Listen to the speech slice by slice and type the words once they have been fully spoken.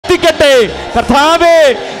വിളിക്കട്ടെ. കർത്താവേ,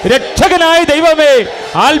 രക്ഷകനായ ദൈവമേ,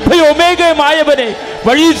 ആൽഫയും ഒമേഗയുമായവനെ,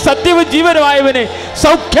 വഴി സത്യവും ജീവനുമായവനെ,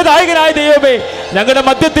 സൗഖ്യദായകനായ ദൈവമേ, ഞങ്ങളുടെ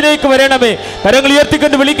മധ്യത്തിലേക്ക് വരണമേ. കരങ്ങൾ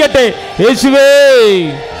ഉയർത്തിക്കൊണ്ട് വിളിക്കട്ടെ. യേശുവേ,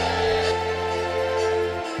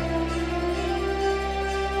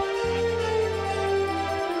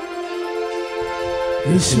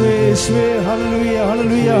 യേശുവേ, യേശുവേ, ഹല്ലേലൂയ,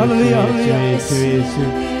 ഹല്ലേലൂയ, ഹല്ലേലൂയ, ഹല്ലേലൂയ,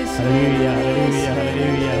 ഹല്ലേലൂയ, ഹല്ലേലൂയ,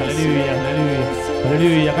 ഹല്ലേലൂയ, ഹല്ലേലൂയ, ഹല്ലേലൂയ,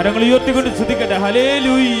 ഹല്ലേലൂയ. കരങ്ങൾ ഉയർത്തിക്കൊണ്ട് സ്തുതിക്കട്ടെ.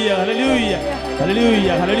 ഹല്ലേലൂയ, ഹല്ലേലൂയ, ഹല്ലേലൂയ,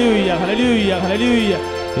 ഹല്ലേലൂയ, ഹല്ലേലൂയ, ഹല്ലേലൂയ.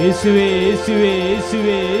 യേശുവേ, യേശുവേ,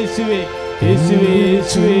 യേശുവേ, യേശുവേ, യേശുവേ,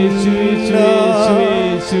 യേശുവേ, യേശുവേ,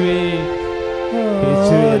 യേശുവേ,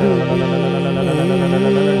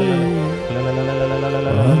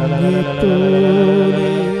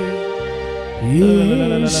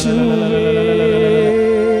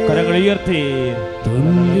 കരങ്ങൾ ഉയർത്തി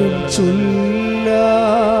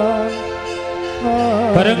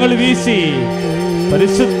കരങ്ങൾ വീശി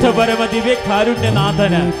പരിശുദ്ധ പരമദിവ്യ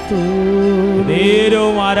കാരുണ്യനാഥന്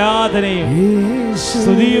നേരവും ആരാധനയും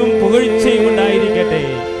സ്തുതിയും പുകഴ്ചയും ഉണ്ടായിരിക്കട്ടെ.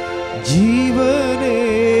 ജീവനേ,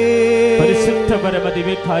 പരിശുദ്ധ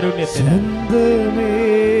പരമദിവ്യ കാരുണ്യത്തിന്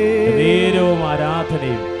നേരവും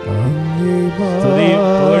ആരാധനയും സ്തുതിയും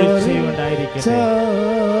പുകഴ്ചയും ഉണ്ടായിരിക്കട്ടെ.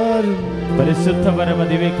 പരിശുദ്ധ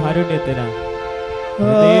പരമദിവ്യ കാരുണ്യത്തിന്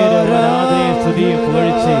നേരവും ആരാധനയും സ്തുതിയും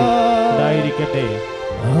പുകഴ്ചയും ഉണ്ടായിരിക്കട്ടെ.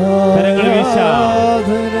 കരങ്ങൾ വീശാം.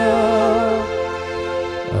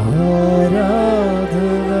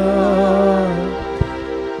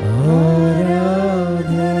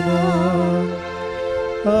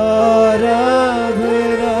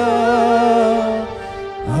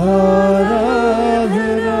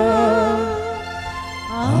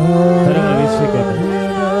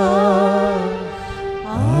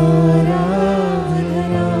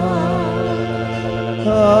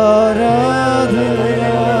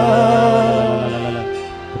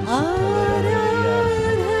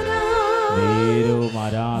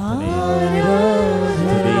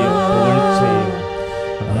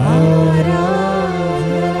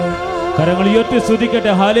 കരങ്ങൾ ഉയർത്തി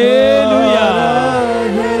സ്തുതിക്കട്ടെ. ഹല്ലേലൂയ.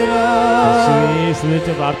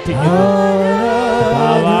 സ്തുതിച്ച് പ്രാർത്ഥിക്കുന്നു.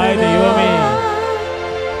 കർത്താവായ ദൈവമേ,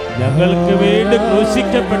 ഞങ്ങൾക്ക് വേണ്ടി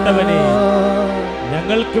ക്രൂശിക്കപ്പെട്ടവനെ,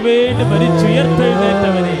 ഞങ്ങൾക്ക് വേണ്ടി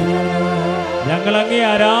മരിച്ചുയർത്തെഴുന്നേറ്റവനെ, ഞങ്ങളങ്ങേ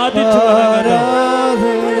ആരാധിച്ചു വണങ്ങുന്നു,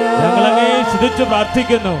 ഞങ്ങളങ്ങേ സ്തുതിച്ച്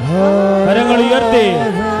പ്രാർത്ഥിക്കുന്നു. കരങ്ങൾ ഉയർത്തി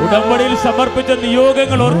ഉടമ്പടിയിൽ സമർപ്പിച്ച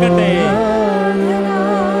നിയോഗങ്ങൾ ഓർക്കട്ടെ.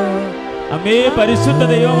 അമ്മേ, പരിശുദ്ധ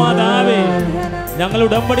ദൈവമാതാവേ, ഞങ്ങൾ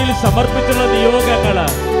ഉടമ്പടിയിൽ സമർപ്പിച്ചുള്ള നിയോഗങ്ങള്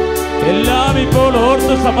എല്ലാം ഇപ്പോൾ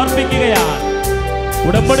ഓർത്ത് സമർപ്പിക്കുകയാണ്.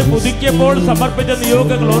 ഉടമ്പടി പുതുക്കിയപ്പോൾ സമർപ്പിച്ച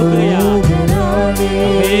നിയോഗങ്ങൾ ഓർക്കുകയാണ്. അമ്മേ,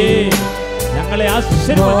 ഞങ്ങളെ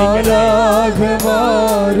ആശീർവദിക്കണമേ,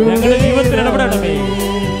 ഞങ്ങളുടെ ജീവിതത്തിൽ ഇടപെടണമേ,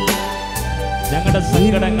 ഞങ്ങളുടെ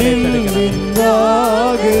സങ്കടങ്ങളെ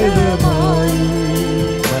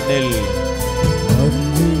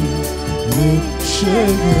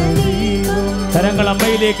കരങ്ങൾ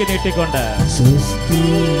അമ്മയിലേക്ക് നീട്ടിക്കൊണ്ട്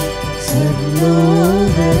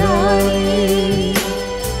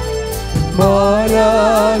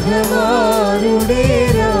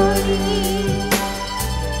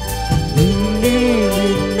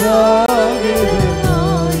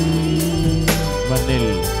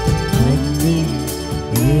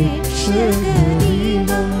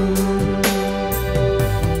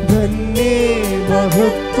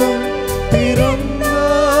മഹത്വം പിറന്ന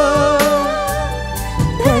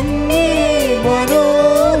ധന്യേ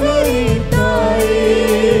മനോഹരിതായേ,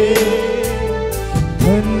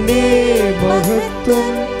 ധന്യേ മഹത്വം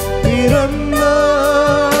പിറന്ന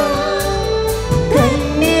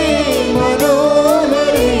ധന്യേ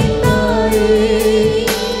മനോഹരിതായേ,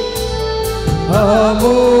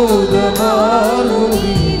 ആമോദമാർന്നുവീ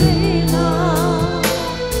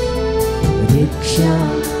രക്ഷ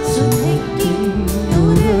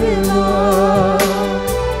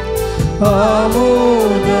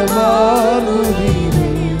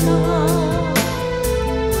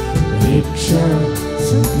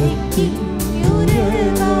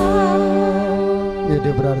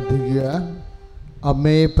പ്രാർത്ഥിക്കുക.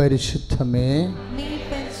 അമ്മേ പരിശുദ്ധമേ,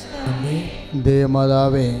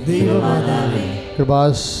 ദേവമാതാവേ,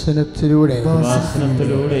 കൃപാസനത്തിലൂടെ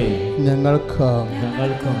ഞങ്ങൾക്കും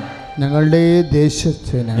ഞങ്ങളുടെ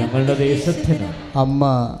ദേശത്തിന് അമ്മ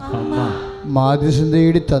മാധ്യസ്ഥം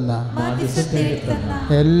തേടി തന്ന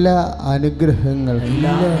എല്ലാ അനുഗ്രഹങ്ങൾക്കും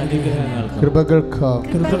കൃപകൾക്കും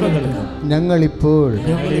ഞങ്ങളിപ്പോൾ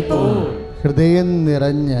ഹൃദയം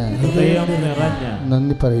നിറഞ്ഞ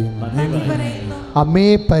നന്ദി പറയുന്നു. അമ്മേ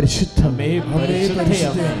പരിശുദ്ധമേ,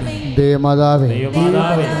 ദേവമാതാവേ,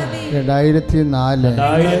 ദൈവമാതാവേ, 2004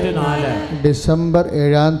 ഡിസംബർ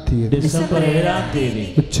 7-ാം തീയതി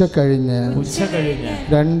ഉച്ച കഴിഞ്ഞ്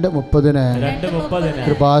 2:30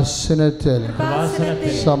 കൃപാസനത്തിൽ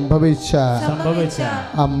സംഭവിച്ച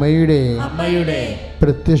അമ്മയുടെ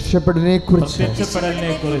പ്രത്യക്ഷപ്പെടലിനെ കുറിച്ച്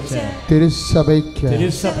തിരുസഭയ്ക്ക്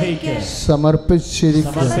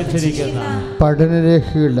സമർപ്പിച്ചിരിക്കുന്ന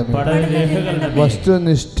പഠനരേഖകളുടെ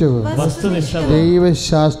വസ്തുനിഷ്ഠവും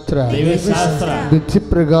ദൈവശാസ്ത്ര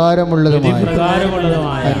വിധിപ്രകാരമുള്ളതുമായ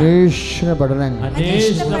അന്വേഷണ പഠനങ്ങൾ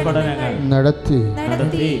നടത്തി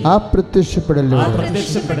ആ പ്രത്യക്ഷപ്പെടലിലൂടെ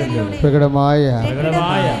പ്രകടമായ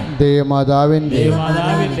ദേവമാതാവിന്റെ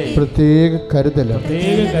പ്രത്യേക കരുതലും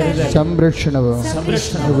സംരക്ഷണവും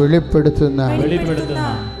വെളിപ്പെടുത്തുന്ന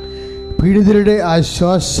പീഡിതരുടെ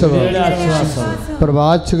ആശ്വാസവും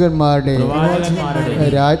പ്രവാചകന്മാരുടെ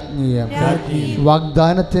രാജ്ഞിയും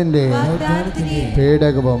വാഗ്ദാനത്തിന്റെ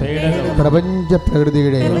പേടകവും പ്രപഞ്ച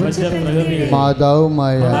പ്രകൃതിയുടെ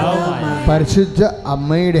മാതാവുമായ പരിശുദ്ധ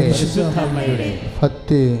അമ്മയുടെ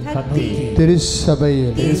ഭക്തി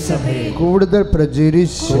തിരുസഭയിൽ കൂടുതൽ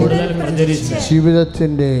പ്രചരിച്ച്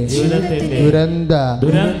ജീവിതത്തിന്റെ ദുരന്ത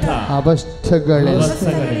അവസ്ഥകളിൽ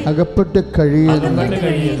അകപ്പെട്ട് കഴിയുന്ന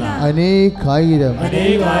അനേകായിരം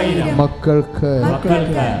മക്കൾക്ക്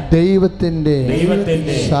ദൈവത്തിന്റെ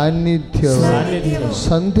സാന്നിധ്യവും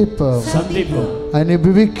സന്ധിപ്പും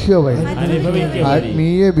അനുഭവിക്കുക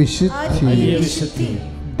ആത്മീയ വിശുദ്ധി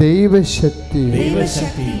ദൈവശക്തി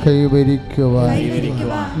കൈവരിക്കുവാൻ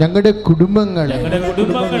ഞങ്ങളുടെ കുടുംബങ്ങളെ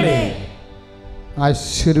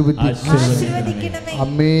ആശീർവദിക്കണമേ.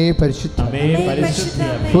 അമ്മേ പരിശുദ്ധ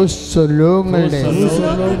ഭൂസ്വലോകങ്ങളുടെ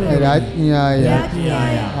രാജ്ഞിയായ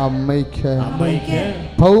അമ്മയ്ക്ക്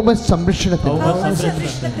ഭൗമ സംരക്ഷണത്തിന്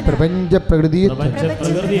പ്രപഞ്ച പ്രകൃതിയെ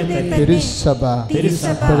തിരുസഭ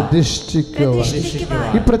പ്രതിഷ്ഠിക്കുവാൻ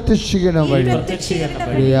ഈ പ്രത്യക്ഷീകരണം വഴി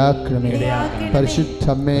ഇടയാക്കണമേ.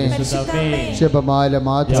 പരിശുദ്ധമ്മേ, ജപമാല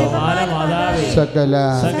മാതാ സകല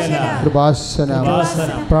കൃപാസനം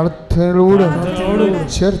പ്രാർത്ഥനയോടും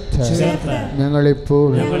ചേർത്ത്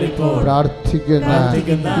ഞങ്ങളിപ്പോൾ പ്രാർത്ഥിക്കുന്ന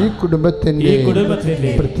ഈ കുടുംബത്തിന്റെ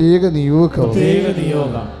പ്രത്യേക നിയോഗം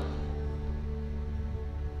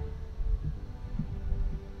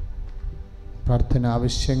പ്രാർത്ഥന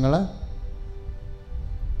ആവശ്യങ്ങൾ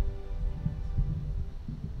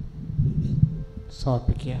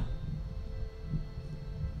സമർപ്പിക്കുക.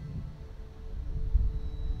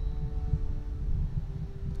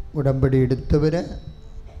 ഉടമ്പടി എടുത്തവര്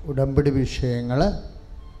ഉടമ്പടി വിഷയങ്ങൾ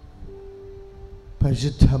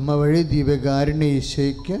പരിശുദ്ധ അമ്മ വഴി ദിവ്യകാരുണ്യ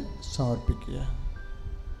ഈശോയ്ക്ക് സമർപ്പിക്കുക.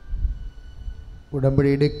 ഉടമ്പടി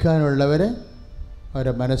എടുക്കാനുള്ളവർ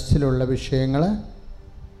അവരുടെ മനസ്സിലുള്ള വിഷയങ്ങൾ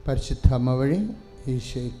പരിശുദ്ധ അമ്മ വഴി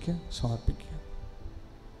ഈശോയ്ക്ക് സമർപ്പിക്കുക.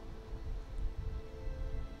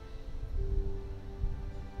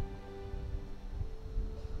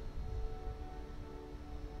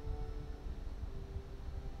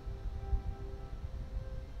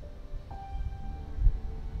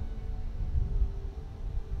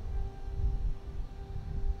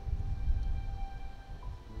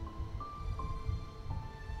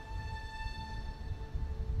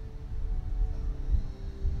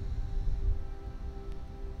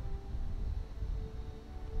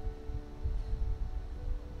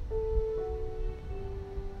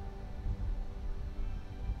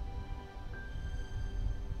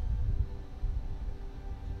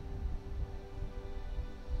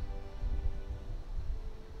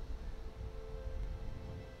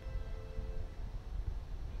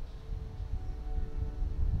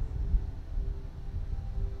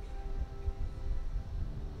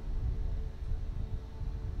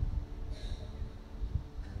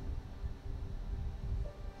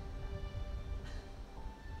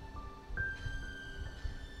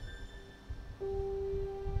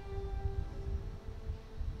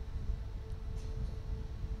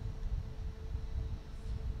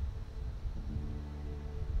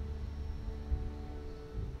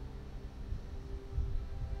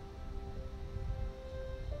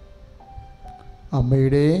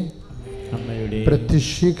 അമ്മയുടെ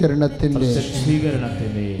പ്രത്യക്ഷീകരണത്തിന്റെ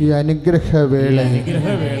ഈ അനുഗ്രഹവേളയിൽ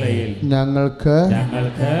ഞങ്ങൾക്ക്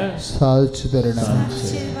സാധിച്ചു തരണം.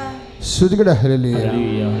 ശ്രുതികട ഹല്ലേലൂയ.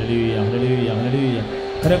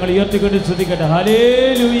 കരങ്ങൾ ഉയർത്തിക്കൊണ്ട് ശ്രുതിക്കട്ടെ.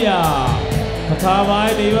 ഹല്ലേലൂയ. കർത്താവായ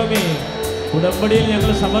ദൈവമേ, ഉടമ്പടിയിൽ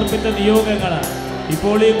ഞങ്ങൾ സമർപ്പിച്ച നിയോഗങ്ങൾ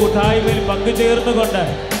ഇപ്പോൾ ഈ കൂട്ടായ്മയിൽ പങ്കുചേർന്നുകൊണ്ട്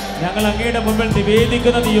ഞങ്ങൾ അങ്ങയുടെ മുമ്പിൽ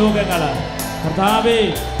നിവേദിക്കുന്ന നിയോഗങ്ങൾ കർത്താവേ,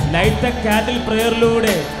 ലൈറ്റ് ആൻഡ് കാൻഡിൽ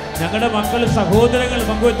പ്രയറിലൂടെ ഞങ്ങളുടെ മക്കൾ സഹോദരങ്ങൾ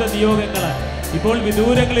പങ്കുവെച്ച നിയോഗങ്ങൾ ഇപ്പോൾ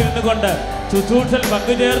വിദൂരങ്ങളിൽ ഇരുന്നുകൊണ്ട് ശുശ്രൂഷയിൽ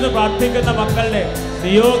പങ്കുചേർന്ന് പ്രാർത്ഥിക്കുന്ന മക്കളുടെ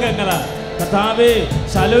നിയോഗങ്ങൾ കർത്താവേ,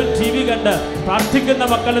 ശലോം TV കണ്ട് പ്രാർത്ഥിക്കുന്ന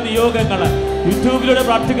മക്കളുടെ നിയോഗങ്ങൾ, യൂട്യൂബിലൂടെ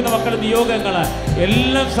പ്രാർത്ഥിക്കുന്ന മക്കളുടെ നിയോഗങ്ങൾ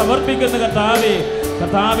എല്ലാം സമർപ്പിക്കുന്ന കർത്താവേ,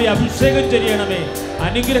 കർത്താവേ അഭിഷേകം ചെയ്യണമേ,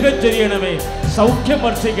 അനുഗ്രഹം ചെയ്യണമേ, സൗഖ്യം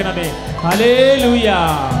വർഷിക്കണമേ. ഹല്ലേലൂയ.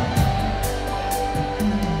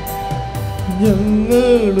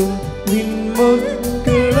 ഞങ്ങളും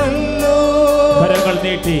നിന്മക്കളല്ലോ, കരങ്ങൾ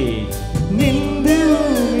നീട്ടി നിന്റെ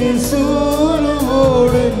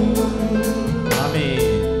യേശുവോടെന്നും. ആമേൻ.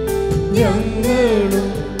 ഞങ്ങളും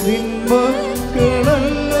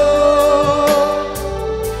നിന്മക്കളല്ലോ,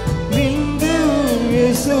 നിന്റെ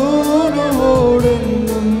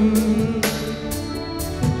യേശുവോടെന്നും.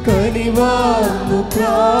 കനിവാർന്നു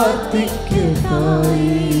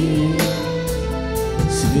പ്രാർത്ഥിക്കതായി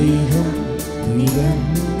സ്നേഹം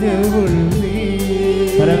നിറഞ്ഞവൾ നീ.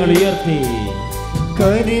 കരങ്ങൾ ഉയർത്തി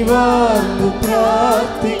കനിവാർന്നു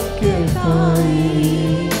പ്രാർത്ഥിക്കതായി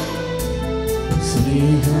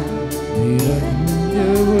സ്നേഹം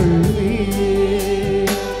നിറഞ്ഞവൾ നീ.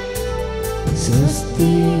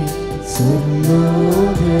 സ്വസ്തി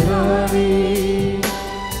സ്വർണ്ണോദരാണി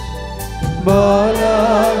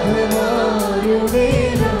ബാലാഘമാരുടെ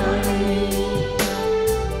റാണി,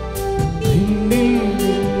 നിന്നിൽ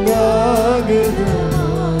നിന്നാഗതമായി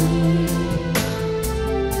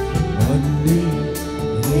വന്ദി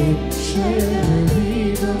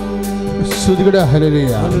രക്ഷകനീകം. സ്തുതിക്കട്ടെ.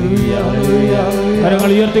 ഹല്ലേലൂയ. കരങ്ങൾ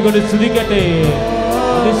ഉയർത്തിക്കൊണ്ട് സ്തുതിക്കട്ടെ.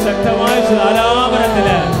 അതിശക്തമായ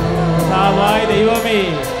ആലാപനത്തില് കർത്താവായ ദൈവമേ,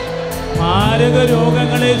 മാരക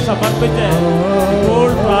രോഗങ്ങളെ സമർപ്പിച്ച് ഇപ്പോൾ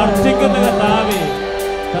പ്രാർത്ഥിക്കുന്ന കർത്താവേ,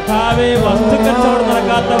 കർത്താവേ, വസ്തുക്കച്ചവടം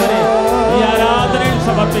നടക്കാത്തവരെ ഈ ആരാധനയിൽ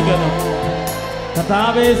സമർപ്പിക്കുന്നു.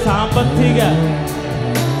 കർത്താവേ, സാമ്പത്തിക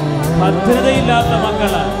ഭദ്രതയില്ലാത്ത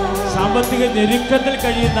മക്കള്, സാമ്പത്തിക ഞെരുക്കത്തിൽ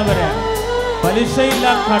കഴിയുന്നവര്, പലിശയില്ല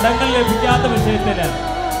കടങ്ങൾ ലഭിക്കാത്ത വിഷയത്തില്,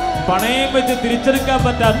 പണയം വെച്ച് തിരിച്ചെടുക്കാൻ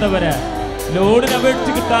പറ്റാത്തവര്, ലോണിന് അപേക്ഷ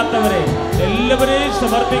കിട്ടാത്തവരെ എല്ലാവരെയും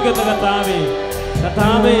സമർപ്പിക്കുന്നു കർത്താവേ.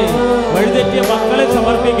 കർത്താവേ, വഴിതെറ്റിയ മക്കളെ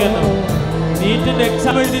സമർപ്പിക്കുന്നു, നീറ്റിന്റെ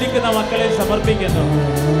എക്സാം എഴുതിയിരിക്കുന്ന മക്കളെ സമർപ്പിക്കുന്നു.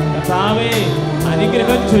 കർത്താവേ,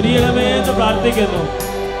 അനുഗ്രഹം ചൊരിയണമേ എന്ന് പ്രാർത്ഥിക്കുന്നു.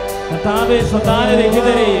 കർത്താവേ,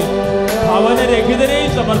 സന്താനരഹിതരെയും ഭവനരഹിതരെയും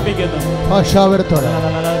സമർപ്പിക്കുന്നു.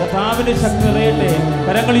 കർത്താവിന്റെ ശക്തി നിറയട്ടെ.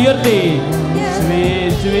 കരങ്ങൾ ഉയർത്തി സ്വേ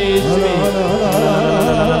സ്വേ സ്വേ.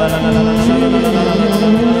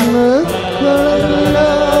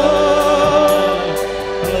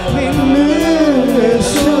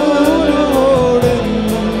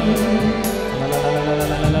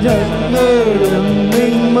 ഞങ്ങളും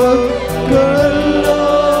നിന്മക്കളല്ലോ,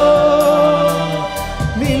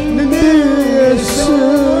 നിന്റെ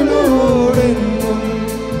യേശുവോടെന്നും.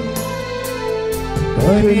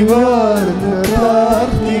 കനിവാർന്ന്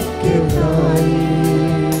പ്രാർത്ഥിക്കതായി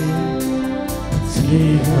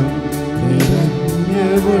സ്നേഹം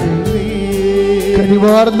നിറഞ്ഞവൾ നീ.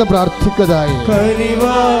 കനിവാർന്ന് പ്രാർത്ഥിക്കതായി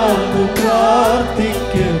കനിവാർന്ന്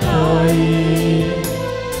പ്രാർത്ഥിക്കതായി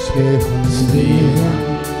സ്നേഹം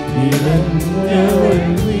നിറഞ്ഞവൾ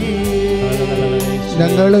നീ.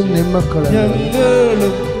 ഞങ്ങളും നിന്മക്കളല്ലോ,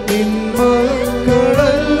 ഞങ്ങളും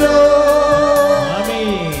നിന്മക്കളല്ലോ,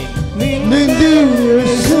 നിന്റെ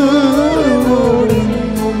യേശുവോടെന്നും.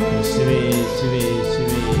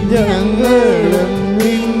 ഞങ്ങളും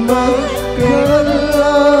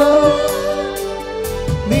നിന്മക്കളല്ലോ,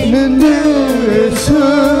 നിന്റെ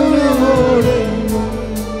യേശുവോടെന്നും.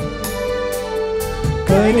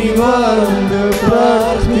 കനിവാർന്ന്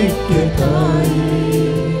പ്രാർത്ഥിക്കതായി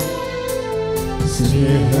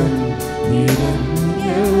സ്നേഹം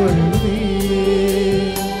നിറഞ്ഞവൾ നീ.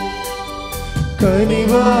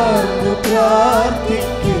 കനിവാർന്ന്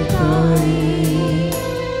പ്രാർത്ഥിക്കതായി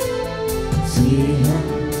സ്നേഹം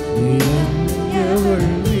നിറഞ്ഞവൾ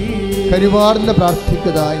നീ. കനിവാർന്ന്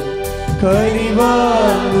പ്രാർത്ഥിക്കതായി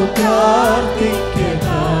കനിവാർന്ന്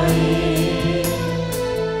പ്രാർത്ഥിക്കതായി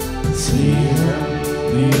സ്നേഹം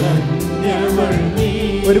നിറഞ്ഞവൾ നീ.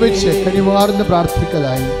 ഒരുമിച്ച് കനിവാർന്ന്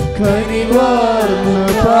പ്രാർത്ഥിക്കതായി കനിവാർന്ന്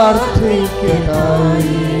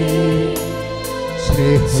പ്രാർത്ഥിക്കതായി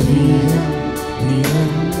സ്നേഹം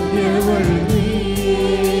നിറഞ്ഞവൾ നീ.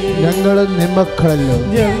 ഞങ്ങളും നിന്മക്കളല്ലോ,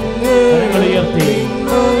 ഞങ്ങളും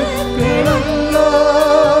നിന്മക്കളല്ലോ,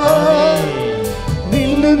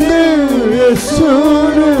 നിന്റെ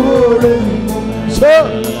യേശുവോടെന്നും.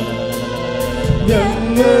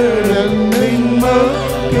 ഞങ്ങളും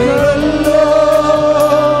നിന്മക്കളല്ലോ,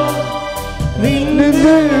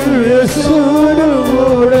 നിന്റെ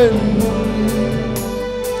യേശുവോടെന്നും.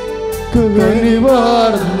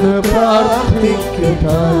 കനിവാർന്ന്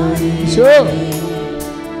പ്രാർത്ഥിക്കതായി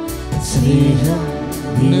സ്നേഹം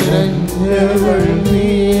നിറഞ്ഞവൾ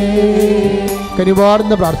നീ.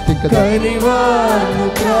 കനിവാർന്ന് പ്രാർത്ഥിക്കുന്നു.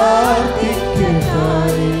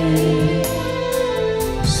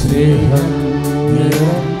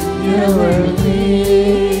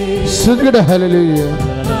 ഹല്ലേലൂയ.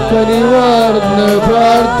 കനിവാർന്ന്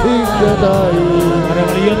പ്രാർത്ഥിക്കതായി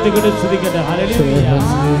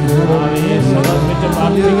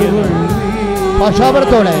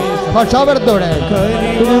ഭാഷാപരത്തോടെ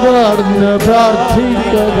കനിവാർന്ന്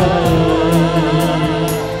പ്രാർത്ഥിക്കതായി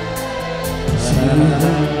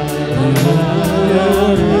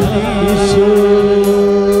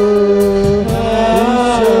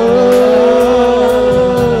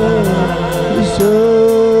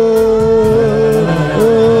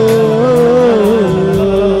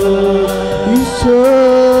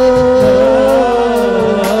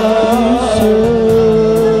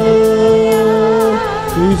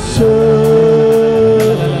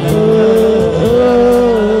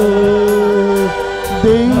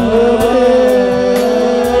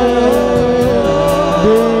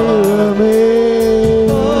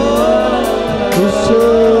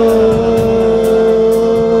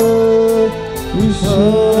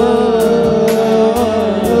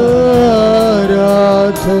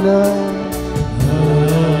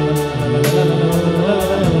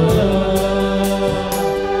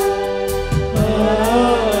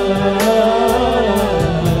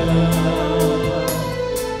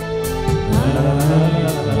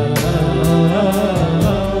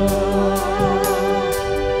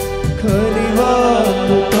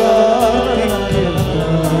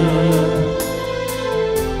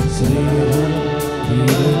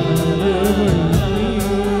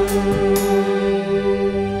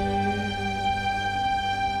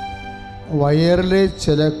വയറിലെ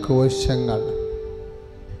ചില കോശങ്ങൾ,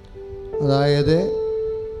 അതായത്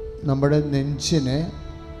നമ്മുടെ നെഞ്ചിന്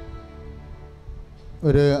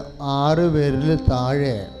ഒരു 6 വിരൽ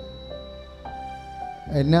താഴെ,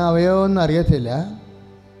 എന്നാ അവയവമെന്ന് അറിയത്തില്ല,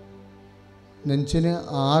 നെഞ്ചിന്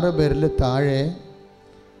 6 വിരൽ താഴെ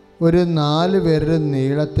ഒരു 4 വിരൽ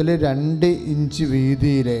നീളത്തിൽ 2 ഇഞ്ച്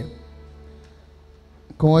വീതിയിൽ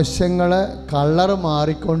കോശങ്ങൾ കളറ്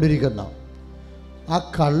മാറിക്കൊണ്ടിരിക്കുന്നു. ആ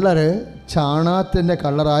കളറ് ചാണകത്തിൻ്റെ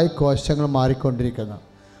കളറായി കോശങ്ങൾ മാറിക്കൊണ്ടിരിക്കുന്നു.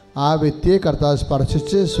 ആ വ്യക്തിയെ കർത്താവ്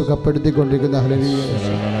സ്പർശിച്ച് സുഖപ്പെടുത്തിക്കൊണ്ടിരിക്കുന്ന ഹല്ലേലൂയ.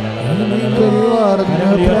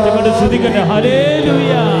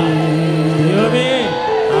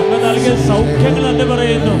 അങ്ങ് നൽകിയ സൗഖ്യങ്ങൾ എന്ന്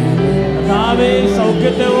പറയുന്നു. കർത്താവേ,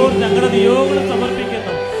 സൗഖ്യത്തെ ഓർ ഞങ്ങളുടെ നിയോഗങ്ങൾ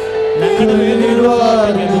സമർപ്പിക്കുന്നു, ഞങ്ങളുടെ വേദികൾ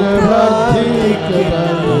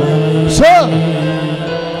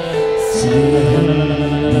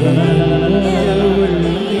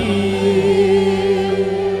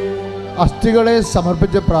അസ്ഥികളെ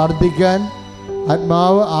സമർപ്പിച്ച് പ്രാർത്ഥിക്കാൻ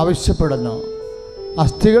ആത്മാവ് ആവശ്യപ്പെടുന്നു.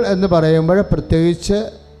 അസ്ഥികൾ എന്ന് പറയുമ്പോൾ പ്രത്യേകിച്ച്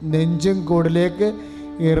നെഞ്ചും കൂടിലേക്ക്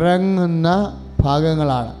ഇറങ്ങുന്ന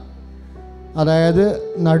ഭാഗങ്ങളാണ്. അതായത്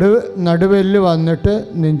നടുവെല്ല് വന്നിട്ട്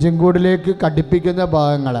നെഞ്ചും കൂടിലേക്ക് കടിപ്പിക്കുന്ന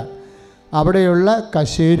ഭാഗങ്ങൾ, അവിടെയുള്ള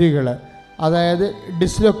കശേരികൾ, അതായത്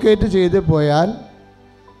ഡിസ്ലൊക്കേറ്റ് ചെയ്ത് പോയാൽ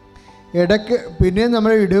ഇടയ്ക്ക് പിന്നെ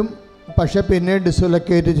നമ്മൾ ഇടും, പക്ഷെ പിന്നെ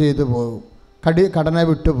ഡിസ്ലൊക്കേറ്റ് ചെയ്ത് പോകും, ഘടന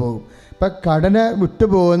വിട്ടുപോകും. ഇപ്പം ഘടന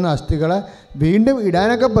വിട്ടുപോകുന്ന അസ്ഥികളെ വീണ്ടും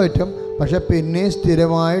ഇടാനൊക്കെ പറ്റും, പക്ഷെ പിന്നെ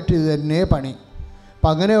സ്ഥിരമായിട്ട് ഇത് തന്നെ പണി. അപ്പം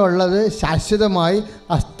അങ്ങനെയുള്ളത് ശാശ്വതമായി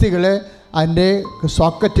അസ്ഥികളെ അതിൻ്റെ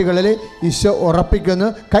സോക്കറ്റുകളിൽ ഈശോ ഉറപ്പിക്കുന്നു.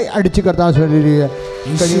 കൈ അടിച്ച് കർത്താവ് ശ്രദ്ധിക്കുക.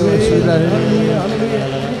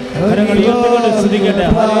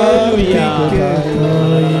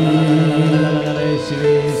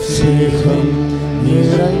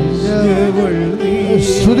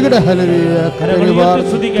 ശ്രുതികട ഹല്ലേലൂയ.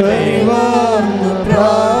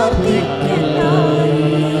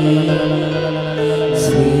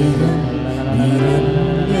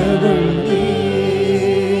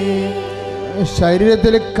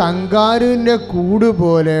 ശരീരത്തിൽ കങ്കാരുവിൻ്റെ കൂട്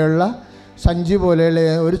പോലെയുള്ള സഞ്ചി പോലെയുള്ള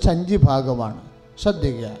ഒരു സഞ്ചി ഭാഗമാണ്.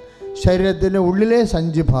 ശ്രദ്ധിക്കുക, ശരീരത്തിൻ്റെ ഉള്ളിലെ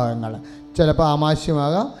സഞ്ചി ഭാഗങ്ങൾ ചിലപ്പോൾ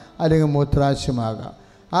ആമാശയമാകാം, അല്ലെങ്കിൽ മൂത്രാശയമാകാം.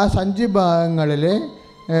 ആ സഞ്ചി ഭാഗങ്ങളിൽ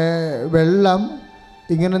വെള്ളം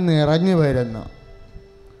ഇങ്ങനെ നിറഞ്ഞു വരുന്നു.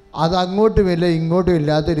 അത് അങ്ങോട്ടും ഇല്ല ഇങ്ങോട്ടും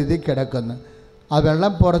ഇല്ലാത്ത രീതിയിൽ കിടക്കുന്നു. ആ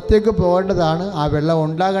വെള്ളം പുറത്തേക്ക് പോകേണ്ടതാണ്, ആ വെള്ളം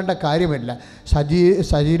ഉണ്ടാകേണ്ട കാര്യമില്ല.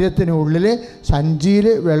 ശരീരത്തിനുള്ളിൽ സഞ്ചിയിൽ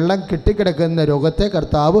വെള്ളം കെട്ടിക്കിടക്കുന്ന രോഗത്തെ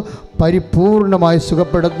കർത്താവ് പരിപൂർണമായി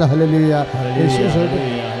സുഖപ്പെടുത്തുന്ന ഹല്ലേലൂയ.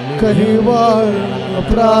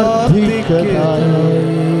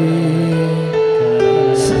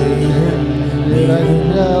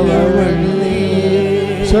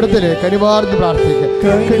 സ്വരത്തിലെ കനിവാർന്ന് പ്രാർത്ഥിക്കുക.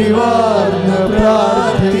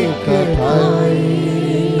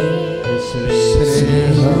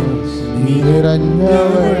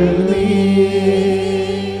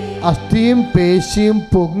 അസ്ഥിയും പേശിയും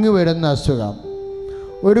പൊങ്ങി വരുന്ന അസുഖം,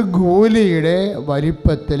 ഒരു ഗോലിയുടെ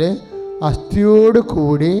വലിപ്പത്തിൽ അസ്ഥിയോട്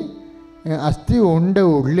കൂടി അസ്ഥി ഉണ്ട്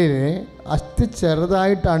ഉള്ളിൽ. അസ്ഥി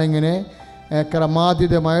ചെറുതായിട്ടാണിങ്ങനെ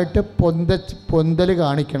ക്രമാതീതമായിട്ട് പൊന്തൽ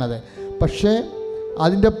കാണിക്കണത്. പക്ഷേ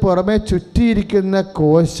അതിൻ്റെ പുറമെ ചുറ്റിയിരിക്കുന്ന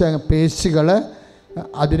പേശികൾ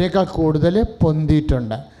അതിനേക്കാൾ കൂടുതൽ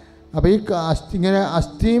പൊന്തിയിട്ടുണ്ട്. അപ്പോൾ ഈ ഇങ്ങനെ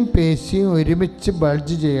അസ്ഥിയും പേശിയും ഒരുമിച്ച്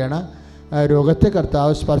ബൾജ് ചെയ്യണ രോഗത്തെ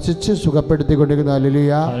കർത്താവ് സ്പർശിച്ച് സുഖപ്പെടുത്തിക്കൊണ്ടിരിക്കുന്നു.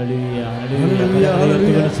 ഹല്ലേലൂയ.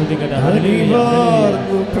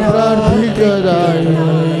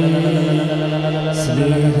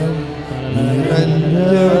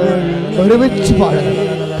 ഒരുമിച്ച് പാടണം.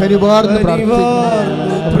 കരുവാർന്ന്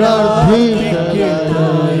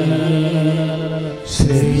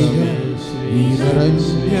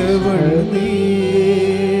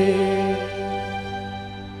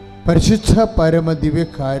പരിശുദ്ധ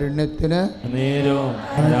പരമദിവ്യകാരുണ്യത്തിന്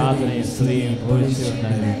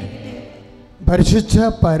പരിശുദ്ധ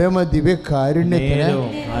പരമദിവ്യകാരുണ്യത്തിന്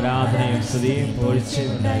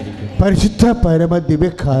പരിശുദ്ധ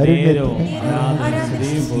പരമദിവ്യകാരുണ്യത്തിന്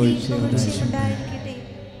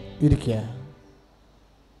ഇരിക്കുക.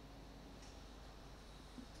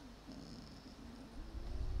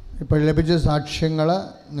 ഇപ്പോൾ ലഭിച്ച സാക്ഷ്യങ്ങൾ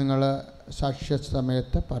നിങ്ങൾ സാക്ഷ്യ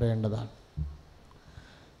സമയത്ത് പറയേണ്ടതാണ്.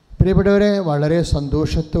 പ്രിയപ്പെട്ടവരെ, വളരെ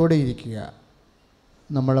സന്തോഷത്തോടെ ഇരിക്കുക.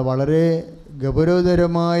 നമ്മൾ വളരെ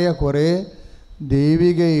ഗൗരവതരമായ കുറേ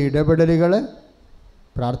ദൈവിക ഇടപെടലുകൾ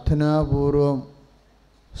പ്രാർത്ഥനാപൂർവം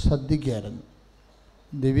ശ്രദ്ധിക്കായിരുന്നു.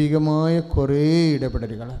 ദൈവികമായ കുറേ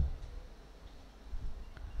ഇടപെടലുകൾ,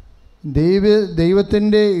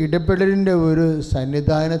 ദൈവത്തിൻ്റെ ഇടപെടലിൻ്റെ ഒരു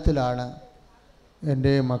സന്നിധാനത്തിലാണ്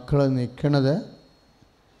എൻ്റെ മക്കൾ നിൽക്കണത്.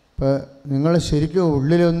 ഇപ്പോൾ നിങ്ങൾ ശരിക്കും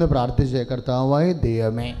ഉള്ളിലൊന്ന് പ്രാർത്ഥിച്ചേ, കർത്താവായ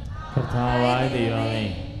ദൈവമേ,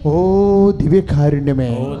 ഓ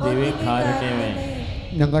ദിവ്യകാരുണ്യമേ,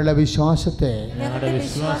 ഞങ്ങളുടെ വിശ്വാസത്തെ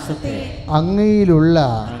അങ്ങയിലുള്ള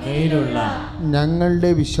ഞങ്ങളുടെ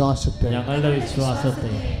വിശ്വാസത്തെ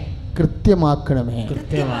കൃത്യമാക്കണമേ.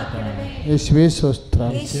 യേശുവേ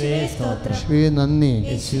സ്തോത്രം, യേശുവേ നന്ദി,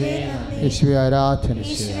 യേശുവേ ആരാധന.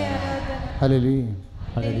 ഹല്ലേലൂയ.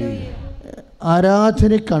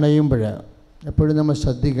 ആരാധനയ്ക്കണയുമ്പോൾ എപ്പോഴും നമ്മൾ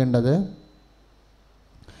ശ്രദ്ധിക്കേണ്ടത്,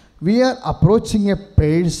 we are approaching a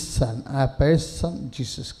person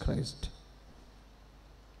Jesus Christ.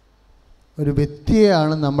 ഒരു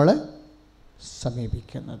വ്യക്തിയെയാണ് നമ്മൾ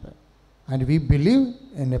സമീപിക്കുന്നത്. And we believe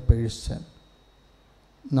in a person.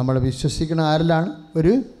 നമ്മൾ വിശ്വസിക്കുന്ന ആരിലാണ്?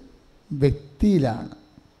 ഒരു വ്യക്തിയിലാണ്.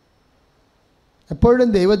 എപ്പോഴും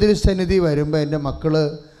ദൈവതിരുസന്നിധി വരുമ്പോൾ എൻ്റെ മക്കൾ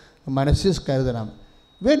മനസ്സിൽ കരുതണം,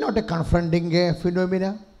 we are not a confronting a phenomena.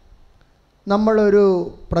 നമ്മളൊരു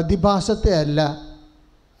പ്രതിഭാസത്തെ അല്ല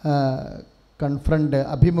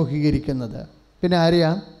അഭിമുഖീകരിക്കുന്നത്. പിന്നെ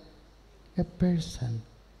ആരെയാണ്? എ പേഴ്സൺ,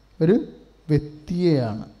 ഒരു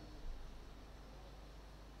വ്യക്തിയെയാണ്.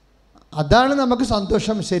 അതാണ് നമുക്ക്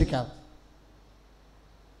സന്തോഷം. ശരിക്കാം,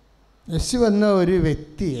 യേശു വന്ന ഒരു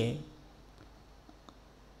വ്യക്തിയെ,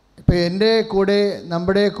 ഇപ്പം എൻ്റെ കൂടെ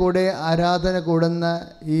നമ്മുടെ കൂടെ ആരാധന കൂടുന്ന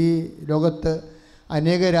ഈ ലോകത്ത്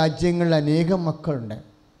അനേക രാജ്യങ്ങളിൽ അനേകം മക്കളുണ്ട്.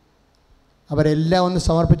 അവരെല്ലാം ഒന്ന്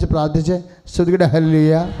സമർപ്പിച്ച് പ്രാർത്ഥിച്ച് സ്തുതിക്കട്ടെ.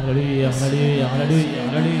 ഹല്ലേലൂയ.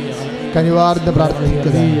 കനിവാർന്ന്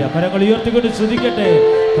പ്രാർത്ഥിക്കുക. കരങ്ങൾ ഉയർത്തിക്കൊണ്ട് സ്തുതിക്കട്ടെ.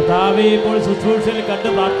 കർത്താവേ, ഇപ്പോൾ ശുശ്രൂഷയിൽ കണ്ട്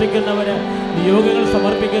പ്രാർത്ഥിക്കുന്നവര്, നിയോഗങ്ങൾ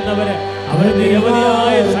സമർപ്പിക്കുന്നവര്, അവരെ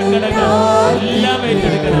നിരവധിയായ സങ്കടങ്ങൾ എല്ലാം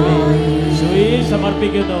ഏറ്റെടുക്കണമേ. യേശുവേ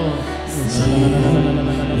സമർപ്പിക്കുന്നു.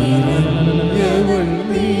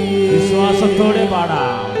 വിശ്വാസത്തോടെ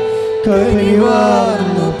പാടാം.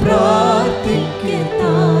 കനിവാർന്ന് പ്രാർത്ഥിക്കത്തായി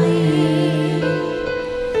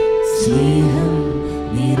സ്നേഹം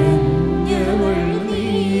നിറഞ്ഞവൾ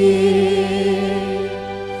നീയേ.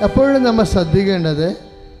 എപ്പോഴും നമ്മൾ ശ്രദ്ധിക്കേണ്ടത്,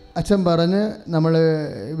 അച്ഛൻ പറഞ്ഞ് നമ്മൾ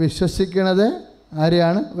വിശ്വസിക്കുന്നത്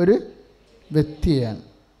ആരെയാണ്? ഒരു വ്യക്തിയാണ്.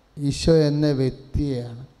 ഈശോ എന്ന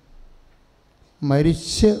വ്യക്തിയെയാണ്.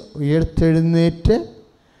 മരിച്ച് ഉയർത്തെഴുന്നേറ്റ്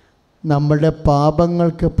നമ്മളുടെ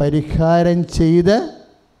പാപങ്ങൾക്ക് പരിഹാരം ചെയ്ത്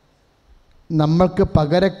നമ്മൾക്ക്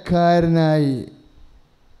പകരക്കാരനായി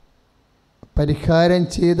പരിഹാരം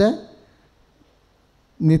ചെയ്ത്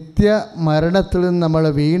നിത്യ മരണത്തിൽ നിന്ന് നമ്മൾ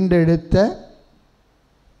വീണ്ടെടുത്ത്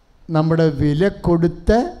നമ്മുടെ വില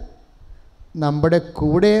കൊടുത്ത് നമ്മുടെ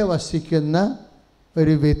കൂടെ വസിക്കുന്ന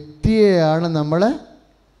ഒരു വ്യക്തിയെയാണ് നമ്മൾ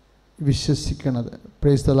വിശ്വസിക്കുന്നത്.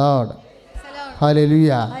 Praise the lord.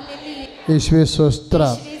 ഹല്ലേലൂയ. യേശുവേ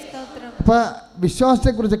സ്തോത്രം. അപ്പോൾ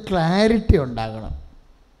വിശ്വാസത്തെക്കുറിച്ച് ക്ലാരിറ്റി ഉണ്ടാകണം.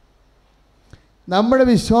 നമ്മുടെ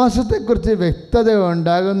വിശ്വാസത്തെക്കുറിച്ച് വ്യക്തത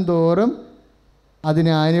ഉണ്ടാകും തോറും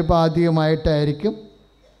അതിന് ആനുപാതികമായിട്ടായിരിക്കും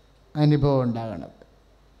അനുഭവം ഉണ്ടാകണം.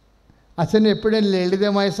 അച്ഛൻ എപ്പോഴും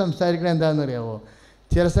ലളിതമായി സംസാരിക്കണം. എന്താണെന്ന് അറിയാമോ?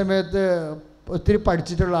 ചില സമയത്ത് ഒത്തിരി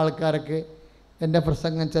പഠിച്ചിട്ടുള്ള ആൾക്കാർക്ക് എൻ്റെ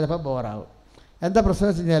പ്രസംഗം ചിലപ്പോൾ ബോറാവും. എന്താ പ്രശ്നം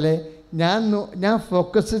വെച്ച് കഴിഞ്ഞാൽ ഞാൻ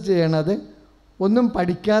ഫോക്കസ് ചെയ്യണത് ഒന്നും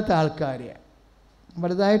പഠിക്കാത്ത ആൾക്കാരെയാണ്.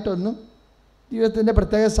 വലുതായിട്ടൊന്നും ജീവിതത്തിൻ്റെ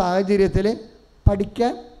പ്രത്യേക സാഹചര്യത്തിൽ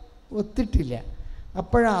പഠിക്കാൻ ഒത്തിട്ടില്ല.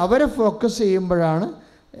 അവരെ ഫോക്കസ് ചെയ്യുമ്പോഴാണ്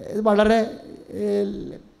വളരെ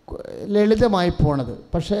ലളിതമായി പോണത്.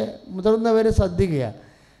 പക്ഷേ മുതിർന്നവർ ശ്രദ്ധിക്കുക,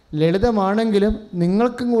 ലളിതമാണെങ്കിലും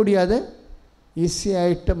നിങ്ങൾക്കും കൂടി അത്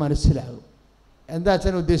ഈസിയായിട്ട് മനസ്സിലാകും. എന്താ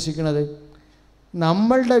അച്ഛൻ ഉദ്ദേശിക്കുന്നത്?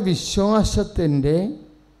 നമ്മളുടെ വിശ്വാസത്തിൻ്റെ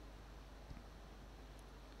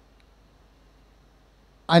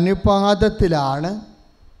അനുപാതത്തിലാണ്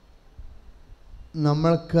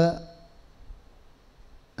നമ്മൾക്ക്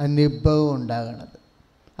അനുഭവം ഉണ്ടാകണത്.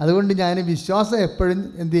 അതുകൊണ്ട് ഞാൻ വിശ്വാസം എപ്പോഴും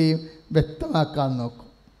എന്തു ചെയ്യും? വ്യക്തമാക്കാൻ നോക്കും.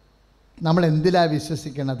 നമ്മൾ എന്തിലാണ്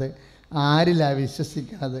വിശ്വസിക്കണത്, ആരിലാണ്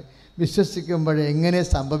വിശ്വസിക്കണത്, വിശ്വസിക്കുമ്പോൾ എങ്ങനെ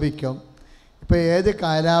സംഭവിക്കും, ഇപ്പോൾ ഏത്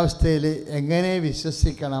കാലാവസ്ഥയിൽ എങ്ങനെ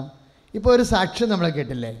വിശ്വസിക്കണം. ഇപ്പോൾ ഒരു സാക്ഷ്യം നമ്മൾ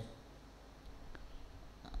കേട്ടില്ലേ?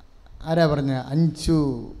 ആരാ പറഞ്ഞ? അഞ്ചു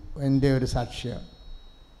എൻ്റെ ഒരു സാക്ഷ്യം,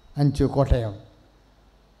 അഞ്ചു കോട്ടയം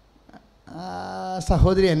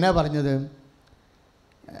സഹോദരി എന്നാ പറഞ്ഞത്?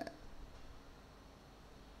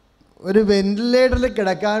 ഒരു വെന്റിലേറ്ററിൽ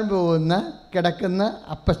കിടക്കുന്ന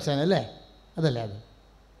അപ്പച്ചൻ അല്ലേ? അതല്ലേ അത്?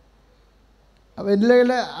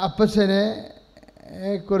 വെന്റിലേറ്ററിലെ അപ്പച്ചനെ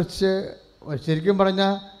കുറിച്ച് ശരിക്കും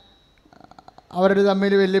പറഞ്ഞാൽ അവർ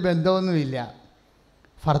തമ്മിൽ വലിയ ബന്ധമൊന്നുമില്ല.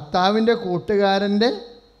 ഭർത്താവിൻ്റെ കൂട്ടുകാരൻ്റെ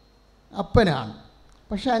അപ്പനാണ്.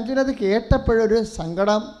 പക്ഷെ അഞ്ചിനത് കേട്ടപ്പോഴൊരു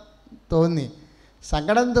സങ്കടം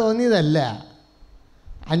തോന്നിയതല്ല,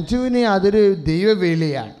 അഞ്ജുവിനെ അതൊരു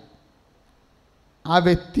ദൈവവേളിയാണ്. ആ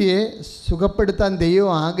വ്യക്തിയെ സുഖപ്പെടുത്താൻ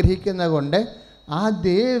ദൈവം ആഗ്രഹിക്കുന്നത് കൊണ്ട് ആ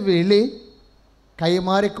ദൈവവേളി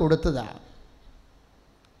കൈമാറിക്കൊടുത്തതാണ്.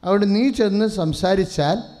 അതുകൊണ്ട് നീ ചെന്ന്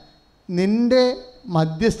സംസാരിച്ചാൽ നിൻ്റെ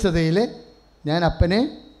മധ്യസ്ഥതയിൽ ഞാൻ അപ്പനെ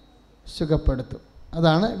സുഖപ്പെടുത്തും.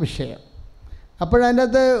 അതാണ് വിഷയം. അപ്പോഴതിൻ്റെ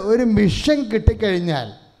അകത്ത് ഒരു മിഷൻ കിട്ടിക്കഴിഞ്ഞാൽ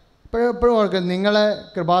എപ്പോഴും ഓർക്കും, നിങ്ങളെ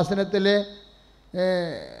കൃപാസനത്തിലെ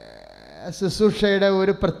ശുശ്രൂഷയുടെ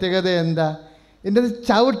ഒരു പ്രത്യേകത എന്താ? ഇതിൻ്റെ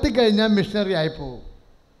ചവിട്ടിക്കഴിഞ്ഞാൽ മിഷണറി ആയിപ്പോവും.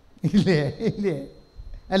 ഇല്ലേ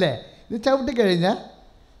അല്ലേ? ഇത് ചവിട്ടിക്കഴിഞ്ഞാൽ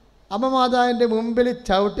അമ്മ മാതാവിൻ്റെ മുമ്പിൽ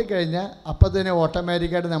ചവിട്ടിക്കഴിഞ്ഞാൽ അപ്പം തന്നെ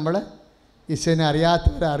ഓട്ടോമാറ്റിക്കായിട്ട് നമ്മൾ ഈശോനെ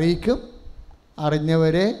അറിയാത്തവരെ അറിയിക്കും,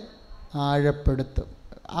 അറിഞ്ഞവരെ ആഴപ്പെടുത്തും.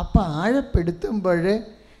 അപ്പം ആഴപ്പെടുത്തുമ്പോൾ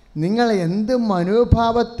നിങ്ങൾ എന്ത്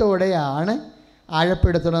മനോഭാവത്തോടെയാണ്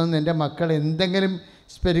ആഴപ്പെടുത്തണമെന്ന് എൻ്റെ മക്കൾ എന്തെങ്കിലും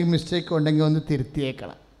സ്പെല്ലിംഗ് മിസ്റ്റേക്ക് ഉണ്ടെങ്കിൽ ഒന്ന്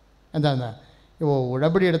തിരുത്തിയേക്കണം. എന്താണെന്ന്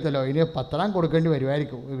ഉടമ്പടി എടുത്തല്ലോ, ഇനി പത്രം കൊടുക്കേണ്ടി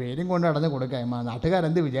വരുമായിരിക്കും, വേരും കൊണ്ട് നടന്ന് കൊടുക്കാം,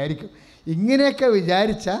 നാട്ടുകാരെന്ത് വിചാരിക്കും? ഇങ്ങനെയൊക്കെ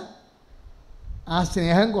വിചാരിച്ചാൽ ആ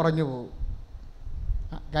സ്നേഹം കുറഞ്ഞു പോകും.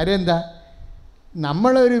 കാര്യം എന്താ?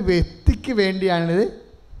 നമ്മളൊരു വ്യക്തിക്ക് വേണ്ടിയാണിത്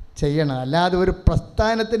ചെയ്യണത്, അല്ലാതെ ഒരു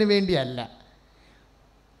പ്രസ്ഥാനത്തിന് വേണ്ടിയല്ല,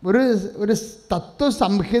 ഒരു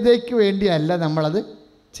തത്വസംഹിതയ്ക്ക് വേണ്ടിയല്ല നമ്മളത്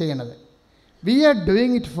ചെയ്യണത്. We are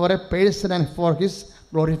doing it for a person and for his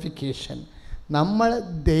glorification. നമ്മൾ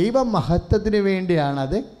ദൈവമഹത്വത്തിന്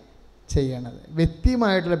വേണ്ടിയാണത് ചെയ്യണത്.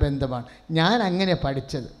 വ്യക്തിയുമായിട്ടുള്ള ബന്ധമാണ്. ഞാൻ അങ്ങനെ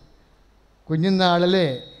പഠിച്ചത്. കുഞ്ഞുനാളിലെ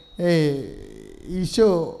ഈശോ,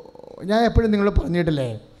 ഞാൻ എപ്പോഴും നിങ്ങൾ പറഞ്ഞിട്ടില്ലേ,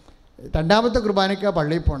 രണ്ടാമത്തെ കുർബാനയ്ക്കാണ്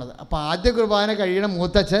പള്ളിയിൽ പോണത്. അപ്പോൾ ആദ്യ കുർബാന കഴിയണ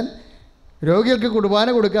മൂത്തച്ഛൻ രോഗികൾക്ക് കുർബാന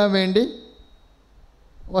കൊടുക്കാൻ വേണ്ടി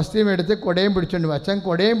വസ്ത്രം എടുത്ത് കുടയും പിടിച്ചുകൊണ്ട് പോകും. അച്ഛൻ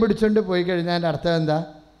കുടയും പിടിച്ചുകൊണ്ട് പോയി കഴിഞ്ഞാൽ എൻ്റെ അർത്ഥം എന്താ?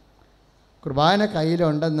 കുർബാന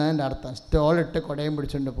കയ്യിലുണ്ടെന്നതിൻ്റെ അർത്ഥം. സ്റ്റോളിട്ട് കുടയും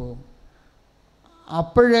പിടിച്ചുകൊണ്ട് പോകും.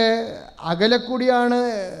 അപ്പോഴേ അകലെ കൂടിയാണ്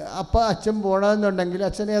അപ്പം അച്ഛൻ പോകണമെന്നുണ്ടെങ്കിൽ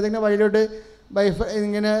അച്ഛൻ ഏതെങ്കിലും വഴിയിലോട്ട്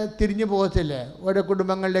ഇങ്ങനെ തിരിഞ്ഞു പോകത്തില്ലേ ഓരോ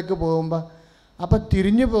കുടുംബങ്ങളിലേക്ക് പോകുമ്പോൾ. അപ്പം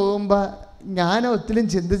തിരിഞ്ഞു പോകുമ്പോൾ ഞാൻ ഒത്തിരി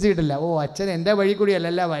ചിന്തിച്ചിട്ടില്ല, അച്ഛൻ എൻ്റെ വഴി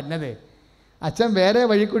കൂടിയല്ലല്ല വരുന്നത്, അച്ഛൻ വേറെ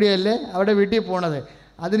വഴി കൂടിയല്ലേ അവിടെ വീട്ടിൽ പോണത്,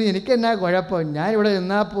 അതിന് എനിക്കെന്നാ കുഴപ്പം, ഞാനിവിടെ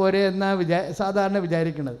നിന്നാൽ പോരെ എന്നാ സാധാരണ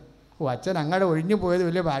വിചാരിക്കണത്. അച്ഛൻ അങ്ങോട്ട് ഒഴിഞ്ഞു പോയത്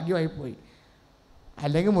വലിയ ഭാഗ്യമായി പോയി,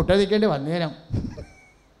 അല്ലെങ്കിൽ മുട്ട നിൽക്കേണ്ടി വന്നേനം.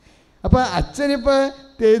 അപ്പോൾ അച്ഛനിപ്പോൾ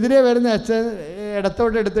എതിരെ വരുന്ന അച്ഛൻ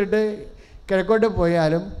ഇടത്തോട്ട് എടുത്തിട്ട് കിഴക്കോട്ട്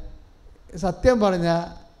പോയാലും സത്യം പറഞ്ഞാൽ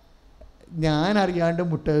ഞാൻ അറിയാണ്ട്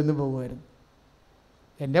മുട്ടയെന്ന് പോകുമായിരുന്നു.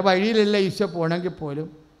 എൻ്റെ വഴിയിലല്ല ഈശോ പോകണമെങ്കിൽ പോലും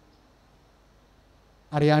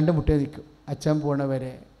അറിയാണ്ട് മുട്ട നിൽക്കും അച്ഛൻ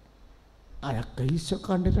പോണവരെ. അതൊക്കെ ഈശോ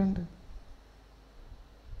കണ്ടിട്ടുണ്ട്.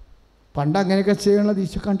 പണ്ട് അങ്ങനെയൊക്കെ ചെയ്യണത്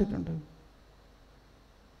ഈശോ കണ്ടിട്ടുണ്ട്.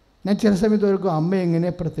 ഞാൻ ചില സമയത്ത് ഓർക്കും, അമ്മ എങ്ങനെ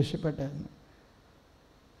പ്രത്യക്ഷപ്പെട്ടായിരുന്നു,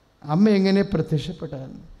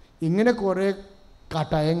 ഇങ്ങനെ കുറേ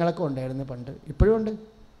കട്ടായങ്ങളൊക്കെ ഉണ്ടായിരുന്നു പണ്ട്. ഇപ്പോഴും ഉണ്ട്,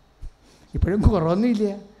 ഇപ്പോഴും കുറവൊന്നുമില്ല.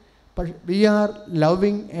 പക്ഷെ we are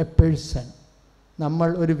loving a person. നമ്മൾ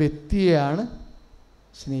ഒരു വ്യക്തിയെയാണ്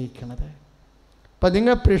സ്നേഹിക്കുന്നത്. അപ്പം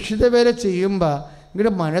നിങ്ങൾ പ്രേക്ഷിത വേല ചെയ്യുമ്പോൾ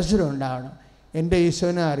നിങ്ങളുടെ മനസ്സിലുണ്ടാവണം, എൻ്റെ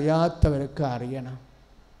ഈശോനെ അറിയാത്തവരൊക്കെ അറിയണം,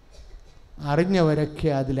 അറിഞ്ഞവരൊക്കെ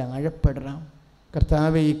അതിൽ ആഴപ്പെടണം.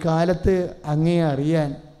 കർത്താവേ, ഈ കാലത്ത് അങ്ങേ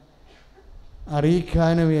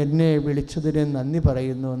അറിയിക്കാനും എന്നെ വിളിച്ചതിന് നന്ദി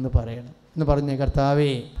പറയുന്നു എന്ന് പറയണം എന്ന് പറഞ്ഞേ.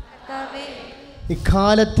 കർത്താവേ,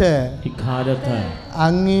 ഇക്കാലത്ത്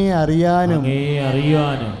അങ്ങേ അറിയാനും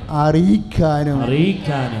അറിയിക്കാനും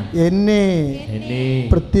എന്നെ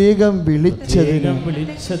പ്രത്യേകം വിളിച്ചതിന്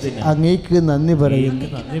അങ്ങേക്ക് നന്ദി പറയുന്നു.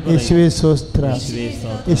 യേശുവേ സ്തോത്രം,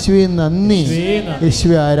 യേശുവേ നന്ദി,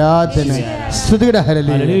 യേശുവേ ആരാധന. സ്തുതിക്കട്ടെ.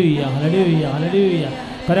 ഹല്ലേലൂയ, ഹല്ലേലൂയ, ഹല്ലേലൂയ.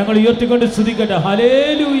 കരങ്ങൾ ഉയർത്തിക്കൊണ്ട് സ്തുതിക്കട്ടെ.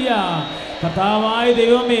 ഹല്ലേലൂയ. കർത്താവായ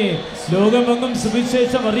ദൈവമേ, ലോകമെങ്ങും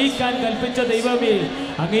സുവിശേഷം അറിയിക്കാൻ കൽപ്പിച്ച ദൈവമേ,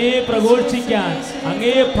 അങ്ങേ പ്രഘോഷിക്കാൻ,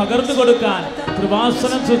 അങ്ങേ പകർന്നു കൊടുക്കാൻ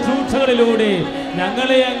കൃപാസനം ശുശ്രൂഷകളിലൂടെ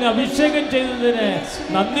ഞങ്ങളെ അങ്ങ് അഭിഷേകം ചെയ്തതിന്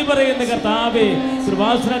നന്ദി പറയുന്ന കർത്താവേ,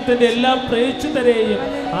 കൃപാസനത്തിൻ്റെ എല്ലാ പ്രേക്ഷിതരെയും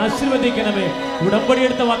ആശീർവദിക്കണമേ.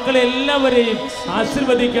 ഉടമ്പടിയെടുത്ത മക്കളെ എല്ലാവരെയും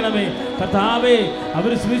ആശീർവദിക്കണമേ കർത്താവേ.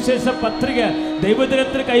 അവർ സുവിശേഷ പത്രിക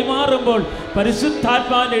ദൈവദിനത്തിൽ കൈമാറുമ്പോൾ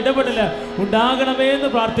പരിശുദ്ധാത്മാവിന്റെ ഇടപെടൽ ഉണ്ടാകണമേ എന്ന്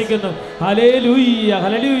പ്രാർത്ഥിക്കുന്നു. ഹല്ലേലൂയ,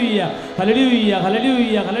 ഹല്ലേലൂയ, ഹല്ലേലൂയ,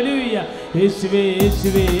 ഹല്ലേലൂയ, ഹല്ലേലൂയ. യേശുവേ,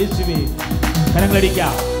 യേശുവേ, യേശുവേ.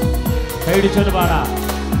 കരങ്ങളടിക്കാം, കൈയടിച്ചോണ്ട് പാടാം.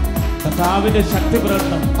 കർത്താവിന്റെ ശക്തി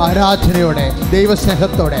പ്രകടനം ആരാധനയോടെ,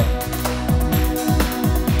 ദൈവസ്നേഹത്തോടെ.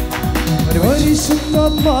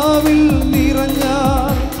 പരിശുദ്ധാത്മാവിൽ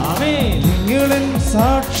നിറഞ്ഞാൽ നിങ്ങളൻ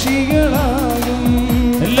സാക്ഷികളാകും.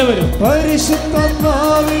 എല്ലാവരും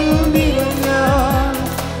പരിശുദ്ധാത്മാവിൽ നിറഞ്ഞാൽ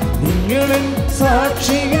നിങ്ങളൻ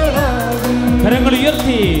സാക്ഷികളാകും. കരങ്ങൾ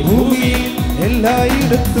ഉയർത്തി. ഭൂമിയിൽ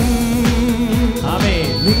എല്ലായിടത്തും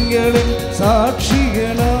നിങ്ങളൻ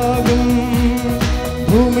സാക്ഷികളാകും.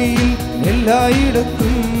 ഭൂമിയിൽ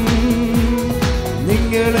എല്ലായിടത്തും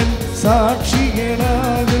നിങ്ങളൻ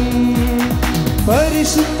സാക്ഷികളാകും.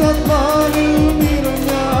 പരിശുദ്ധാത്മാവിൽ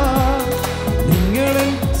നിറഞ്ഞാൽ നിങ്ങളൻ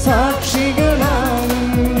സാക്ഷികളാകും.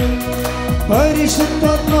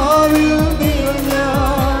 പരിശുദ്ധാത്മാവിൽ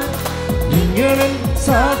നിറഞ്ഞാൽ നിങ്ങളൻ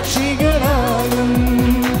സാക്ഷികളാകും.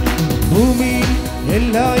 ഭൂമിയിൽ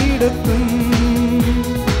എല്ലായിടത്തും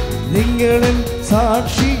നിങ്ങളൻ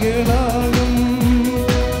സാക്ഷികളാകും.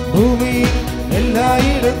 ഭൂമിയിൽ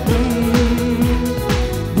എല്ലായിടത്തും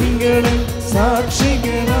നിങ്ങളൻ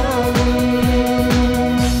സാക്ഷികളാകും.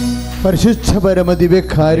 പരിശുദ്ധ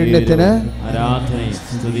പരമദിവ്യകാരുണ്യത്തിന് ആരാധനയും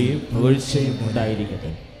സ്തുതിയും പുകഴ്ചയും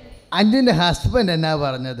ഉണ്ടായിരിക്കട്ടെ. അഞ്ജുൻ്റെ ഹസ്ബൻഡ് എന്നാ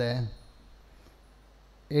പറഞ്ഞത്?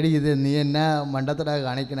 എടി, ഇത് നീ എന്നാ മണ്ടത്തടാ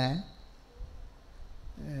കാണിക്കണേ?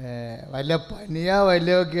 വല്ല പനിയോ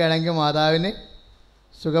വല്ലതൊക്കെ ആണെങ്കിൽ മാതാവിന്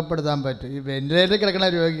സുഖപ്പെടുത്താൻ പറ്റും. ഈ വെന്റിലേറ്ററിൽ കിടക്കുന്ന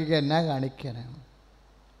രോഗിക്ക് എന്നാ കാണിക്കാനാണ്?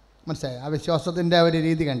 മനസ്സിലായി? ആ വിശ്വാസത്തിൻ്റെ ഒരു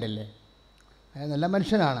രീതി കണ്ടില്ലേ? നല്ല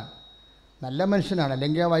മനുഷ്യനാണ്, നല്ല മനുഷ്യനാണ്,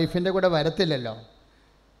 അല്ലെങ്കിൽ ആ വൈഫിൻ്റെ കൂടെ വരത്തില്ലല്ലോ.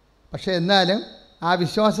 പക്ഷേ എന്നാലും ആ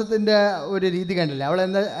വിശ്വാസത്തിൻ്റെ ഒരു രീതി കണ്ടില്ലേ? അവൾ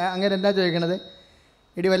എന്താ അങ്ങനെ എന്താ ചോദിക്കണത്?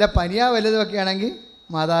 ഇടി വല്ല പനിയാ വല്ലതുമൊക്കെ ആണെങ്കിൽ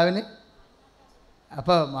മാതാവിന്,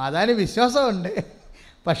 അപ്പോൾ മാതാവിന് വിശ്വാസമുണ്ട്,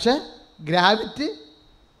 പക്ഷേ ഗ്രാവിറ്റി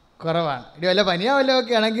കുറവാണ്. ഇടി വല്ല പനിയാ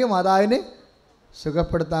വല്ലതൊക്കെ ആണെങ്കിൽ മാതാവിന്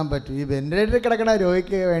സുഖപ്പെടുത്താൻ പറ്റും. ഈ വെന്റിലേറ്ററിൽ കിടക്കുന്ന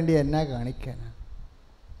രോഗിക്ക് വേണ്ടി എന്നാ കാണിക്കാനാണ്?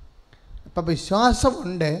 അപ്പം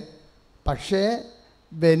വിശ്വാസമുണ്ട്, പക്ഷേ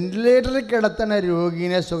വെന്റിലേറ്ററിൽ കിടത്തുന്ന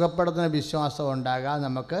രോഗീനെ സുഖപ്പെടുത്തുന്ന വിശ്വാസം ഉണ്ടാകാം,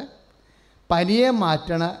 നമുക്ക് പനിയെ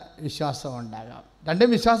മാറ്റണ വിശ്വാസം ഉണ്ടാകാം. രണ്ടും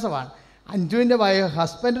വിശ്വാസമാണ്. അഞ്ജുവിൻ്റെ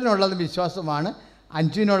ഹസ്ബൻഡിനുള്ളതും വിശ്വാസമാണ്,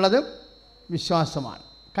 അഞ്ജുവിനുള്ളതും വിശ്വാസമാണ്.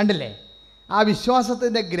 കണ്ടില്ലേ? ആ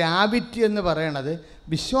വിശ്വാസത്തിൻ്റെ ഗ്രാവിറ്റി എന്ന് പറയണത്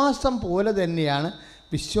വിശ്വാസം പോലെ തന്നെയാണ്.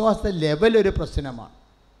 വിശ്വാസ ലെവലൊരു പ്രശ്നമാണ്,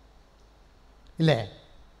 ഇല്ലേ?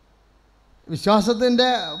 വിശ്വാസത്തിൻ്റെ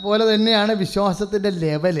പോലെ തന്നെയാണ് വിശ്വാസത്തിൻ്റെ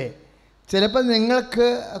ലെവല്. ചിലപ്പോൾ നിങ്ങൾക്ക്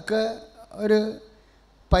ഒക്കെ ഒരു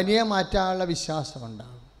പനിയെ മാറ്റാനുള്ള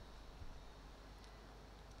വിശ്വാസമുണ്ടാകും,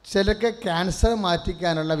 ചിലർക്ക് ക്യാൻസർ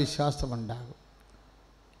മാറ്റിക്കാനുള്ള വിശ്വാസമുണ്ടാകും.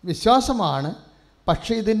 വിശ്വാസമാണ്,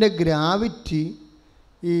 പക്ഷേ ഇതിൻ്റെ ഗ്രാവിറ്റി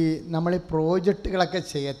ഈ നമ്മൾ ഈ പ്രോജക്റ്റുകളൊക്കെ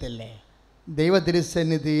ചെയ്യത്തില്ലേ ദൈവ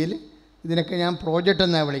തിരുസന്നിധിയിൽ? ഇതിനൊക്കെ ഞാൻ പ്രോജക്റ്റ്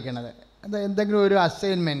എന്നാണ് വിളിക്കുന്നത്. അത് എന്തെങ്കിലും ഒരു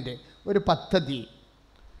അസൈൻമെൻറ്റ്, ഒരു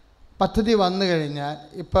പദ്ധതി വന്നു കഴിഞ്ഞാൽ,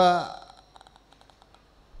 ഇപ്പോൾ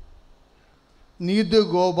നീതു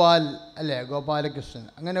ഗോപാൽ അല്ലേ, ഗോപാലകൃഷ്ണൻ,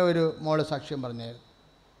 അങ്ങനെ ഒരു മോള് സാക്ഷ്യം പറഞ്ഞായിരുന്നു.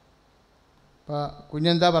 അപ്പോൾ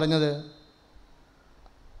കുഞ്ഞെന്താ പറഞ്ഞത്?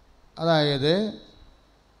 അതായത്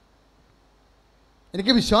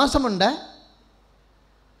എനിക്ക് വിശ്വാസമുണ്ട്,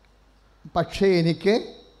 പക്ഷേ എനിക്ക്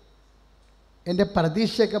എൻ്റെ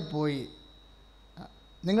പ്രതീക്ഷയൊക്കെ പോയി.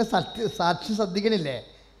 നിങ്ങൾ സാക്ഷി ശ്രദ്ധിക്കണില്ലേ?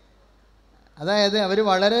 അതായത് അവർ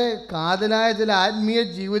വളരെ കാതലായ ചില ആത്മീയ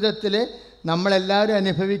ജീവിതത്തിൽ നമ്മളെല്ലാവരും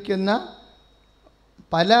അനുഭവിക്കുന്ന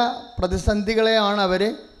പല പ്രതിസന്ധികളെയാണ് അവർ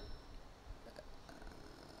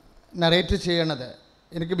നറേറ്റ് ചെയ്യണത്.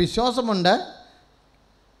 എനിക്ക് വിശ്വാസമുണ്ട്,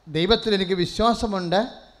 ദൈവത്തിൽ എനിക്ക് വിശ്വാസമുണ്ട്,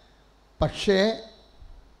 പക്ഷേ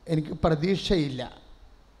എനിക്ക് പ്രതീക്ഷയില്ല.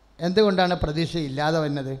 എന്തുകൊണ്ടാണ് പ്രതീക്ഷയില്ലാതെ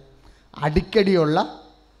വന്നത്? അടിക്കടിയുള്ള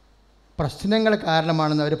പ്രശ്നങ്ങൾ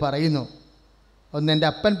കാരണമാണെന്ന് അവർ പറയുന്നു. ഒന്ന്, എൻ്റെ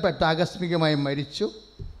അപ്പൻ ആകസ്മികമായി മരിച്ചു.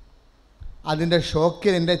 അതിൻ്റെ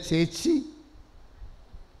ഷോക്കിൽ എൻ്റെ ചേച്ചി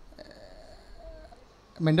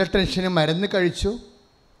മെൻ്റൽ ടെൻഷന് മരുന്ന് കഴിച്ചു.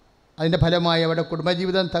 അതിൻ്റെ ഫലമായി അവരുടെ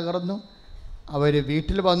കുടുംബജീവിതം തകർന്നു. അവർ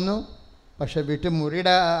വീട്ടിൽ വന്നു, പക്ഷേ വീട്ടിൽ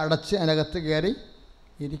മുറിയുടെ അടച്ച് അതിനകത്ത് കയറി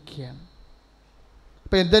ഇരിക്കുകയാണ്.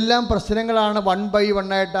 അപ്പോൾ എന്തെല്ലാം പ്രശ്നങ്ങളാണ് 1 by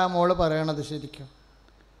 1 ആയിട്ട് ആ മോള് പറയണത്. ശരിക്കും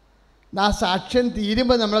ആ സാക്ഷ്യം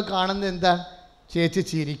തീരുമ്പോൾ നമ്മൾ കാണുന്നത് എന്താ? ചേച്ചി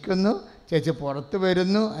ചിരിക്കുന്നു, ചേച്ചി പുറത്ത്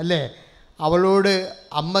വരുന്നു, അല്ലേ? അവളോട്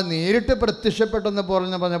അമ്മ നേരിട്ട് പ്രത്യക്ഷപ്പെട്ടെന്ന്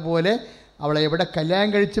പറഞ്ഞ പോലെ അവളെ എവിടെ കല്യാണം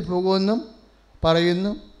കഴിച്ച് പോകുമെന്നും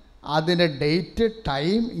പറയുന്നു. അതിൻ്റെ ഡേറ്റ്,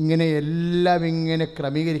 ടൈം, ഇങ്ങനെ എല്ലാം ഇങ്ങനെ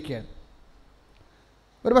ക്രമീകരിക്കുകയാണ്.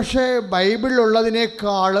 ഒരു പക്ഷേ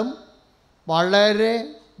ബൈബിളിലുള്ളതിനേക്കാളും വളരെ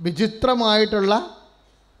വിചിത്രമായിട്ടുള്ള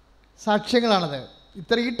സാക്ഷ്യങ്ങളാണത്.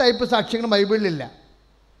 ഈ ടൈപ്പ് സാക്ഷ്യങ്ങൾ ബൈബിളിലില്ല.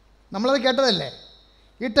 നമ്മളത് കേട്ടതല്ലേ?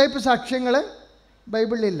 ഈ ടൈപ്പ് സാക്ഷ്യങ്ങൾ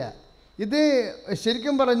ബൈബിളിലില്ല. ഇത്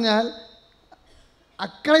ശരിക്കും പറഞ്ഞാൽ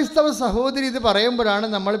അക്രൈസ്തവ സഹോദരി ഇത് പറയുമ്പോഴാണ്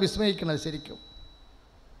നമ്മൾ വിസ്മയിക്കുന്നത് ശരിക്കും.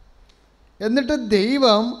 എന്നിട്ട്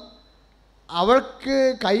ദൈവം അവൾക്ക്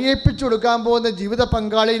കയ്യേൽപ്പിച്ചു കൊടുക്കാൻ പോകുന്ന ജീവിത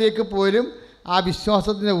പങ്കാളിയിലേക്ക് പോലും ആ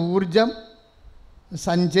വിശ്വാസത്തിൻ്റെ ഊർജം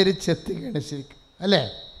സഞ്ചരിച്ചെത്തുകയാണ് ശരിക്കും, അല്ലേ?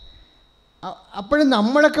 അപ്പോഴും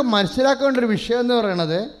നമ്മളൊക്കെ മനസ്സിലാക്കേണ്ട ഒരു വിഷയം എന്ന്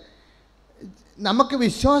പറയുന്നത്, നമുക്ക്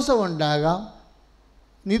വിശ്വാസമുണ്ടാകാം.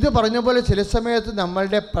 ഇത് പറഞ്ഞ പോലെ ചില സമയത്ത്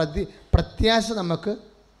നമ്മളുടെ പ്രത്യാശ നമുക്ക്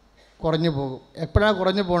കുറഞ്ഞു പോകും. എപ്പോഴാണ്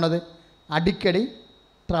കുറഞ്ഞു പോണത്? അടിക്കടി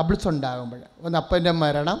ട്രബിൾസ് ഉണ്ടാകുമ്പോൾ. ഒന്ന് അപ്പൻ്റെ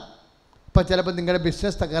മരണം, ഇപ്പോൾ ചിലപ്പോൾ നിങ്ങളുടെ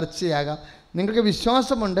ബിസിനസ് തകർച്ചയാകാം. നിങ്ങൾക്ക്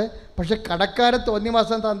വിശ്വാസമുണ്ട്, പക്ഷെ കടക്കാരെ തോന്നിയ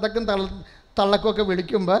മാസം തന്തക്കും തള്ളക്കുമൊക്കെ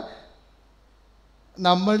വിളിക്കുമ്പോൾ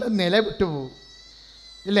നമ്മളുടെ നില വിട്ടുപോകും,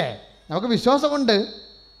 ഇല്ലേ? നമുക്ക് വിശ്വാസമുണ്ട്,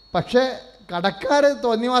 പക്ഷേ കടക്കാർ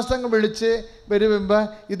തോന്നിവാസങ്ങൾ വിളിച്ച് വരുമ്പോൾ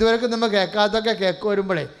ഇതുവരെയൊക്കെ നമ്മൾ കേൾക്കാത്തൊക്കെ കേൾക്കു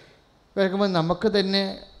വരുമ്പോഴേ കേൾക്കുമ്പോൾ നമുക്ക് തന്നെ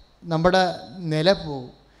നമ്മുടെ നില പോകും.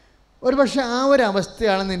 ഒരു പക്ഷേ ആ ഒരു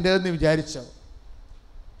അവസ്ഥയാണ് നിൻ്റെതെന്ന് വിചാരിച്ചോ.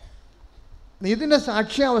 ഇതിൻ്റെ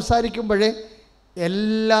സാക്ഷ്യം അവസാനിക്കുമ്പോഴേ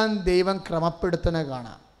എല്ലാം ദൈവം ക്രമപ്പെടുത്തുന്ന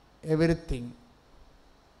കാണാം. എവരിത്തിങ്.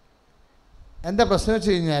 എന്താ പ്രശ്നം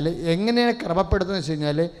വെച്ച് കഴിഞ്ഞാൽ, എങ്ങനെയാണ് ക്രമപ്പെടുത്തുന്നത് വെച്ച്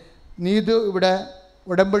കഴിഞ്ഞാൽ, നീതു ഇവിടെ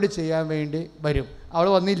ഉടമ്പടി ചെയ്യാൻ വേണ്ടി വരും. അവൾ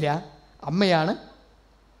വന്നില്ല, അമ്മയാണ്.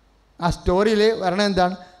 ആ സ്റ്റോറിയിൽ വരണത്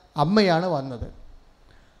എന്താണ്? അമ്മയാണ് വന്നത്.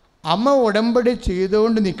 അമ്മ ഉടമ്പടി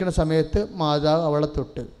ചെയ്തുകൊണ്ട് നിൽക്കുന്ന സമയത്ത് മാതാവ് അവളെ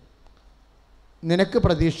തൊട്ട്, നിനക്ക്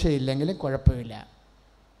പ്രതീക്ഷയില്ലെങ്കിലും കുഴപ്പമില്ല,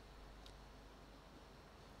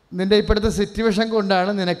 നിൻ്റെ ഇപ്പോഴത്തെ സിറ്റുവേഷൻ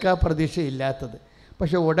കൊണ്ടാണ് നിനക്ക് ആ പ്രതീക്ഷയില്ലാത്തത്,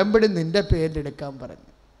 പക്ഷെ ഉടമ്പടി നിൻ്റെ പേരിലെടുക്കാൻ പറഞ്ഞു.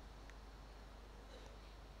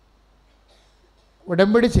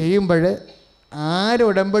 ഉടമ്പടി ചെയ്യുമ്പോൾ ആര്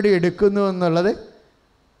ഉടമ്പടി എടുക്കുന്നു എന്നുള്ളത്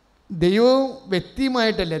ദൈവവും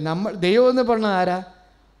വ്യക്തിയുമായിട്ടല്ലേ. ദൈവം എന്ന് പറഞ്ഞാൽ ആരാ?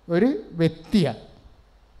 ഒരു വ്യക്തിയാണ്.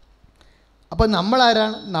 അപ്പോൾ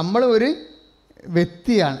നമ്മളാരാണ്? നമ്മൾ ഒരു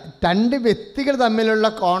വ്യക്തിയാണ്. 2 വ്യക്തികൾ തമ്മിലുള്ള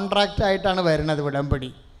കോൺട്രാക്റ്റ് ആയിട്ടാണ് വരുന്നത് ഉടമ്പടി.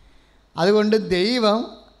 അതുകൊണ്ട് ദൈവം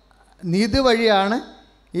നീതി വഴിയാണ്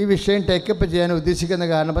ഈ വിഷയം ടേക്കപ്പ് ചെയ്യാൻ ഉദ്ദേശിക്കുന്ന.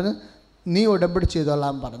 കാരണം പറഞ്ഞ് നീ ഉടമ്പടി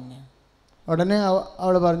ചെയ്തോളാം പറഞ്ഞു. ഉടനെ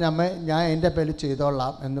അവൾ പറഞ്ഞു, അമ്മേ ഞാൻ എൻ്റെ പേരിൽ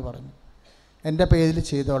ചെയ്തോളാം എന്ന് പറഞ്ഞു. എൻ്റെ പേരിൽ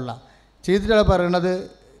ചെയ്തോളാം. ചെയ്തിട്ടുള്ള പറയണത്,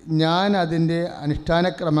 ഞാൻ അതിൻ്റെ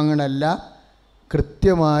അനുഷ്ഠാനക്രമങ്ങളെല്ലാം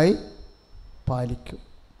കൃത്യമായി പാലിക്കും.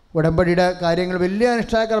 ഉടമ്പടിയുടെ കാര്യങ്ങൾ വലിയ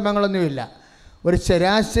അനുഷ്ഠാനക്രമങ്ങളൊന്നുമില്ല. ഒരു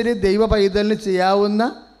ശരാശരി ദൈവ പൈതലിന് ചെയ്യാവുന്ന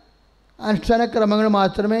അനുഷ്ഠാനക്രമങ്ങൾ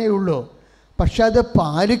മാത്രമേ ഉള്ളൂ. പക്ഷെ അത്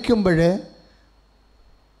പാലിക്കുമ്പോൾ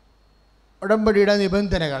ഉടമ്പടിയുടെ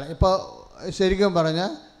നിബന്ധനകൾ, ഇപ്പോൾ ശരിക്കും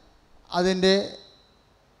പറഞ്ഞാൽ അതിൻ്റെ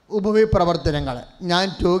ഉപവിപ്രവർത്തനങ്ങൾ, ഞാൻ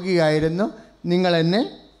രോഗിയായിരുന്നു, നിങ്ങളെന്നെ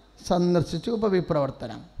സന്ദർശിച്ച്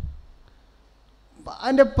ഉപവിപ്രവർത്തനം,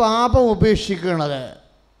 അതിൻ്റെ പാപം ഉപേക്ഷിക്കുന്നത്,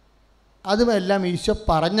 അതുമെല്ലാം ഈശോ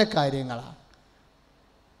പറഞ്ഞ കാര്യങ്ങളാണ്.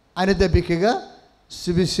 അനുദപിക്കുക,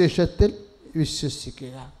 സുവിശേഷത്തിൽ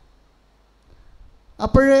വിശ്വസിക്കുക.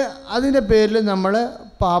 അപ്പോൾ അതിൻ്റെ പേരിൽ നമ്മൾ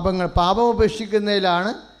പാപം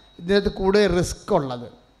ഉപേക്ഷിക്കുന്നതിലാണ് ഇതിനകത്ത് കൂടുതൽ റിസ്ക് ഉള്ളത്,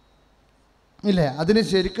 ഇല്ലേ? അതിന്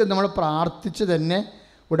ശരിക്കും നമ്മൾ പ്രാർത്ഥിച്ച് തന്നെ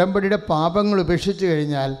ഉടമ്പടിയുടെ പാപങ്ങൾ ഉപേക്ഷിച്ച്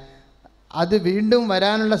കഴിഞ്ഞാൽ അത് വീണ്ടും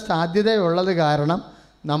വരാനുള്ള സാധ്യതയുള്ളത് കാരണം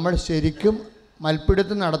നമ്മൾ ശരിക്കും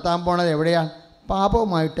മൽപ്പിടുത്തം നടത്താൻ പോണത് എവിടെയാണ്?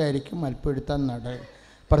 പാപവുമായിട്ടായിരിക്കും മൽപ്പിടുത്തം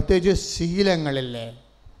പ്രത്യേകിച്ച് ശീലങ്ങളില്ലേ.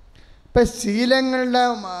 ഇപ്പം ശീലങ്ങളുടെ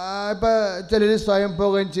ഇപ്പോൾ ചിലർ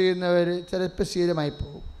സ്വയംഭോഗം ചെയ്യുന്നവർ ചിലപ്പോൾ ശീലമായി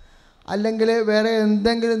പോകും, അല്ലെങ്കിൽ വേറെ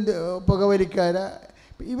എന്തെങ്കിലും പുകവലിക്കാർ.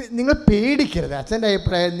 നിങ്ങൾ പേടിക്കരുത്. അച്ഛൻ്റെ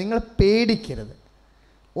അഭിപ്രായം, നിങ്ങൾ പേടിക്കരുത്.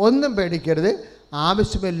 ഒന്നും പേടിക്കരുത്.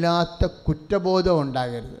 ആവശ്യമില്ലാത്ത കുറ്റബോധം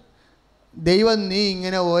ഉണ്ടാകരുത്. ദൈവം നീ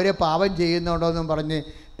ഇങ്ങനെ ഓരോ പാപം ചെയ്യുന്നുണ്ടോയെന്നും പറഞ്ഞ്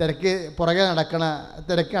പുറകെ നടക്കണ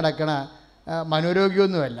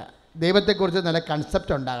മനോരോഗ്യമൊന്നുമല്ല. ദൈവത്തെക്കുറിച്ച് നല്ല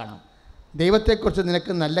കൺസെപ്റ്റ് ഉണ്ടാകണം. ദൈവത്തെക്കുറിച്ച്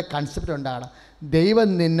നിനക്ക് നല്ല കൺസെപ്റ്റ് ഉണ്ടാകണം. ദൈവം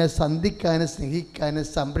നിന്നെ സന്ധിക്കാനും സ്നേഹിക്കാനും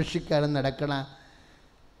സംരക്ഷിക്കാനും നടക്കണ,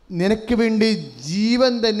 നിനക്ക് വേണ്ടി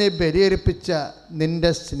ജീവൻ തന്നെ ബലിയർപ്പിച്ച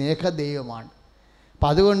നിൻ്റെ സ്നേഹദൈവമാണ്. അപ്പം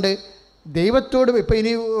അതുകൊണ്ട് ദൈവത്തോട് ഇപ്പം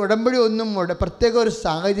ഇനി ഉടമ്പടി ഒന്നും പ്രത്യേക ഒരു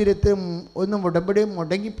സാഹചര്യത്തിൽ ഒന്നും ഉടമ്പടി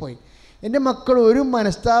മുടങ്ങിപ്പോയി. എൻ്റെ മക്കൾ ഒരു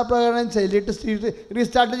മനസ്താപകരണം ചെയ്തിട്ട്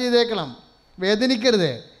റീസ്റ്റാർട്ട് ചെയ്തേക്കണം.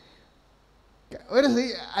 വേദനിക്കരുത്.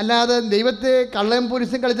 അല്ലാതെ ദൈവത്തെ കള്ളയും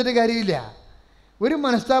പോലീസും കളിച്ചിട്ട് കാര്യമില്ല. ഒരു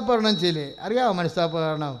മനസ്താപകരണം ചെയ്യലേ. അറിയാമോ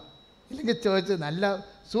മനസ്താപകരണം? ഇല്ലെങ്കിൽ ചോദിച്ച് നല്ല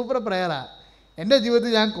സൂപ്പർ പ്രയറാണ്. എൻ്റെ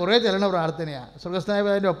ജീവിതത്തിൽ ഞാൻ കുറേ ചെല്ലണ പ്രാർത്ഥനയാണ്. സ്വർഗസ്നായ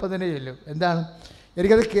അതിൻ്റെ ഒപ്പം തന്നെ ചെല്ലും. എന്താണ്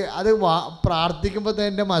എനിക്കത് പ്രാർത്ഥിക്കുമ്പോൾ തന്നെ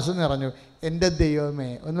എൻ്റെ മനസ്സ് നിറഞ്ഞു. എൻ്റെ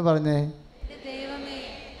ദൈവമേ ഒന്ന് പറഞ്ഞേ,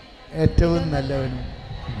 ഏറ്റവും നല്ലവനും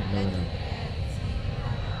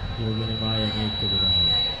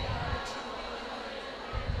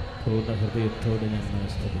പൂർണ്ണ ഹൃദയത്തോടെ ഞാൻ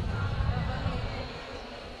നമസ്കരിക്കുന്നു.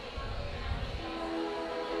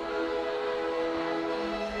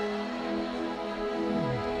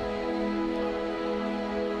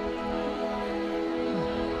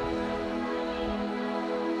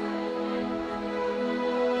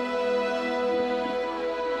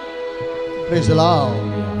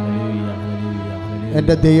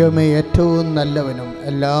 എൻ്റെ ദൈവമേ ഏറ്റവും നല്ലവനും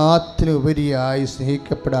എല്ലാത്തിനും ഉപരിയായി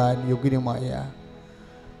സ്നേഹിക്കപ്പെടാൻ യോഗ്യനുമായ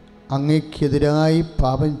അങ്ങേക്കെതിരായി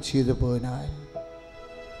പാപം ചെയ്തു പോയതിനാൽ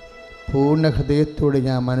പൂർണ്ണ ഹൃദയത്തോടെ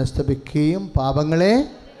ഞാൻ മനസ്തപിക്കുകയും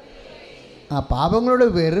പാപങ്ങളോട്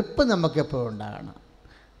വെറുപ്പ് നമുക്കെപ്പോഴും ഉണ്ടാകണം.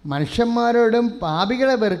 മനുഷ്യന്മാരോടും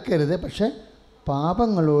പാപികളെ വെറുക്കരുത്, പക്ഷെ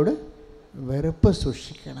പാപങ്ങളോട് വെറുപ്പ്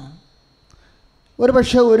സൂക്ഷിക്കണം.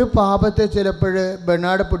 ഒരു പാപത്തെ ചിലപ്പോൾ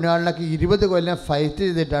ബെർണാഡ് പുണ്യാളനൊക്കെ 20 കൊല്ലം ഫൈറ്റ്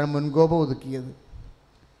ചെയ്തിട്ടാണ് മുൻകോപം ഒതുക്കിയത്.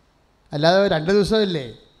 അല്ലാതെ 2 ദിവസമല്ലേ,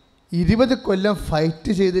 20 കൊല്ലം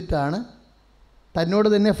ഫൈറ്റ് ചെയ്തിട്ടാണ്, തന്നോട്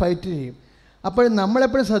തന്നെ ഫൈറ്റ് ചെയ്യും. അപ്പോൾ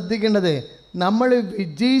നമ്മളെപ്പോഴും ശ്രദ്ധിക്കേണ്ടത് നമ്മൾ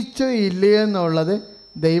വിജയിച്ചോ ഇല്ലയോ എന്നുള്ളത്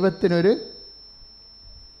ദൈവത്തിനൊരു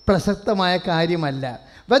പ്രസക്തമായ കാര്യമല്ല.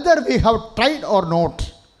 Whether we have tried or not,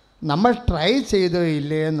 നമ്മൾ ട്രൈ ചെയ്തോ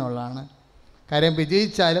ഇല്ലയോ എന്നുള്ളതാണ് കാര്യം.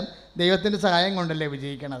 വിജയിച്ചാലും ദൈവത്തിൻ്റെ സഹായം കൊണ്ടല്ലേ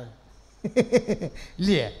വിജയിക്കണത്,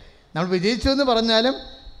 ഇല്ലേ? നമ്മൾ വിജയിച്ചു എന്ന് പറഞ്ഞാലും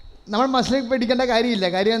നമ്മൾ മനസ്സിലേക്ക് പേടിക്കേണ്ട കാര്യമില്ല.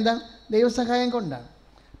 കാര്യം എന്താ? ദൈവസഹായം കൊണ്ടാണ്.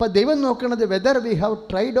 അപ്പോൾ ദൈവം നോക്കുന്നത് whether we have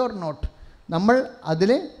tried or not, നമ്മൾ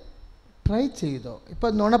അതിൽ ട്രൈ ചെയ്തോ.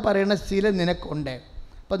 ഇപ്പം നുണ പറയുന്ന ശീലം നിനക്കുണ്ട്.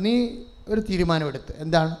 അപ്പം നീ ഒരു തീരുമാനമെടുത്ത്,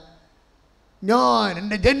 എന്താണ്? ഞാൻ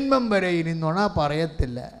എൻ്റെ ജന്മം വരെ ഇനി നുണ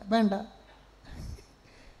പറയത്തില്ല. വേണ്ട,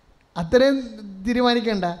 അത്രയും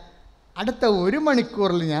തീരുമാനിക്കേണ്ട. അടുത്ത 1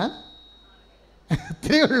 മണിക്കൂറിൽ ഞാൻ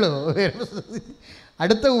അത്രയേ ഉള്ളൂ.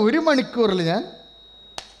 അടുത്ത 1 മണിക്കൂറിൽ ഞാൻ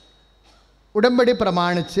ഉടമ്പടി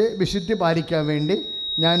പ്രമാണിച്ച് വിശുദ്ധി പാലിക്കാൻ വേണ്ടി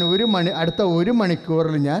ഞാൻ അടുത്ത 1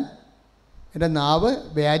 മണിക്കൂറിൽ ഞാൻ എൻ്റെ നാവ്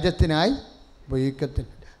വ്യാജത്തിനായി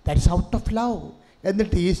ഉപയോഗിക്കത്തില്ല. That is out of love.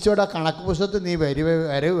 എന്നിട്ട് ഈശോയുടെ കണക്ക് പുസ്തകത്തിൽ നീ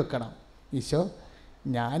വരവ് വെക്കണം. ഈശോ,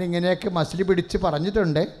 ഞാനിങ്ങനെയൊക്കെ മസിൽ പിടിച്ച്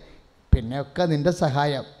പറഞ്ഞിട്ടുണ്ട്, പിന്നെയൊക്കെ നിൻ്റെ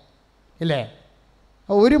സഹായം ഇല്ലേ?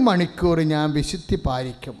 1 മണിക്കൂർ ഞാൻ വിശുദ്ധി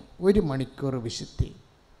പാലിക്കും. 1 മണിക്കൂർ വിശുദ്ധി,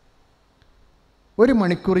 1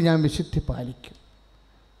 മണിക്കൂർ ഞാൻ വിശുദ്ധി പാലിക്കും.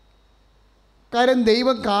 കാര്യം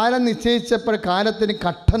ദൈവം കാലം നിശ്ചയിച്ചപ്പോൾ കാലത്തിന്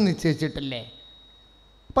ഘട്ടം നിശ്ചയിച്ചിട്ടില്ലേ?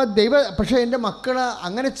 അപ്പം പക്ഷേ എൻ്റെ മക്കൾ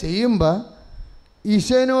അങ്ങനെ ചെയ്യുമ്പോൾ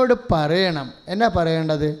ഈശോനോട് പറയണം. എന്നാ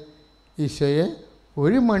പറയേണ്ടത്? ഈശോയെ,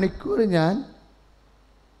 1 മണിക്കൂർ ഞാൻ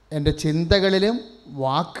എൻ്റെ ചിന്തകളിലും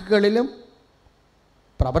വാക്കുകളിലും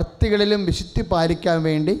പ്രവൃത്തികളിലും വിശുദ്ധി പാലിക്കാൻ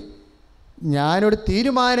വേണ്ടി ഞാനൊരു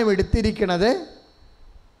തീരുമാനമെടുത്തിരിക്കണത്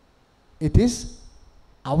it is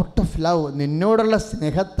out of love, നിന്നോടുള്ള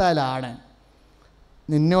സ്നേഹത്താലാണ്,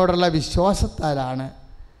 നിന്നോടുള്ള വിശ്വാസത്താലാണ്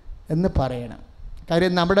എന്ന് പറയണം.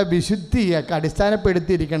 കാര്യം നമ്മുടെ വിശുദ്ധിയൊക്കെ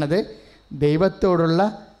അടിസ്ഥാനപ്പെടുത്തിയിരിക്കുന്നത് ദൈവത്തോടുള്ള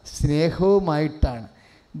സ്നേഹവുമായിട്ടാണ്.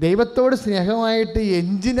 ദൈവത്തോട് സ്നേഹമായിട്ട്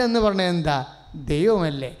എഞ്ചിനെന്ന് പറഞ്ഞാൽ എന്താ?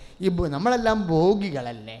 ദൈവമല്ലേ. നമ്മളെല്ലാം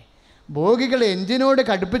ഭോഗികളല്ലേ. ഭോഗികൾ എഞ്ചിനോട്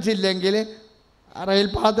കടുപ്പിച്ചില്ലെങ്കിൽ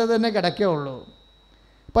റെയിൽപാത തന്നെ കിടക്കുകയുള്ളൂ.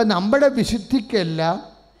 അപ്പം നമ്മുടെ വിശുദ്ധിക്കെല്ലാം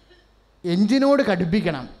എഞ്ചിനോട്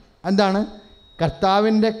കടുപ്പിക്കണം. എന്താണ്?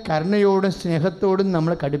 കർത്താവിൻ്റെ കരുണയോടും സ്നേഹത്തോടും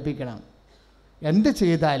നമ്മൾ കടുപ്പിക്കണം. എന്ത്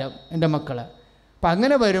ചെയ്താലും എൻ്റെ മക്കൾ. അപ്പം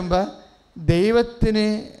അങ്ങനെ വരുമ്പോൾ ദൈവത്തിന്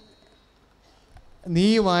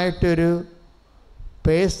നീയുമായിട്ടൊരു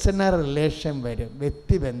പേഴ്സണൽ റിലേഷൻ വരും,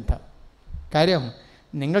 വ്യക്തിബന്ധം. കാര്യം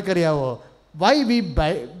നിങ്ങൾക്കറിയാവോ വൈ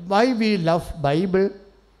വി ലവ് ബൈബിൾ?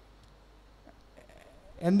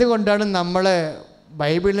 എന്തുകൊണ്ടാണ് നമ്മൾ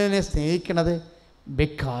ബൈബിളിനെ സ്നേഹിക്കുന്നത്?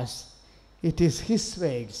 Because it is his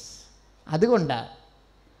words. അതുകൊണ്ടാണ്,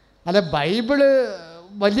 അല്ല ബൈബിള്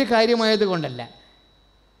വലിയ കാര്യമായത് കൊണ്ടല്ല.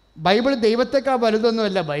 ബൈബിൾ ദൈവത്തെക്കാൾ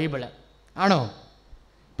വലുതൊന്നുമല്ല ബൈബിള്, ആണോ?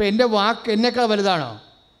 ഇപ്പം എൻ്റെ വാക്ക് എന്നേക്കാൾ വലുതാണോ?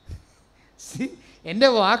 എൻ്റെ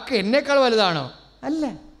വാക്ക് എന്നേക്കാൾ വലുതാണോ? അല്ല.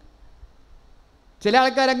 ചില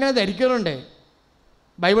ആൾക്കാരങ്ങനെ ധരിക്കുന്നുണ്ട്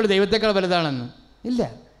ബൈബിൾ ദൈവത്തെക്കാൾ വലുതാണെന്ന്. ഇല്ല,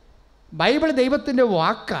 ബൈബിൾ ദൈവത്തിൻ്റെ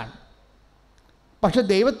വാക്കാണ്. പക്ഷെ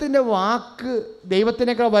ദൈവത്തിൻ്റെ വാക്ക്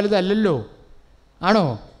ദൈവത്തിനേക്കാൾ വലുതല്ലല്ലോ, ആണോ?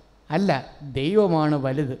 അല്ല, ദൈവമാണ്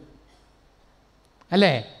വലുത്,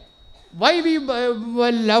 അല്ലേ? Why we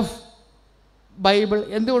love Bible?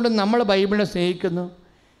 എന്തുകൊണ്ട് നമ്മൾ ബൈബിളിനെ സ്നേഹിക്കുന്നു?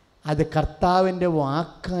 അത് കർത്താവിൻ്റെ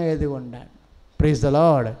വാക്കായത് കൊണ്ടാണ്. Praise the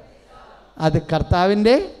Lord. അത്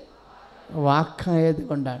കർത്താവിൻ്റെ വാക്കായത്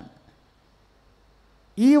കൊണ്ടാണ്.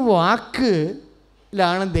 ഈ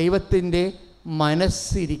വാക്കിലാണ് ദൈവത്തിൻ്റെ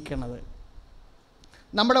മനസ്സിരിക്കണത്,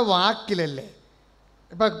 നമ്മുടെ വാക്കിലല്ലേ.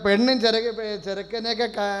 ഇപ്പം പെണ്ണും ചെറുക്കനെയൊക്കെ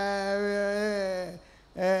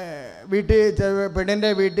പെണ്ണിൻ്റെ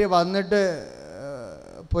വീട്ടിൽ വന്നിട്ട്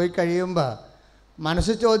പോയി കഴിയുമ്പോൾ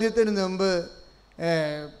മനസ്സ് ചോദ്യത്തിന് മുമ്പ്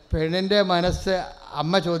പെണ്ണിൻ്റെ മനസ്സ്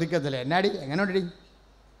അമ്മ ചോദിക്കത്തില്ല, എന്നാടി എങ്ങനെയുണ്ടടി?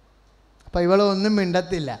 അപ്പം ഇവളൊന്നും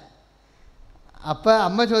മിണ്ടത്തില്ല. അപ്പം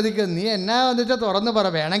അമ്മ ചോദിക്കും, നീ എന്നാ വന്നിട്ട് തുറന്ന് പറ,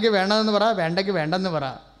 വേണമെങ്കിൽ വേണമെന്ന് പറ, വേണ്ടെങ്കിൽ വേണ്ടെന്ന് പറ.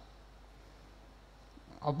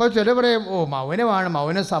 അപ്പോൾ ചില പറയും, ഓ മൗനമാണ്,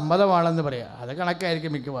 മൗനം സമ്മതമാണെന്ന് പറയാം. അത്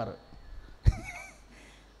കണക്കായിരിക്കും മിക്കവാറും,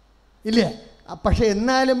 ഇല്ലേ? പക്ഷെ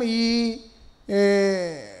എന്നാലും ഈ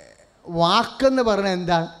വാക്കെന്ന് പറഞ്ഞാൽ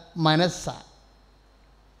എന്താ? മനസ്സാണ്.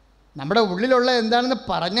 നമ്മുടെ ഉള്ളിലുള്ള എന്താണെന്ന്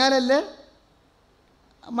പറഞ്ഞാലല്ലേ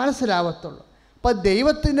മനസ്സിലാവത്തുള്ളൂ. അപ്പം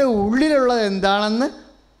ദൈവത്തിൻ്റെ ഉള്ളിലുള്ളത് എന്താണെന്ന്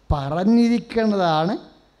പറഞ്ഞിരിക്കുന്നതാണ്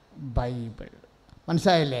ബൈബിൾ.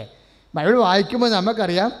 മനസ്സിലായില്ലേ? ബൈബിൾ വായിക്കുമ്പോൾ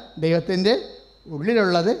നമുക്കറിയാം ദൈവത്തിൻ്റെ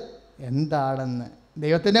ഉള്ളിലുള്ളത് എന്താണെന്ന്.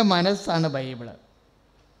 ദൈവത്തിൻ്റെ മനസ്സാണ് ബൈബിള്.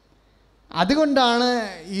 അതുകൊണ്ടാണ്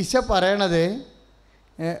ഈശോ പറയണത്,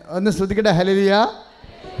 ഒന്ന് ശ്രദ്ധിക്കട്ടെ, ഹല്ലേലൂയ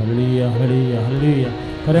ഹല്ലേലൂയ ഹല്ലേലൂയ ഹല്ലേലൂയ.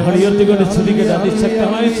 കരങ്ങൾ ഉയർത്തിക്കൊണ്ട് സ്തുതിക്കട്ടെ,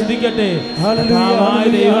 അതിശക്തമായി സ്തുതിക്കട്ടെ.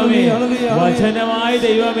 ദൈവമേ, വചനമായ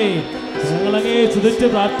ദൈവമേ, ഞങ്ങളങ്ങേ സ്തുതിച്ച്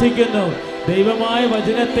പ്രാർത്ഥിക്കുന്നു. ദൈവമായ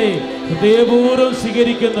വചനത്തെ ഹൃദയപൂർവ്വം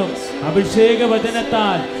സ്വീകരിക്കുന്നു. അഭിഷേക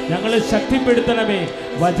വചനത്താൽ ഞങ്ങളെ ശക്തിപ്പെടുത്തണമേ.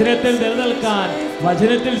 വചനത്തിൽ നിലനിൽക്കാൻ,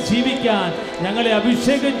 വചനത്തിൽ ജീവിക്കാൻ ഞങ്ങളെ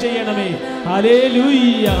അഭിഷേകം ചെയ്യണമേ.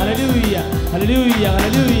 ഹല്ലേലൂയ ഹല്ലേലൂയ ഹല്ലേലൂയ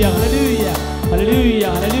ഹല്ലേലൂയ ഹല്ലേലൂയ ഹല്ലേലൂയ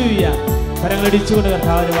ഹല്ലേലൂയ. കരങ്ങളടിച്ചുകൊണ്ട്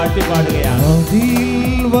കർത്താവിനെ വാഴ്ത്തി പാടുകയാണ്.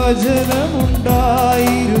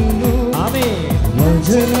 വചനമുണ്ടായിരുന്നു, ആമേൻ.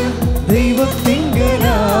 വചനം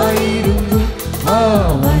ദൈവത്തിങ്കലായിരുന്നു, ആ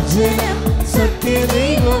വചനം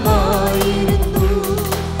സത്യദൈവമായിരുന്നു,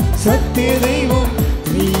 സത്യദൈവം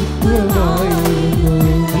ത്രിത്വമായിരുന്നു.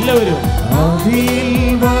 എല്ലാവരും ആദിയിൽ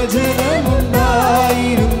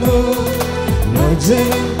വചനമുണ്ടായിരുന്നു,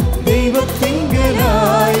 വചനം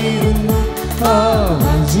ദൈവത്തിങ്കലായിരുന്നു, ആ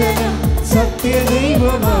വചനം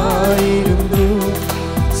സത്യദൈവമായിരുന്നു,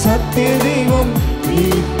 സത്യദൈവം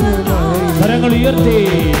ത്രിത്വമായിരുന്നു. കരങ്ങൾ ഉയർത്തി.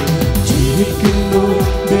 ജീവിക്കുന്നു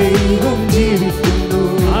ദൈവം, ജീവിക്കുന്നു,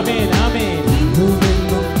 ആമേൻ ആമേൻ.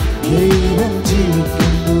 ദൈവം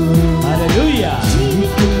ജീവിക്കുന്നു, ഹല്ലേലൂയ.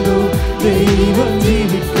 ജീവിക്കുന്നു ദൈവം,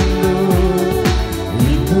 ജീവിക്കുന്നു,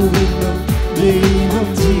 ദൈവം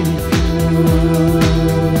ജീവിക്കുന്നു.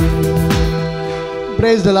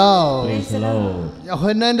 Praise the Lord. Praise the Lord.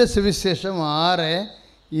 യോഹന്നാൻ്റെ സുവിശേഷം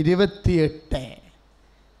 6:28.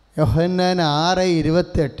 യോഹന്നാൻ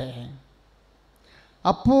 6:28.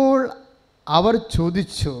 അപ്പോൾ അവർ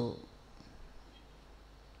ചോദിച്ചു,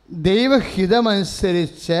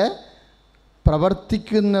 ദൈവഹിതമനുസരിച്ച്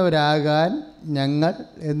പ്രവർത്തിക്കുന്നവരാകാൻ ഞങ്ങൾ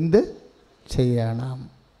എന്ത് ചെയ്യണം?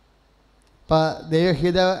 അപ്പം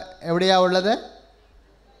ദൈവഹിതം എവിടെയാണ് ഉള്ളത്?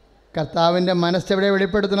 കർത്താവിൻ്റെ മനസ്സെവിടെയാണ്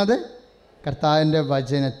വെളിപ്പെടുത്തുന്നത്? കർത്താവിൻ്റെ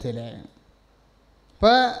വചനത്തിൽ.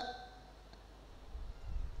 ഇപ്പോൾ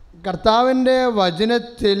കർത്താവിൻ്റെ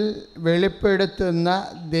വചനത്തിൽ വെളിപ്പെടുത്തുന്ന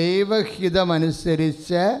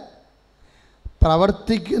ദൈവഹിതമനുസരിച്ച്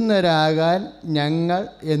പ്രവർത്തിക്കുന്നവരാകാൻ ഞങ്ങൾ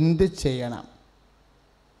എന്ത് ചെയ്യണം?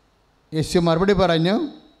 യേശു മറുപടി പറഞ്ഞു,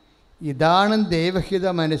 ഇതാണ്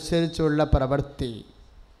ദൈവഹിതമനുസരിച്ചുള്ള പ്രവൃത്തി,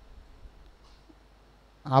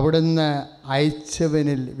 അവിടുന്ന്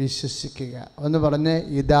അയച്ചവനിൽ വിശ്വസിക്കുക. ഒന്ന് പറഞ്ഞ്,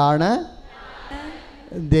 ഇതാണ്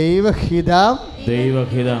ദൈവഹിതം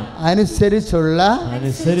അനുസരിച്ചുള്ള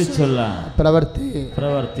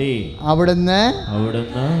പ്രവൃത്തി, അവിടുന്ന്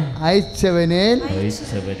അയച്ചവനിൽ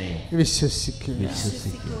വിശ്വസിക്കുക.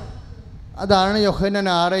 അതാണ് യോഹന്നാൻ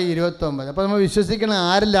 6:29. അപ്പോൾ നമ്മൾ വിശ്വസിക്കണം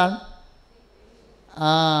ആരിലാണ്?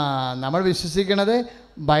 നമ്മൾ വിശ്വസിക്കണത്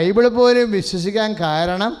ബൈബിൾ പോലും വിശ്വസിക്കാൻ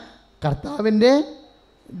കാരണം കർത്താവിൻ്റെ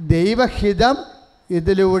ദൈവഹിതം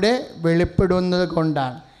ഇതിലൂടെ വെളിപ്പെടുന്നത്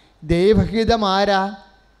കൊണ്ടാണ്. ദൈവഹിതം ആരാ?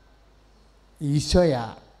 ഈശോയാ.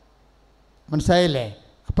 മനസ്സിലായില്ലേ?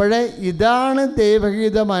 അപ്പോഴേ ഇതാണ്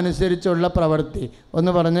ദൈവഹിതം അനുസരിച്ചുള്ള പ്രവൃത്തി.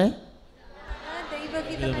 ഒന്ന് പറഞ്ഞേ.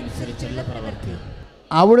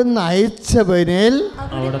 അവിടുന്ന് അയച്ചവനിൽ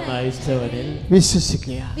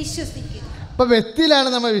വിശ്വസിക്കുക. അപ്പോൾ വ്യക്തിയിലാണ്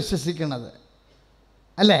നമ്മൾ വിശ്വസിക്കുന്നത്,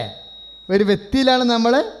 അല്ലേ? ഒരു വ്യക്തിയിലാണ്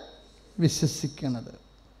നമ്മൾ വിശ്വസിക്കുന്നത്.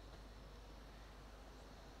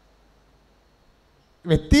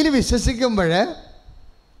 വ്യക്തിയിൽ വിശ്വസിക്കുമ്പോൾ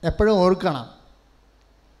എപ്പോഴും ഓർക്കണം.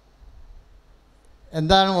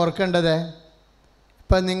 എന്താണ് ഓർക്കേണ്ടത്?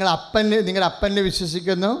 ഇപ്പം നിങ്ങളുടെ അപ്പനിൽ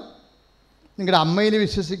വിശ്വസിക്കുന്നു, നിങ്ങളുടെ അമ്മയിൽ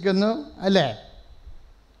വിശ്വസിക്കുന്നു, അല്ലേ?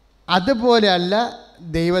 അതുപോലെയല്ല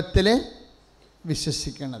ദൈവത്തിൽ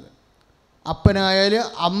വിശ്വസിക്കുന്നത്. അപ്പനായാലും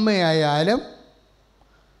അമ്മയായാലും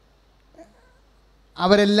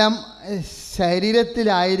അവരെല്ലാം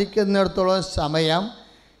ശരീരത്തിലായിരിക്കുന്നിടത്തോളം സമയം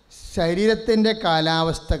ശരീരത്തിൻ്റെ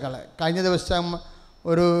കാലാവസ്ഥകൾ. കഴിഞ്ഞ ദിവസം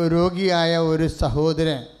ഒരു രോഗിയായ ഒരു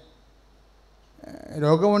സഹോദരൻ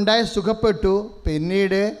രോഗമുണ്ടായി സുഖപ്പെട്ടു.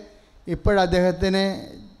 പിന്നീട് ഇപ്പോഴദ്ദേഹത്തിന്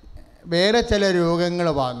വേറെ ചില രോഗങ്ങൾ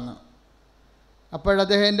വന്നു.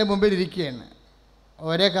 അപ്പോഴദ്ദേഹം എൻ്റെ മുമ്പിൽ ഇരിക്കുകയാണ്.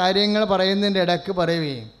 ഓരോ കാര്യങ്ങൾ പറയുന്നതിൻ്റെ ഇടയ്ക്ക്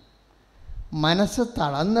പറയുകയും മനസ്സ്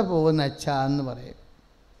തളർന്നു പോകുന്ന അച്ഛാ എന്ന് പറയും.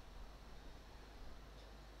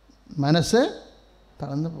 മനസ്സ്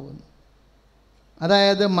തളർന്നു പോകുന്നു.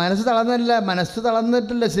 അതായത് മനസ്സ്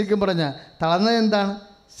തളർന്നിട്ടില്ല. ശരിക്കും പറഞ്ഞാൽ തളർന്നത് എന്താണ്?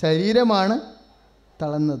 ശരീരമാണ്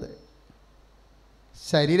തളർന്നത്.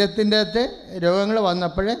 ശരീരത്തിൻ്റെ അകത്ത് രോഗങ്ങൾ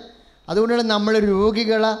വന്നപ്പോൾ അതുകൊണ്ടാണ് നമ്മൾ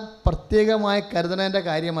രോഗികളെ പ്രത്യേകമായി കരുതണതിൻ്റെ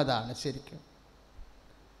കാര്യം അതാണ് ശരിക്കും.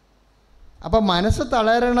 അപ്പം മനസ്സ്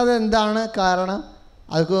തളരണത് എന്താണ് കാരണം?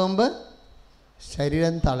 അതിന് മുമ്പ്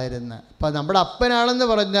ശരീരം തളരുന്ന. അപ്പം നമ്മുടെ അപ്പനാണെന്ന്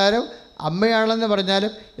പറഞ്ഞാലും അമ്മയാണെന്ന്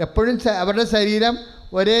പറഞ്ഞാലും എപ്പോഴും അവരുടെ ശരീരം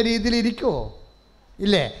ഒരേ രീതിയിലിരിക്കുമോ?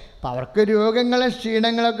 ഇല്ലേ? അപ്പം അവർക്ക് രോഗങ്ങളും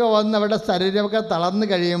ക്ഷീണങ്ങളൊക്കെ വന്ന് അവരുടെ ശരീരമൊക്കെ തളർന്ന്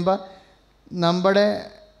കഴിയുമ്പോൾ നമ്മുടെ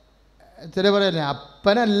ചില പറയല്ലേ,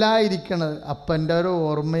 അപ്പനല്ല ഇരിക്കണത്, അപ്പൻ്റെ ഒരു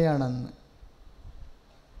ഓർമ്മയാണെന്ന്.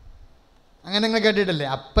 അങ്ങനെ നിങ്ങൾ കേട്ടിട്ടില്ലേ?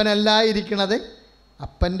 അപ്പനല്ല ഇരിക്കണത്,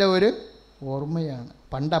 അപ്പൻ്റെ ഒരു ഓർമ്മയാണ്.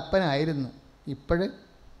 പണ്ട് അപ്പനായിരുന്നു, ഇപ്പോഴ്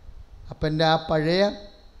അപ്പൻ്റെ ആ പഴയ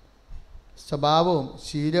സ്വഭാവവും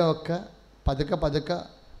ശീലമൊക്കെ പതുക്കെ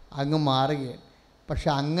അങ്ങ് മാറുകയാണ്. പക്ഷെ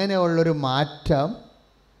അങ്ങനെയുള്ളൊരു മാറ്റം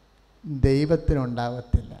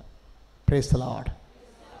ദൈവത്തിനുണ്ടാകത്തില്ല. Praise the Lord.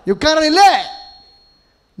 യുക്കാറില്ലേ?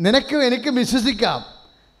 നിനക്കും എനിക്കും വിശ്വസിക്കാം.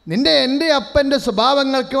 എൻ്റെ അപ്പൻ്റെ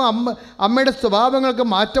സ്വഭാവങ്ങൾക്കും അമ്മയുടെ സ്വഭാവങ്ങൾക്കും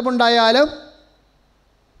മാറ്റമുണ്ടായാലും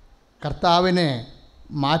കർത്താവിന്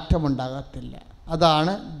മാറ്റമുണ്ടാകത്തില്ല.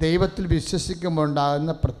 അതാണ് ദൈവത്തിൽ വിശ്വസിക്കുമ്പോൾ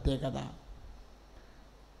ഉണ്ടാകുന്ന പ്രത്യേകത.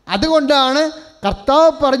 അതുകൊണ്ടാണ് കർത്താവ്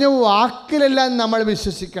പറഞ്ഞ വാക്കിലെല്ലാം നമ്മൾ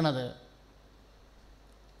വിശ്വസിക്കണത്.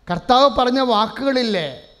 കർത്താവ് പറഞ്ഞ വാക്കുകളില്ലേ?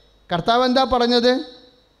 കർത്താവ് എന്താ പറഞ്ഞത്?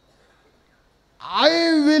 I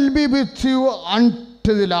will be with you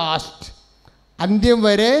unto the last. അന്ത്യം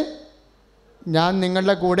വരെ ഞാൻ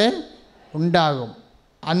നിങ്ങളുടെ കൂടെ ഉണ്ടാകും.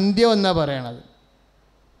 അന്ത്യം എന്നാ പറയണത്.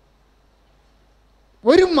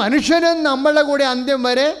 ഒരു മനുഷ്യനും നമ്മളുടെ കൂടെ അന്ത്യം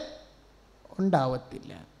വരെ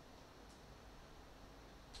ഉണ്ടാവത്തില്ല.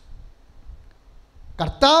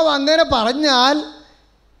 കർത്താവ് അങ്ങനെ പറഞ്ഞാൽ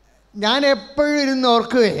ഞാൻ എപ്പോഴും ഇരുന്ന്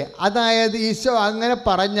ഓർക്കുകയെ, അതായത് ഈശോ അങ്ങനെ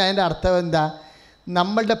പറഞ്ഞ അതിൻ്റെ അർത്ഥം എന്താ?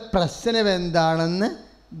 നമ്മളുടെ പ്രശ്നം എന്താണെന്ന്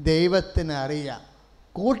ദൈവത്തിന് അറിയാം.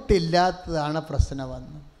 കൂട്ടില്ലാത്തതാണ് പ്രശ്നം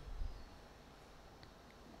വന്ന്.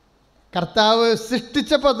 കർത്താവ്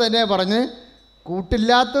സൃഷ്ടിച്ചപ്പോൾ തന്നെ പറഞ്ഞ്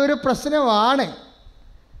കൂട്ടില്ലാത്തൊരു പ്രശ്നമാണ്.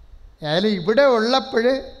 ഏതായാലും ഇവിടെ ഉള്ളപ്പോൾ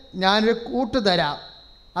ഞാനൊരു കൂട്ട് തരാം.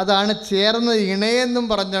 അതാണ് ചേർന്ന് ഇണയെന്നും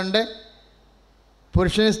പറഞ്ഞുകൊണ്ട്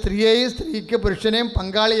പുരുഷന് സ്ത്രീയെയും സ്ത്രീക്ക് പുരുഷനെയും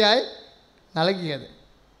പങ്കാളിയായി നൽകിയത്.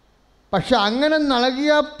 പക്ഷെ അങ്ങനെ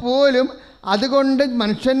നൽകിയാൽ പോലും അതുകൊണ്ട്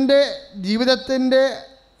മനുഷ്യൻ്റെ ജീവിതത്തിൻ്റെ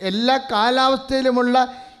എല്ലാ കാലാവസ്ഥയിലുമുള്ള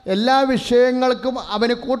എല്ലാ വിഷയങ്ങൾക്കും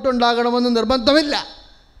അവന് കൂട്ടുണ്ടാകണമെന്ന് നിർബന്ധമില്ല.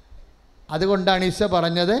 അതുകൊണ്ടാണ് ഈശോ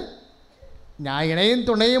പറഞ്ഞത്, ഞാൻ ഇണയും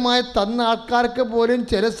തുണയുമായി തന്ന ആൾക്കാർക്ക് പോലും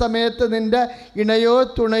ചില സമയത്ത് നിൻ്റെ ഇണയോ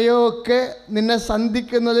തുണയോ ഒക്കെ നിന്നെ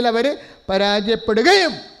സന്ധിക്കുന്നതിൽ അവർ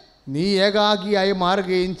പരാജയപ്പെടുകയും നീ ഏകാഗിയായി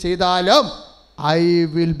മാറുകയും ചെയ്താലും I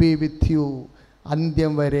will be with U,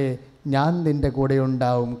 അന്ത്യം വരെ ഞാൻ നിൻ്റെ കൂടെ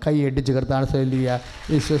ഉണ്ടാവും. കൈയടിച്ച് കർത്താൻ സല്ലിയ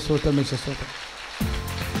വിശ്വസ്തം വിശ്വസ്തം.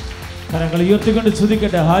 കരങ്ങൾ ഉയർത്തിക്കൊണ്ട്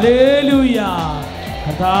സ്തുതിക്കട്ടെ. ഹല്ലേലൂയ.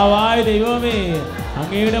 കർത്താവായ ദൈവമേ,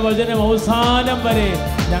 അങ്ങയുടെ വചനം അവസാനം വരെ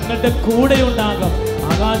ഞങ്ങളുടെ കൂടെ ഉണ്ടാകും.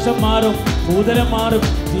 ആകാശം മാറും, ഭൂതലം മാറും,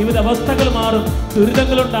 ജീവിത അവസ്ഥകൾ മാറും,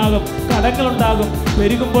 ദുരിതങ്ങളുണ്ടാകും, കടങ്ങളുണ്ടാകും.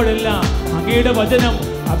 പെരുകുമ്പോഴെല്ലാം അങ്ങയുടെ വചനം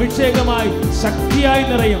അഭിഷേകമായി ശക്തിയായി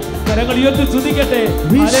നിറയും. കരങ്ങൾ ഉയർത്തി സ്തുതിക്കട്ടെ.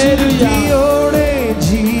 വിശുദ്ധിയോടെ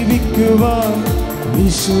ജീവിക്കുവാൻ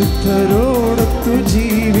വിശുദ്ധരോടൊത്തു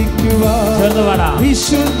ജീവിക്കുവാൻ,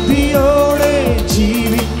 വിശുദ്ധിയോടെ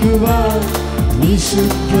ജീവിക്കുവാൻ,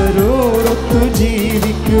 വിശുദ്ധരോടൊത്തു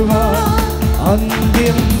ജീവിക്കുവാൻ,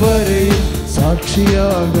 അന്ത്യം വരെയും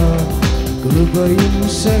സാക്ഷിയാകാൻ കൃപയും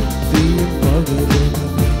ശക്തിയും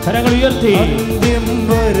പകരണമേ. അന്ത്യം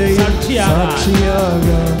വരെയും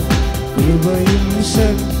സാക്ഷിയാകാൻ കൃപയും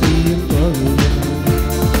ശക്തിയും പകരണമേ.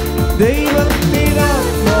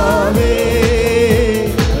 ദൈവത്തിനാത്മാവേ,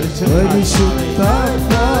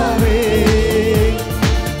 പരിശുദ്ധാത്മാവേ,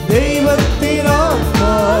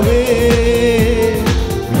 ദൈവത്തിനാത്മാവേ,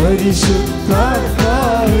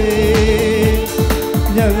 പരിശുദ്ധാത്മാവേ,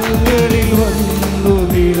 ഞങ്ങളിൽ വന്നു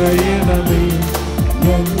നിറയണമേ,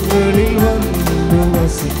 ഞങ്ങളിൽ വന്നു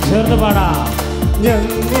വസിക്കണമേ,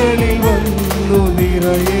 ഞങ്ങളിൽ വന്നു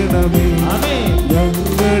നിറയണമേ,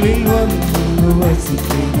 ഞങ്ങളിൽ വന്നു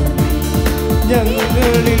വസിക്കണമേ,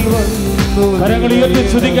 ഞങ്ങളിൽ വന്നു. കരങ്ങളുയർത്തി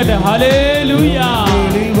സ്തുതിക്കട്ടെ. ഹല്ലേലൂയ.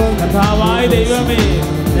 കർത്താവായ ദൈവമേ,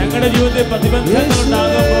 ഞങ്ങളുടെ ജീവിതത്തിൽ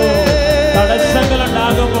പ്രതിബന്ധങ്ങളുണ്ടാകുമ്പോൾ,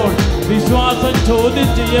 തടസ്സങ്ങളുണ്ടാകുമ്പോൾ, വിശ്വാസം ചോദ്യം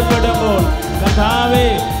ചെയ്യപ്പെടുമ്പോൾ, കർത്താവേ,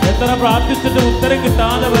 എത്ര പ്രാർത്ഥിച്ചിട്ട് ഉത്തരം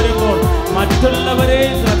കിട്ടാതെ വരുമ്പോൾ, മറ്റുള്ളവർ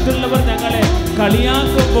ഞങ്ങളെ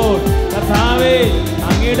കളിയാക്കുമ്പോൾ, കർത്താവേ,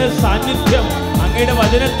 അങ്ങയുടെ സാന്നിധ്യം, അങ്ങയുടെ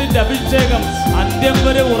വചനത്തിന്റെ അഭിഷേകം അന്ത്യം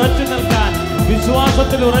വരെ ഉറച്ചു നിൽക്കാൻ,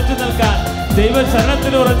 വിശ്വാസത്തിൽ ഉറച്ചു നിൽക്കാൻ,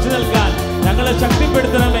 ദൈവശരണത്തിൽ ഉറച്ചു നിൽക്കാൻ ഞങ്ങളെ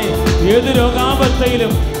ശക്തിപ്പെടുത്തണമേ. ഏത്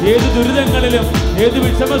രോഗാവസ്ഥയിലും, ഏത് ദുരിതങ്ങളിലും, ഏത്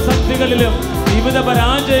വിഷമസന്ധികളിലും, ജീവിത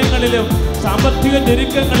പരാജയങ്ങളിലും, സാമ്പത്തിക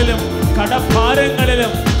ഞെരുക്കങ്ങളിലും,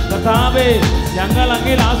 കടഭാരങ്ങളിലും, കർത്താവേ, ഞങ്ങൾ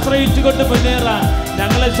അങ്ങയിൽ ആശ്രയിച്ചുകൊണ്ട് മുന്നേറാൻ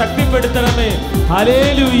ഞങ്ങളെ ശക്തിപ്പെടുത്തണമേ.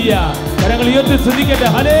 ഹല്ലേലൂയ. കരങ്ങൾ ഉയർത്തി സ്തുതിക്കട്ടെ.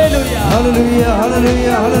 ഹല്ലേലൂയ, ഹല്ലേലൂയ, ഹല്ലേലൂയ,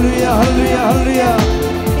 ഹല്ലേലൂയ, ഹല്ലേലൂയ, ഹല്ലേലൂയ.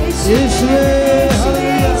 യേശുവേ,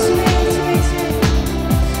 ഹല്ലേലൂയ.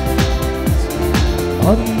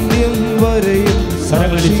 അന്ത്യം വരെയും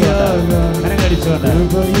സാക്ഷിയാകാൻ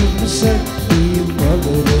കൃപയും ശക്തിയും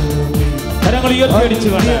പകരണമേ.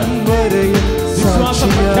 അന്ത്യം വരെയും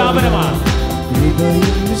സാക്ഷിയാകാൻ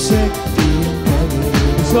കൃപയും ശക്തിയും പകരണമേ.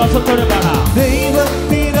 വിശ്വാസത്തോടെ കാണാം.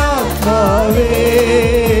 ദൈവത്തിനാത്മാവേ,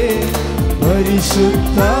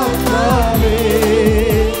 പരിശുദ്ധാത്മാവേ,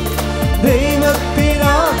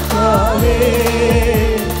 ദൈവത്തിനാത്മാവേ,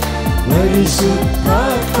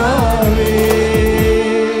 പരിശുദ്ധാത്മാവേ.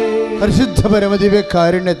 പരിശുദ്ധ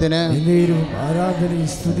പരമദിവ്യകാരുണ്യത്തിന് ആരാധനയും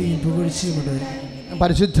സ്തുതിയും പുകഴ്ചയും ഉണ്ടായിരിക്കും.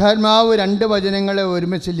 പരിശുദ്ധാത്മാവ് രണ്ട് വചനങ്ങളെ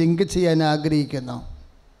ഒരുമിച്ച് ലിങ്ക് ചെയ്യാൻ ആഗ്രഹിക്കുന്നു.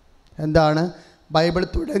 എന്താണ്? ബൈബിൾ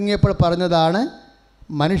തുടങ്ങിയപ്പോൾ പറഞ്ഞതാണ്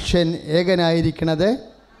മനുഷ്യൻ ഏകനായിരിക്കുന്നത്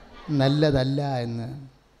നല്ലതല്ല എന്ന്.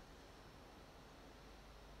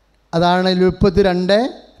 അതാണ്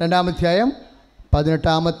 32:2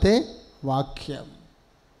 വാക്യം.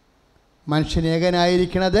 മനുഷ്യൻ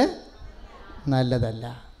ഏകനായിരിക്കുന്നത് നല്ലതല്ല.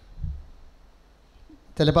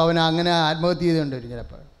 ചിലപ്പോൾ അവൻ അങ്ങനെ ആത്മഹത്യ ചെയ്തുകൊണ്ട് വരും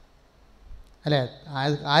ചിലപ്പോൾ, അല്ലേ?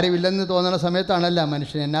 ആരുമില്ലെന്ന് തോന്നുന്ന സമയത്താണല്ല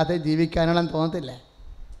മനുഷ്യൻ എന്നാത്തെ ജീവിക്കാനാണെന്ന് തോന്നത്തില്ലേ,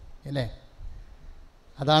 അല്ലേ?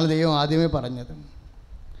 അതാണ് ദൈവം ആദ്യമേ പറഞ്ഞത്.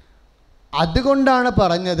 അതുകൊണ്ടാണ്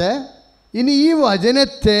പറഞ്ഞത് ഇനി ഈ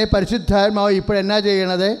വചനത്തെ പരിശുദ്ധാത്മാവ് ഇപ്പോഴെന്നാ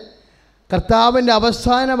ചെയ്യണത്? കർത്താവിൻ്റെ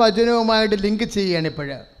അവസാന വചനവുമായിട്ട് ലിങ്ക് ചെയ്യുകയാണ്.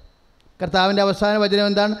 ഇപ്പോഴ് കർത്താവിൻ്റെ അവസാന വചനം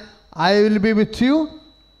എന്താണ്? I will be with you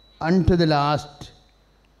unto the last.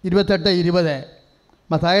 28:20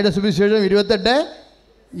 മത്തായിയുടെ സുവിശേഷം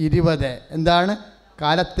 28:20 എന്താണ്?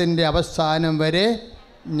 കാലത്തിൻ്റെ അവസാനം വരെ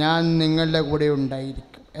ഞാൻ നിങ്ങളുടെ കൂടെ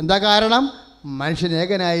ഉണ്ടായിരിക്കും. എന്താ കാരണം? മനുഷ്യൻ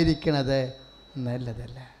ഏകനായിരിക്കുന്നത്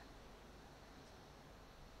നല്ലതല്ല.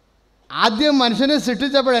 ആദ്യം മനുഷ്യനെ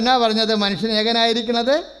സൃഷ്ടിച്ചപ്പോൾ എന്നാ പറഞ്ഞത്? മനുഷ്യൻ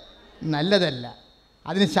ഏകനായിരിക്കുന്നത് നല്ലതല്ല.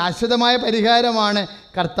 അതിന് ശാശ്വതമായ പരിഹാരമാണ്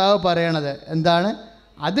കർത്താവ് പറയണത്. എന്താണ്?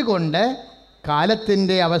 അതുകൊണ്ട്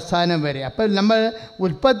കാലത്തിൻ്റെ അവസാനം വരെ. അപ്പോൾ നമ്മൾ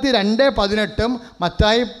ഉൽപ്പത്തി 2:18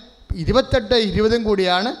 മത്തായി 28:20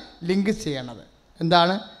 കൂടിയാണ് ലിങ്ക് ചെയ്യണത്.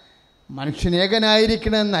 എന്താണ്? മനുഷ്യൻ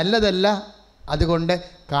ഏകനായിരിക്കുന്നത് നല്ലതല്ല, അതുകൊണ്ട്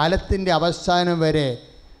കാലത്തിൻ്റെ അവസാനം വരെ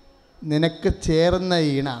നിനക്ക് ചേർന്ന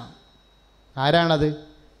ഈണ ആരാണത്?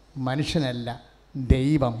 മനുഷ്യനല്ല,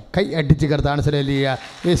 ദൈവം. കൈ അടിച്ച് കർത്താൻ ഹല്ലേലൂയ,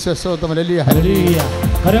 യേശുസ്തോത്രം, ഹല്ലേലൂയ, ഹല്ലേലൂയ.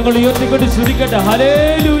 കരങ്ങൾ ഉയർത്തിക്കൊണ്ട് സ്തുതിക്കട്ടെ.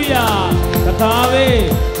 ഹല്ലേലൂയ. കർത്താവേ,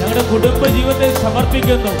 ഞങ്ങളുടെ കുടുംബ ജീവിതത്തെ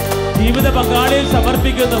സമർപ്പിക്കുന്നു, ജീവിത പങ്കാളിയെ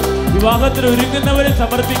സമർപ്പിക്കുന്നു, വിവാഹത്തിന് ഒരുങ്ങുന്നവരെ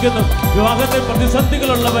സമർപ്പിക്കുന്നു, വിവാഹത്തിൽ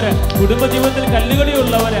പ്രതിസന്ധികളുള്ളവര്, കുടുംബജീവിതത്തിൽ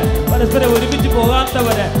കല്ലുകടിയുള്ളവര്, പരസ്പരം ഒരുമിച്ച്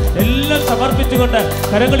പോകാത്തവര് എല്ലാം സമർപ്പിച്ചുകൊണ്ട്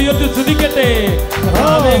കരങ്ങൾ ഉയർത്തി സ്തുതിക്കട്ടെ.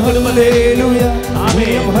 ഹല്ലേലൂയ,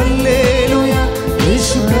 ആമേൻ, ഹല്ലേലൂയ.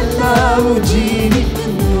 യേശു കർത്താവ്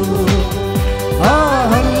ജീവിക്കുന്നു.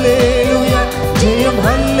 ഹല്ലേലൂയ, ജയം,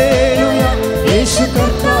 ഹല്ലേലൂയ. യേശു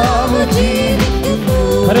കർത്താവ് ജീവിക്കുന്നു.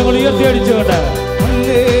 കരങ്ങൾ ഉയർത്തി അടിച്ചുകൊണ്ട്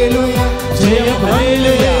ഹല്ലേലൂയ, ജയം,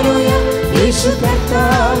 ഹല്ലേലൂയ. യേശു കർത്താവ്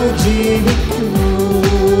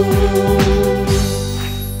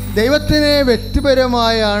ദൈവത്തിനെ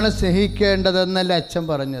വ്യക്തിപരമായാണ് സ്നേഹിക്കേണ്ടതെന്നല്ല അച്ഛൻ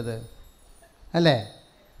പറഞ്ഞത്, അല്ലേ?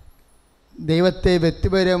 ദൈവത്തെ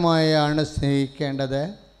വ്യക്തിപരമായാണ് സ്നേഹിക്കേണ്ടത്,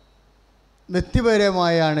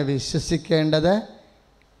 വ്യക്തിപരമായാണ് വിശ്വസിക്കേണ്ടത്,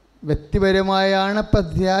 വ്യക്തിപരമായാണ്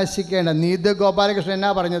പ്രത്യാശിക്കേണ്ടത്. നീത ഗോപാലകൃഷ്ണൻ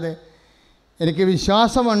എന്നാ പറഞ്ഞത്? എനിക്ക്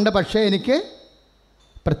വിശ്വാസമുണ്ട്, പക്ഷേ എനിക്ക്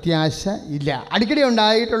പ്രത്യാശ ഇല്ല. അടിക്കടി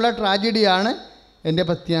ഉണ്ടായിട്ടുള്ള ട്രാജഡിയാണ് എൻ്റെ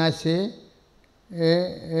പ്രത്യാശയെ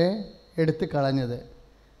എടുത്ത് കളഞ്ഞത്.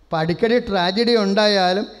 അപ്പം അടിക്കടി ട്രാജഡി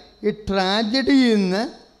ഉണ്ടായാലും ഈ ട്രാജഡിയിൽ നിന്ന്,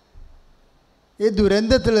 ഈ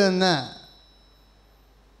ദുരന്തത്തിൽ നിന്ന്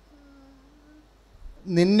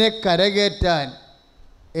നിന്നെ കരകയറ്റാൻ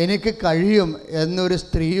എനിക്ക് കഴിയും എന്നൊരു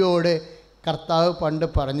സ്ത്രീയോട് കർത്താവ് പണ്ട്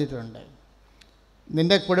പറഞ്ഞിട്ടുണ്ട്.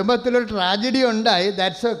 നിൻ്റെ കുടുംബത്തിലൊരു ട്രാജഡി ഉണ്ടായി,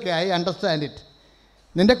 that's okay, I understand it.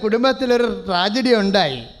 നിൻ്റെ കുടുംബത്തിലൊരു ട്രാജഡി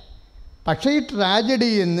ഉണ്ടായി, പക്ഷേ ഈ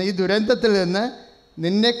ട്രാജഡിയിൽ നിന്ന്, ഈ ദുരന്തത്തിൽ നിന്ന്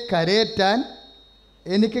നിന്നെ കരയേറ്റാൻ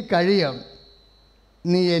എനിക്ക് കഴിയും,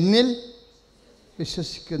 നീ എന്നിൽ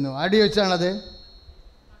വിശ്വസിക്കുന്നു. ആരുടെ ചോദിച്ചാണത്?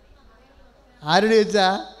 ആരുടെ ചോദിച്ചാ?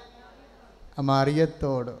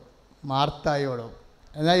 മറിയത്തോട്, മാർത്തായോടോ.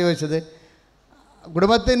 എന്നാ ചോദിച്ചത്?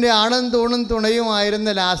 കുടുംബത്തിൻ്റെ ആണും തൂണും തുണയുമായിരുന്ന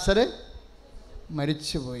ലാസർ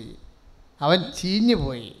മരിച്ചുപോയി, അവൻ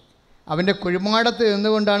ചീഞ്ഞുപോയി. അവൻ്റെ കുഴിമാടത്ത്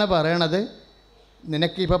നിന്നുകൊണ്ടാണ് പറയണത്,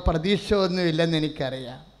 നിനക്കിപ്പോൾ പ്രതീക്ഷ ഒന്നുമില്ലെന്ന്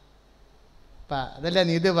എനിക്കറിയാം. അപ്പം അതല്ല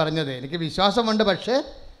നീത് പറഞ്ഞത്, എനിക്ക് വിശ്വാസമുണ്ട്, പക്ഷേ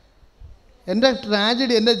എൻ്റെ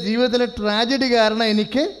ട്രാജഡി, എൻ്റെ ജീവിതത്തിലെ ട്രാജഡി കാരണം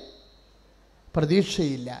എനിക്ക്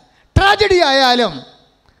പ്രതീക്ഷയില്ല. ട്രാജഡി ആയാലും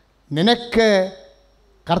നിനക്ക്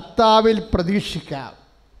കർത്താവിൽ പ്രതീക്ഷിക്കാം.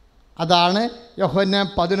 അതാണ് യോഹന്നാൻ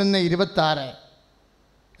 11:26.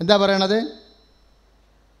 എന്താ പറയണത്?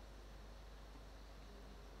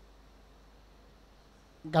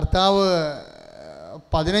 കർത്താവ്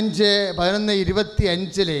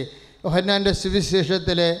 11:25 യോഹന്നാൻ്റെ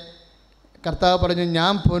സുവിശേഷത്തിൽ കർത്താവ് പറഞ്ഞു,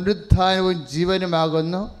 ഞാൻ പുനരുത്ഥാനവും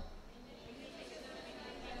ജീവനുമാകുന്നു,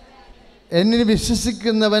 എന്നിൽ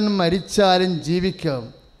വിശ്വസിക്കുന്നവൻ മരിച്ചാലും ജീവിക്കും,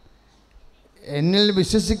 എന്നിൽ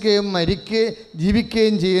വിശ്വസിക്കുകയും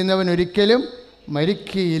ജീവിക്കുകയും ചെയ്യുന്നവൻ ഒരിക്കലും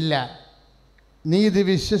മരിക്കുകയില്ല. നീ ഇത്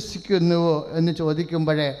വിശ്വസിക്കുന്നുവോ എന്ന്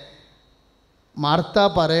ചോദിക്കുമ്പോഴേ മാർത്ത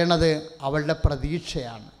പറയണത് അവളുടെ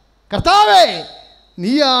പ്രതീക്ഷയാണ്. കർത്താവേ,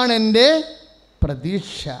 നീയാണ് എൻ്റെ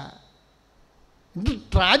പ്രതീക്ഷ.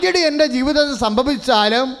 ട്രാജഡി എൻ്റെ ജീവിതത്തിൽ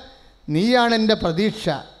സംഭവിച്ചാലും നീയാണ് എൻ്റെ പ്രതീക്ഷ.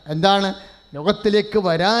 എന്താണ്? ലോകത്തിലേക്ക്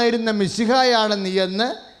വരാനിരുന്ന മിശിഹായാണ് നീയെന്ന്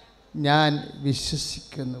ഞാൻ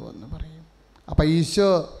വിശ്വസിക്കുന്നുവെന്ന് പറയും. അപ്പം ഈശോ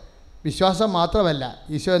വിശ്വാസം മാത്രമല്ല,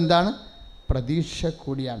 ഈശോ എന്താണ്? പ്രതീക്ഷ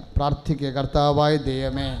കൂടിയാണ്. പ്രാർത്ഥിക്കുക. കർത്താവായ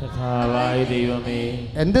ദൈവമേ,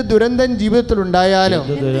 എന്ത് ദുരന്തം ജീവിതത്തിലുണ്ടായാലും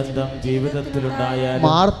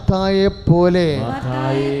മാർത്തായെ പോലെ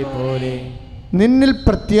നിന്നിൽ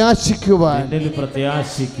പ്രത്യാശിക്കുവാൻ,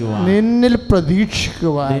 നിന്നിൽ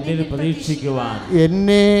പ്രതീക്ഷിക്കുവാൻ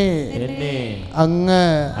എന്നെ അങ്ങ്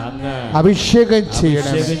അഭിഷേകം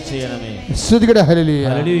ചെയ്യണമേ. സ്തുതിക്കട്ടെ. ഹല്ലേലൂയ,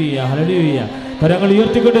 ഹല്ലേലൂയ, ഹല്ലേലൂയ. കരങ്ങൾ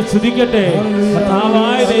ഉയർത്തിക്കൊണ്ട് സ്തുതിക്കട്ടെ.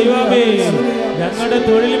 കർത്താവായ ദൈവമേ, ഞങ്ങളുടെ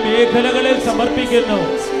തൊഴിൽ മേഖലകളെ സമർപ്പിക്കുന്നു,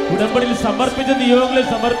 ഉടമ്പടിയിൽ സമർപ്പിച്ച നിയോഗങ്ങളെ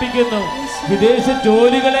സമർപ്പിക്കുന്നു, വിദേശ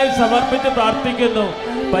ജോലികളെ സമർപ്പിച്ച് പ്രാർത്ഥിക്കുന്നു,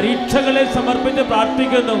 പരീക്ഷകളെ സമർപ്പിച്ച്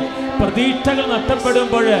പ്രാർത്ഥിക്കുന്നു. പ്രതീക്ഷകൾ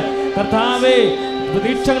നഷ്ടപ്പെടുമ്പോൾ കർത്താവേ,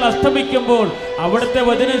 പ്രതീക്ഷകൾ അസ്തമിക്കുമ്പോൾ അവിടുത്തെ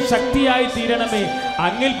വചനം ശക്തിയായി തീരണമേ.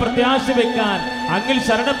 അങ്ങിൽ പ്രത്യാശ വെക്കാൻ, അങ്ങിൽ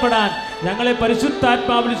ശരണപ്പെടാൻ ഞങ്ങളെ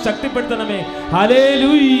പരിശുദ്ധാത്മാവിൽ ശക്തിപ്പെടുത്തണമേ.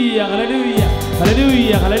 ഹല്ലേലൂയ, ഹല്ലേലൂയ,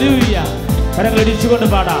 ഹല്ലേലൂയ, ഹല്ലേലൂയ. കരങ്ങൾ ഇടിച്ചുകൊണ്ട്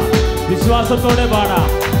പാടാം, വിശ്വാസത്തോടെ പാടാം.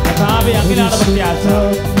 കർത്താവേ, അങ്ങിലാണ് പ്രത്യാശ.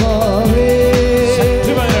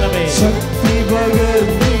 ശക്തി പകരണമേ,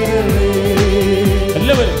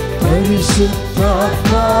 എല്ലാവരും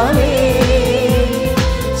പരിശുദ്ധാത്മാവേ,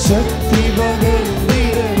 ശക്തി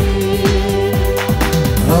പകർന്നിടണേ.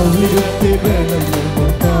 അവിടുത്തെ ബലം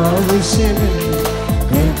നമുക്കാവശ്യമില്ല,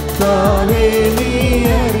 കർത്താവേ നീ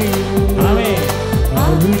അറിയുന്നു.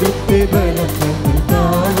 അവിടുത്തെ ബലം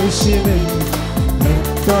നമുക്കാവശ്യമില്ല,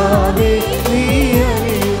 കർത്താവേ നീ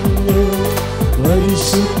അറിയുന്നു.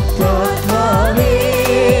 പരിശുദ്ധാത്മാവേ,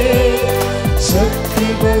 ശക്തി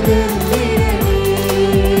പകർന്നിടണേ.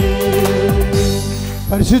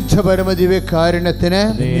 പരിശുദ്ധ പരമദിവ്യകാരുണ്യത്തിന്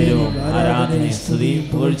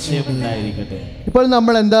ഇപ്പോൾ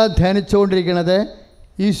നമ്മൾ എന്താ ധ്യാനിച്ചുകൊണ്ടിരിക്കുന്നത്?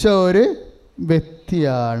 ഈശോ ഒരു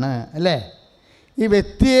വ്യക്തിയാണ്, അല്ലേ? ഈ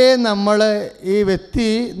വ്യക്തിയെ ഈ വ്യക്തി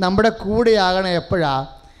നമ്മുടെ കൂടെയാകണം. എപ്പോഴാണ്?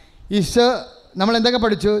 ഈശോ, നമ്മൾ എന്തൊക്കെ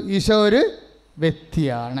പഠിച്ചു? ഈശോ ഒരു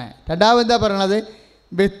വ്യക്തിയാണ്. രണ്ടാമത് എന്താ പറയണത്?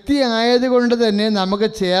 വ്യക്തി ആയതുകൊണ്ട് തന്നെ നമുക്ക്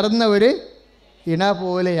ചേർന്ന ഒരു ഇണ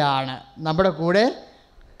പോലെയാണ് നമ്മുടെ കൂടെ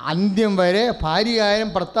അന്ത്യം വരെ. ഭാര്യയായാലും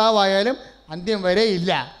ഭർത്താവായാലും അന്ത്യം വരെ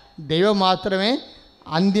ഇല്ല. ദൈവം മാത്രമേ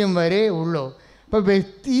അന്ത്യം വരെ ഉള്ളൂ. അപ്പോൾ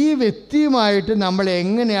ഈ വ്യക്തിയുമായിട്ട് നമ്മൾ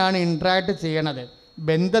എങ്ങനെയാണ് ഇൻട്രാക്ട് ചെയ്യണത്,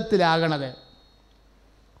 ബന്ധത്തിലാകണത്?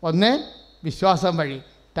 1 വിശ്വാസം വഴി,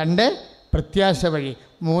 2 പ്രത്യാശ വഴി,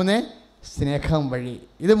 3 സ്നേഹം വഴി.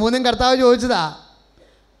 ഇത് 3ഉം കർത്താവ് ചോദിച്ചതാ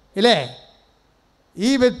ഇല്ലേ? ഈ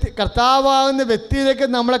കർത്താവാകുന്ന വ്യക്തിയിലേക്ക്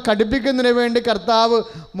നമ്മളെ ഘടിപ്പിക്കുന്നതിന് വേണ്ടി കർത്താവ്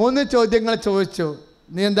 3 ചോദ്യങ്ങൾ ചോദിച്ചു.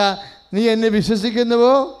 നീ എന്നെ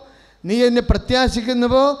വിശ്വസിക്കുന്നുവോ? നീ എന്നെ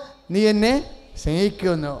പ്രത്യാശിക്കുന്നുവോ? നീ എന്നെ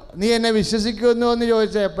സ്നേഹിക്കുന്നുവോ? നീ എന്നെ വിശ്വസിക്കുന്നുവോ എന്ന്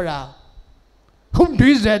ചോദിച്ചാൽ എപ്പോഴാ?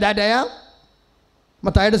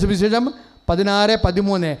 മത്തായിയുടെ സുവിശേഷം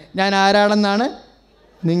 16:13 ഞാൻ ആരാണെന്നാണ്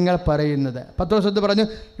നിങ്ങൾ പറയുന്നത്? പത്രോസ് പറഞ്ഞു,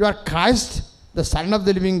 you are Christ the son of the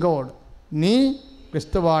living God. നീ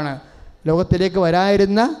ക്രിസ്തുവാണ്, ലോകത്തിലേക്ക്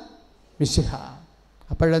വരാനിരുന്ന മിശിഹ.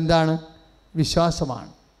 അപ്പോഴെന്താണ്?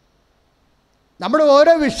 വിശ്വാസമാണ്. നമ്മുടെ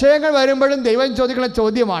ഓരോ വിഷയങ്ങൾ വരുമ്പോഴും ദൈവം ചോദിക്കുന്ന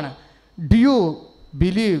ചോദ്യമാണ്, do you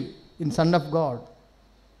believe in son of God?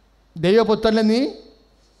 ദൈവപുത്രനെ നീ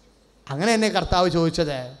അങ്ങനെ എന്നെ കർത്താവ്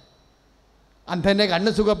ചോദിച്ചത്. അന്ധൻ്റെ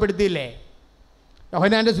കണ്ണ് സുഖപ്പെടുത്തിയില്ലേ?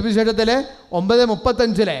 യോഹന്നാൻ്റെ സുവിശേഷത്തിൽ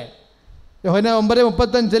 9:35 യോഹന്നാൻ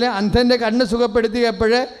 9:35 അന്ധൻ്റെ കണ്ണ്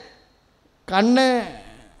സുഖപ്പെടുത്തിയപ്പോൾ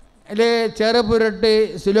കണ്ണിൽ ചേറ് പുരട്ടി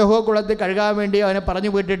സിലോഹോ കുളത്തിൽ കഴുകാൻ വേണ്ടി അവനെ പറഞ്ഞു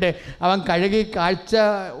വിട്ടിട്ട് അവൻ കഴുകി കാഴ്ച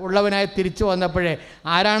ഉള്ളവനായി തിരിച്ചു വന്നപ്പോഴേ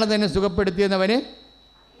ആരാണ് തന്നെ സുഖപ്പെടുത്തിയെന്നവന്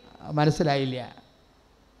മനസ്സിലായില്ല.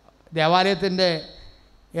 ദേവാലയത്തിൻ്റെ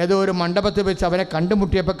ഏതോ ഒരു മണ്ഡപത്തിൽ വെച്ച് അവനെ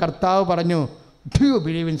കണ്ടുമുട്ടിയപ്പോൾ കർത്താവ് പറഞ്ഞു, do you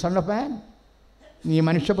believe in son of മാൻ? നീ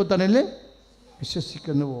മനുഷ്യപുത്രനിൽ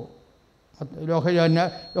വിശ്വസിക്കുന്നുവോ? യോഹന്നാൻ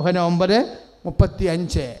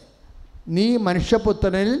 9:35 നീ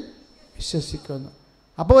മനുഷ്യപുത്രനിൽ വിശ്വസിക്കുന്നു.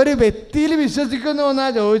 അപ്പോൾ ഒരു വ്യക്തിയിൽ വിശ്വസിക്കുന്നു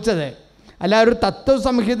എന്നാണ് ചോദിച്ചത്, അല്ല ഒരു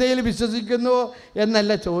തത്വസംഹിതയിൽ വിശ്വസിക്കുന്നുവോ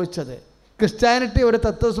എന്നല്ല ചോദിച്ചത്. ക്രിസ്ത്യാനിറ്റി ഒരു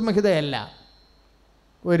തത്വസംഹിതയല്ല,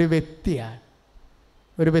 ഒരു വ്യക്തിയാണ്.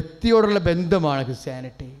 ഒരു വ്യക്തിയോടുള്ള ബന്ധമാണ്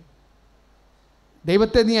ക്രിസ്ത്യാനിറ്റി.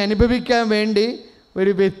 ദൈവത്തെ നീ അനുഭവിക്കാൻ വേണ്ടി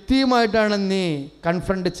ഒരു വ്യക്തിയുമായിട്ടാണ് നീ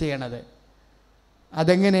കൺഫ്രണ്ട് ചെയ്യണത്.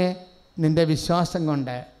 അതെങ്ങനെ? നിൻ്റെ വിശ്വാസം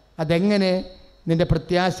കൊണ്ട്, അതെങ്ങനെ? നിൻ്റെ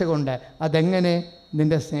പ്രത്യാശ കൊണ്ട്, അതെങ്ങനെ?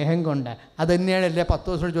 നിൻ്റെ സ്നേഹം കൊണ്ട്. അതുതന്നെയാണ് എല്ലാ 10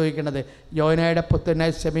 ദിവസം ചോദിക്കുന്നത്. യോഹന്നായുടെ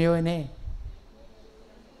പുത്രനായ ശിമയോനെ,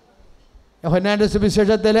 യോഹന്നാൻ്റെ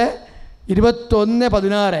സുവിശേഷത്തിൽ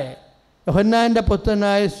 21:16 യോഹന്നാൻ്റെ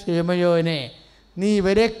പുത്രനായ ശിമയോനെ, നീ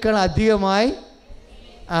ഇവരെക്കാൾ അധികമായി.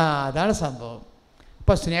 അതാണ് സംഭവം.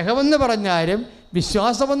 ഇപ്പോൾ സ്നേഹമെന്ന് പറഞ്ഞാലും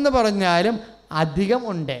വിശ്വാസമെന്ന് പറഞ്ഞാലും അധികം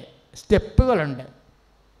ഉണ്ട്, സ്റ്റെപ്പുകളുണ്ട്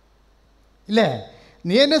ഇല്ലേ?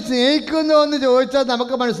 നീ എന്നെ സ്നേഹിക്കുന്നു എന്ന് ചോദിച്ചാൽ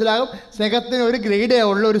നമുക്ക് മനസ്സിലാകും സ്നേഹത്തിന് ഒരു ഗ്രേഡേ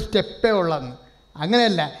ഉള്ളൂ, ഒരു സ്റ്റെപ്പേ ഉള്ളെന്ന്.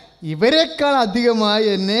 അങ്ങനെയല്ല, ഇവരെക്കാൾ അധികമായി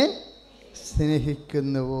എന്നെ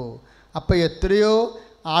സ്നേഹിക്കുന്നുവോ? അപ്പോൾ എത്രയോ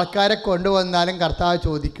ആൾക്കാരെ കൊണ്ടുവന്നാലും കർത്താവ്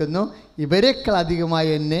ചോദിക്കുന്നു, ഇവരെക്കാൾ അധികമായി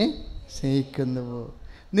എന്നെ സ്നേഹിക്കുന്നുവോ?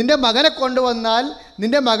 നിൻ്റെ മകനെ കൊണ്ടുവന്നാൽ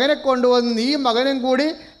നിൻ്റെ മകനെ കൊണ്ടുവന്ന് നീ മകനും കൂടി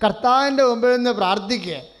കർത്താവിൻ്റെ മുമ്പിൽ നിന്ന്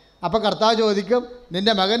പ്രാർത്ഥിക്കുക. അപ്പോൾ കർത്താവ് ചോദിക്കും,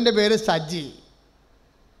 നിൻ്റെ മകൻ്റെ പേര് സജി,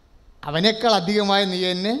 അവനേക്കാൾ അധികമായി നീ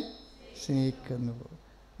എന്നെ സ്നേഹിക്കുന്നുവോ?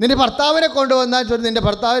 നിൻ്റെ ഭർത്താവിനെ കൊണ്ടുവന്നാൽ ചോദിച്ചു, നിൻ്റെ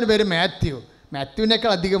ഭർത്താവിൻ്റെ പേര്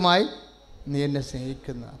മാത്യുവിനേക്കാൾ അധികമായി നീ എന്നെ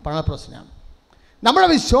സ്നേഹിക്കുന്നു. അപ്പോഴാണ് പ്രശ്നം. നമ്മുടെ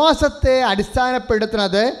വിശ്വാസത്തെ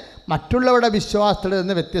അടിസ്ഥാനപ്പെടുത്തുന്നത് മറ്റുള്ളവരുടെ വിശ്വാസത്തിൽ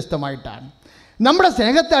നിന്ന് വ്യത്യസ്തമായിട്ടാണ്. നമ്മുടെ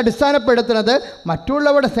സ്നേഹത്തെ അടിസ്ഥാനപ്പെടുത്തുന്നത്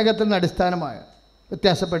മറ്റുള്ളവരുടെ സ്നേഹത്തിൽ നിന്ന്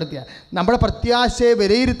വ്യത്യാസപ്പെടുത്തിയ നമ്മുടെ പ്രത്യാശയെ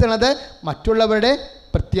വിലയിരുത്തുന്നത് മറ്റുള്ളവരുടെ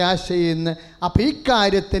പ്രത്യാശയിൽ നിന്ന്. അപ്പോൾ ഈ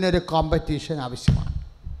കാര്യത്തിനൊരു കോമ്പറ്റീഷൻ ആവശ്യമാണ്.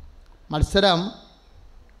 മത്സരം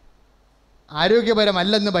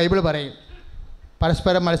ആരോഗ്യപരമല്ലെന്ന് ബൈബിൾ പറയും.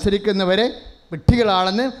 പരസ്പരം മത്സരിക്കുന്നവരെ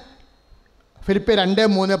വിഡ്ഢികളാണെന്ന് ഫിലിപ്പിയർ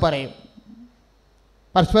 2:3 പറയും.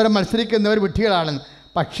 പരസ്പരം മത്സരിക്കുന്നവർ വിഡ്ഢികളാണെന്ന്.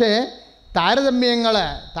 പക്ഷേ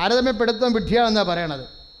താരതമ്യപ്പെടുത്തുന്ന വിഡ്ഢിയാണെന്നാണ് പറയണത്.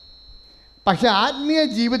 പക്ഷേ ആത്മീയ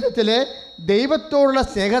ജീവിതത്തിൽ ദൈവത്തോടുള്ള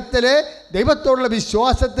സ്നേഹത്തിൽ, ദൈവത്തോടുള്ള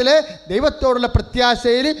വിശ്വാസത്തിൽ, ദൈവത്തോടുള്ള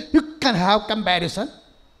പ്രത്യാശയിൽ യു ക്യാൻ ഹാവ് കമ്പാരിസൺ.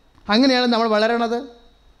 അങ്ങനെയാണ് നമ്മൾ വളരണത്.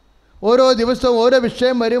 ഓരോ ദിവസവും ഓരോ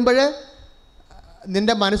വിഷയം വരുമ്പോൾ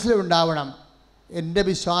നിൻ്റെ മനസ്സിലുണ്ടാവണം, എൻ്റെ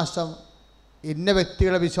വിശ്വാസം ഇന്ന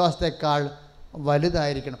വ്യക്തികളുടെ വിശ്വാസത്തെക്കാൾ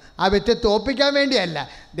വലുതായിരിക്കണം. ആ വ്യക്തിയെ തോൽപ്പിക്കാൻ വേണ്ടിയല്ല,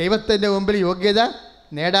 ദൈവത്തിൻ്റെ മുമ്പിൽ യോഗ്യത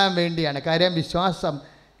നേടാൻ വേണ്ടിയാണ്. കാര്യം വിശ്വാസം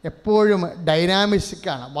എപ്പോഴും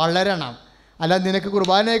ഡൈനാമിക്സാണ്, വളരണം. അല്ല, നിനക്ക്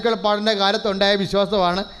കുർബാനയേക്കാൾ പാടുന്ന കാലത്തുണ്ടായ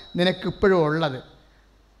വിശ്വാസമാണ് നിനക്കിപ്പോഴും ഉള്ളത്.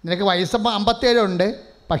 നിനക്ക് വയസ്സ് 57 ഉണ്ട്,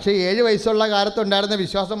 പക്ഷേ 7 വയസ്സുള്ള കാലത്തുണ്ടായിരുന്ന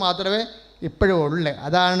വിശ്വാസം മാത്രമേ ഇപ്പോഴും ഉള്ളൂ.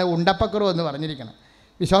 അതാണ് ഉണ്ടപ്പക്കുറവ് എന്ന് പറഞ്ഞിരിക്കണം.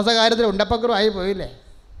 വിശ്വാസകാര്യത്തിൽ ഉണ്ടപ്പക്കുറവ് ആയി പോയില്ലേ?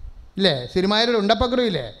 ഇല്ലേ? സിനിമയിൽ ഉണ്ടപ്പക്കുറവ്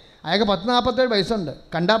ഇല്ലേ? അയാൾക്ക് 40-47 വയസ്സുണ്ട്,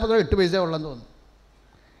 കണ്ടാപ്പക്കുറവ് 8 വയസ്സേ ഉള്ളെന്ന് തോന്നുന്നു.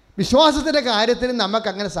 വിശ്വാസത്തിൻ്റെ കാര്യത്തിന്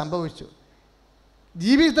നമുക്കങ്ങനെ സംഭവിച്ചു.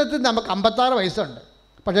 ജീവിതത്തിൽ നമുക്ക് 56 വയസ്സുണ്ട്,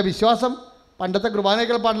 പക്ഷേ വിശ്വാസം പണ്ടത്തെ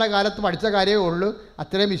കുർബാനകൾ പാടുന്ന കാലത്ത് പഠിച്ച കാര്യമേ ഉള്ളൂ,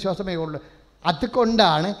 അത്രയും വിശ്വാസമേ ഉള്ളൂ.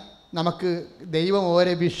 അതുകൊണ്ടാണ് നമുക്ക് ദൈവം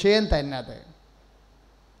ഓരോ വിഷയം തന്നത്,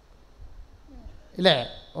 ഇല്ലേ?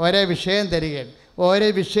 ഓരോ വിഷയം തരികയാണ്. ഓരോ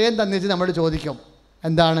വിഷയം തന്നിച്ച് നമ്മൾ ചോദിക്കും,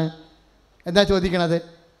 എന്താ ചോദിക്കണത്?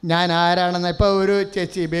 ഞാൻ ആരാണെന്ന്. ഇപ്പോൾ ഒരു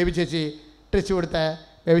ചേച്ചി, ബേബി ചേച്ചി, ട്രിച്ച് കൊടുത്ത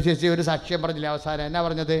ബേബി ചേച്ചി ഒരു സാക്ഷ്യം പറഞ്ഞില്ല അവസാനം. എന്നാ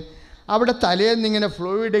പറഞ്ഞത്? അവിടെ തലേന്ന് ഇങ്ങനെ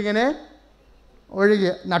ഫ്ലൂയിഡ് ഇങ്ങനെ ഒഴുകി,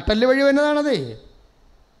 നട്ടല് വഴി വരുന്നതാണതേ.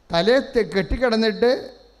 തലേ കെട്ടിക്കിടന്നിട്ട്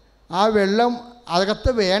ആ വെള്ളം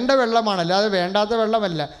അകത്ത് വേണ്ട വെള്ളമാണ്, അല്ലാതെ വേണ്ടാത്ത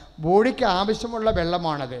വെള്ളമല്ല, ബോഡിക്ക് ആവശ്യമുള്ള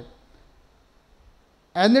വെള്ളമാണത്.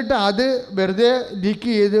 എന്നിട്ട് അത് വെറുതെ ലീക്ക്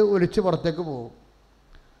ചെയ്ത് ഒലിച്ച് പുറത്തേക്ക് പോകും.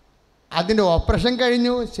 അതിൻ്റെ ഓപ്പറേഷൻ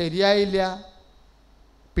കഴിഞ്ഞു, ശരിയായില്ല,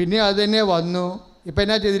 പിന്നെ അത് തന്നെ വന്നു. ഇപ്പം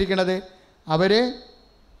എന്നാ ചെയ്തിരിക്കണത്? അവർ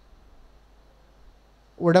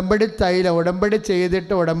ഉടമ്പടി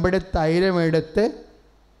ചെയ്തിട്ട് ഉടമ്പടി തൈലം എടുത്ത്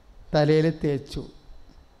തലയിൽ തേച്ചു.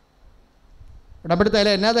 ഉടമ്പടി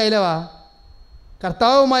തൈലം എന്നാ തൈലമാ?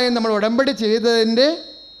 കർത്താവുമായി നമ്മൾ ഉടമ്പടി ചെയ്തതിൻ്റെ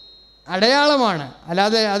അടയാളമാണ്.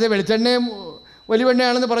 അല്ലാതെ അത് വെളിച്ചെണ്ണയും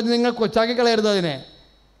ഒലിവെണ്ണയാണെന്ന് പറഞ്ഞ് നിങ്ങൾ കൊച്ചാക്കി കളയരുത് അതിനെ.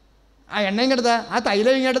 ആ എണ്ണയും കെടുത്താ, ആ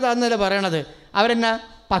തൈലം ഇങ്ങെടുത്താന്നല്ലേ പറയണത്. അവരെന്നാ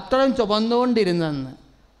പത്രം ചുമന്നുകൊണ്ടിരുന്നെന്ന്,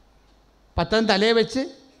 പത്രം തലയെ വെച്ച്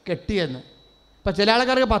കെട്ടിയെന്ന്. ഇപ്പം ചില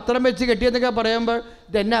ആൾക്കാർക്ക് പത്രം വെച്ച് കെട്ടിയെന്നൊക്കെ പറയുമ്പോൾ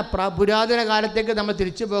ഇതെന്നാ പുരാതന കാലത്തേക്ക് നമ്മൾ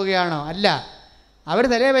തിരിച്ചു പോവുകയാണോ? അല്ല, അവർ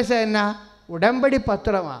തലയെ വെച്ചത് എന്നാ? ഉടമ്പടി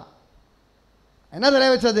പത്രമാണ്. എന്നാ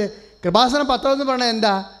തലയെ വെച്ചത്? കൃപാസന പത്രം എന്ന് പറഞ്ഞാൽ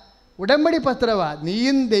എന്താ? ഉടമ്പടി പത്രമാണ്.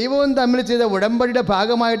 നീയും ദൈവവും തമ്മിൽ ചെയ്ത ഉടമ്പടിയുടെ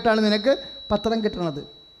ഭാഗമായിട്ടാണ് നിനക്ക് പത്രം കിട്ടണത്.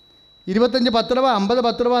 25 പത്രമോ 50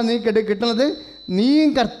 പത്രമോ നീ കിട്ടണത് നീയും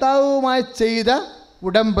കർത്താവുമായി ചെയ്ത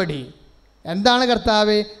ഉടമ്പടി. എന്താണ്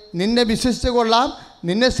കർത്താവേ? നിന്നെ വിശ്വസിച്ച് കൊള്ളാം,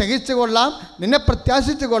 നിന്നെ സഹിച്ചു കൊള്ളാം, നിന്നെ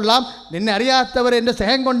പ്രത്യാശിച്ചു കൊള്ളാം, നിന്നെ അറിയാത്തവരെ എൻ്റെ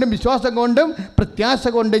സ്നേഹം കൊണ്ടും വിശ്വാസം കൊണ്ടും പ്രത്യാശ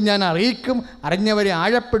കൊണ്ടും ഞാൻ അറിയിക്കും, അറിഞ്ഞവരെ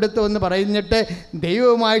ആഴപ്പെടുത്തുമെന്ന് പറഞ്ഞിട്ട്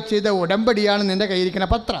ദൈവവുമായി ചെയ്ത ഉടമ്പടിയാണ് നിൻ്റെ കയ്യിരിക്കുന്ന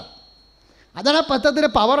പത്രം. അതാണ് ആ പത്രത്തിൻ്റെ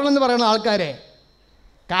പവറെന്ന് പറയുന്ന ആൾക്കാരെ.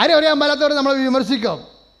 കാര്യം അറിയാൻ പാലാത്തവരെ നമ്മൾ വിമർശിക്കും.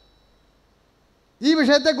 ഈ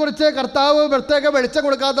വിഷയത്തെക്കുറിച്ച് കർത്താവ് പ്രത്യേക വെളിച്ചം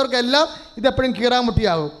കൊടുക്കാത്തവർക്കെല്ലാം ഇതെപ്പോഴും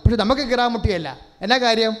കീറാമുട്ടിയാകും. പക്ഷെ നമുക്ക് കീറാമുട്ടിയല്ല. എന്നാ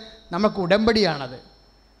കാര്യം? നമുക്ക് ഉടമ്പടിയാണത്,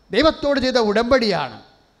 ദൈവത്തോട് ചെയ്ത ഉടമ്പടിയാണ്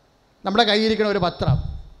നമ്മുടെ കയ്യിരിക്കുന്ന ഒരു പത്രം.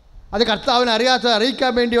 അത് കർത്താവിനെ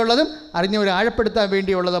അറിയിക്കാൻ വേണ്ടിയുള്ളതും അറിഞ്ഞവരെ ആഴപ്പെടുത്താൻ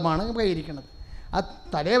വേണ്ടിയുള്ളതുമാണ് കയ്യിരിക്കുന്നത്. ആ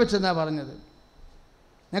തലയെ വെച്ചെന്നാണ് പറഞ്ഞത്.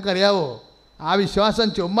 നിങ്ങൾക്കറിയാവോ, ആ വിശ്വാസം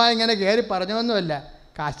ചുമ്മാ ഇങ്ങനെ കയറി പറഞ്ഞൊന്നുമല്ല,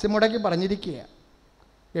 കാശ് മുടക്കി പറഞ്ഞിരിക്കുക.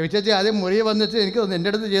 ചേച്ചി ആദ്യം മുറി വന്നിട്ട് എനിക്ക് തോന്നുന്നു എൻ്റെ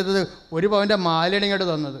അടുത്ത് ചെയ്തത് 1 പവൻ്റെ മാലയാണ് ഇങ്ങോട്ട്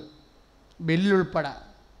തന്നത്, ബില്ലുൾപ്പെടെ.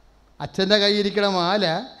 അച്ഛൻ്റെ കയ്യിരിക്കണ മാല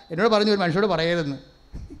എന്നോട് പറഞ്ഞു ഒരു മനുഷ്യരോട് പറയരുതെന്ന്,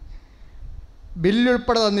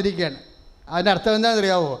 ബില്ലുൾപ്പെടെ തന്നിരിക്കുകയാണ്. അതിൻ്റെ അർത്ഥം എന്താണെന്ന്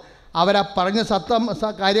അറിയാവോ? അവരാ പറഞ്ഞ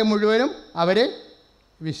കാര്യം മുഴുവനും അവർ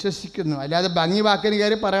വിശ്വസിക്കുന്നു. അല്ലാതെ ഭംഗി വാക്കിന്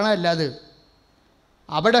കയറി പറയണമല്ല. അത്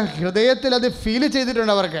അവിടെ ഹൃദയത്തിൽ അത് ഫീൽ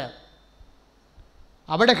ചെയ്തിട്ടുണ്ട്.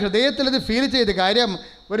 അവിടെ ഹൃദയത്തിൽ അത് ഫീൽ ചെയ്ത്. കാര്യം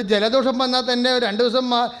ഒരു ജലദോഷം വന്നാൽ തന്നെ 2 ദിവസം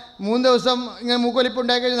 3 ദിവസം ഇങ്ങനെ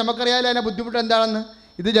മൂക്കൊലിപ്പുണ്ടായി കഴിഞ്ഞാൽ നമുക്കറിയാമല്ലോ അതിൻ്റെ ബുദ്ധിമുട്ട് എന്താണെന്ന്.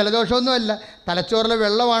 ഇത് ജലദോഷമൊന്നുമല്ല, തലച്ചോറിലെ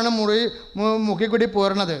വെള്ളമാണ് മുക്കിക്കൂടി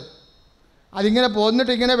പോരണത്. അതിങ്ങനെ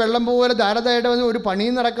പോന്നിട്ട് ഇങ്ങനെ വെള്ളം പോലെ ധാരാളമായിട്ട് വന്ന് ഒരു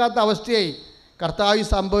പണിയും നടക്കാത്ത അവസ്ഥയായി. കർത്താവ് ഈ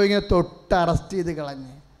സംഭവം ഇങ്ങനെ തൊട്ട് അറസ്റ്റ് ചെയ്ത്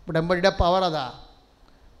കളഞ്ഞ്. ഉടമ്പടിയുടെ പവർ അതാ.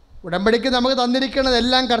 ഉടമ്പടിക്ക് നമുക്ക് തന്നിരിക്കുന്നത്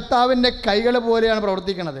എല്ലാം കർത്താവിൻ്റെ കൈകൾ പോലെയാണ്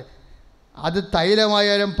പ്രവർത്തിക്കുന്നത്. അത്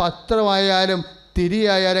തൈലമായാലും പത്രമായാലും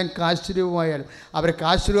തിരിയായാലും കാശുരൂപമായാലും. അവർ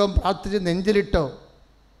കാശുരൂപം പ്രാർത്ഥിച്ച് നെഞ്ചിലിട്ടോ.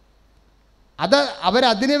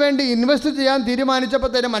 അവരതിനു വേണ്ടി ഇൻവെസ്റ്റ് ചെയ്യാൻ തീരുമാനിച്ചപ്പോൾ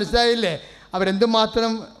തന്നെ മനസ്സിലായില്ലേ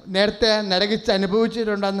അവരെന്തുമാത്രം നേരത്തെ നരകിച്ച്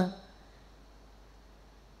അനുഭവിച്ചിട്ടുണ്ടെന്ന്.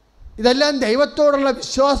 ഇതെല്ലാം ദൈവത്തോടുള്ള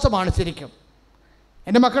വിശ്വാസമാണ് ശരിക്കും.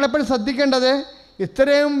 എൻ്റെ മക്കളെപ്പോഴും ശ്രദ്ധിക്കേണ്ടത്,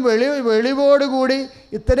 ഇത്രയും വെളിവോടുകൂടി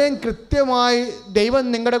ഇത്രയും കൃത്യമായി ദൈവം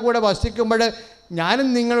നിങ്ങളുടെ കൂടെ വസിക്കുമ്പോൾ ഞാനും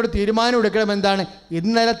നിങ്ങളോട് തീരുമാനം എടുക്കണം. എന്താണ്?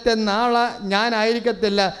 ഇന്നലത്തെ നാളെ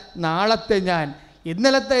ഞാനായിരിക്കത്തില്ല, നാളത്തെ ഞാൻ.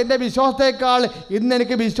 ഇന്നലത്തെ എൻ്റെ വിശ്വാസത്തേക്കാൾ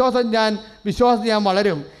ഇന്നെനിക്ക് വിശ്വാസം ഞാൻ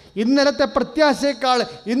വളരും. ഇന്നലത്തെ പ്രത്യാശയേക്കാൾ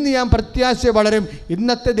ഇന്ന് ഞാൻ പ്രത്യാശ വളരും.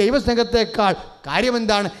 ഇന്നത്തെ ദൈവസ്നേഹത്തേക്കാൾ.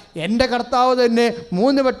 കാര്യമെന്താണ്? എൻ്റെ കർത്താവ് തന്നെ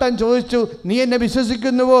 3 വട്ടം ചോദിച്ചു, നീ എന്നെ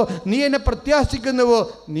വിശ്വസിക്കുന്നുവോ, നീ എന്നെ പ്രത്യാശിക്കുന്നുവോ,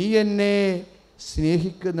 നീ എന്നെ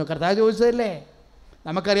സ്നേഹിക്കുന്നു? കർത്താവ് ചോദിച്ചതല്ലേ.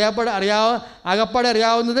 ആകപ്പാടെ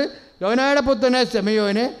അറിയാവുന്നത് യോനായുടെ പുത്രനെ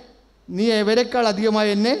ശമയോനെ, നീ എവരെക്കാൾ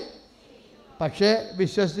അധികമായി എന്നെ പക്ഷേ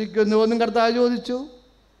വിശ്വസിക്കുന്നുവെന്നും കർത്താവ് ചോദിച്ചു,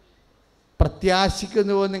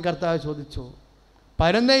 പ്രത്യാശിക്കുന്നുവെന്നും കർത്താവ് ചോദിച്ചു.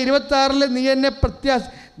 11:26 നീ എന്നെ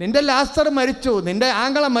നിൻ്റെ ലാസർ മരിച്ചു, നിൻ്റെ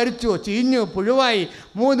ആങ്ങള മരിച്ചു, ചീഞ്ഞു, പുഴുവായി,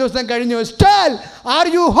 3 ദിവസം കഴിഞ്ഞു. Still are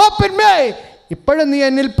you hope in me? ഇപ്പോഴും നീ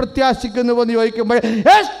എന്നിൽ പ്രത്യാശിക്കുന്നുവെന്ന് ചോദിക്കുമ്പോൾ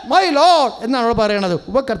യെസ് മൈ ലോർഡ് എന്നാണ് അവൾ പറയണത്.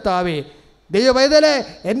 ഉപകർത്താവേ, ദൈവവേദനെ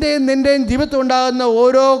എൻ്റെയും നിൻ്റെയും ജീവിതത്തിൽ ഉണ്ടാകുന്ന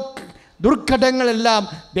ഓരോ ദുർഘടങ്ങളെല്ലാം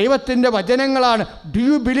ദൈവത്തിൻ്റെ വചനങ്ങളാണ്. Do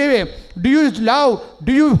you believe? Do you love?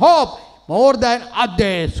 Do you hope more than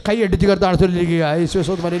others? കൈയടിച്ച് കർത്താവിനെ സ്തുതിക്കുക.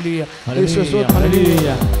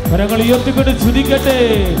 കരങ്ങൾ ഉയർത്തിക്കൊണ്ട് സ്തുതിക്കട്ടെ.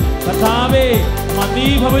 കർത്താവേ,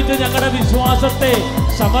 മന്ദീഭവിച്ച ഞങ്ങളുടെ വിശ്വാസത്തെ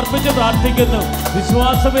സമർപ്പിച്ച് പ്രാർത്ഥിക്കുന്നു.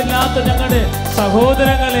 വിശ്വാസമില്ലാത്ത ഞങ്ങളുടെ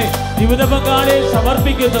സഹോദരങ്ങളെ, ജീവിത പങ്കാളിയെ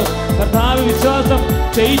സമർപ്പിക്കുന്നു. കർത്താവ്, വിശ്വാസം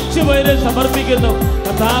ക്ഷയിച്ചുപോയവരെ സമർപ്പിക്കുന്നു.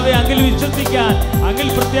 കർത്താവെ, അങ്ങിൽ വിശ്വസിക്കാൻ, അങ്ങിൽ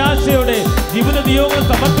പ്രത്യാശയോടെ ജീവിത നിയോഗങ്ങൾ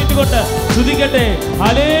സമർപ്പിച്ചുകൊണ്ട് സ്തുതിക്കട്ടെ.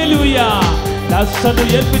 ഹല്ലേലൂയ.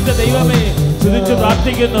 ഉയർപ്പിച്ച ദൈവമേ, സ്തുതിച്ച്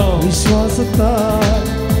പ്രാർത്ഥിക്കുന്നു. വിശ്വാസത്താൽ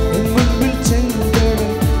മുൻപിൽ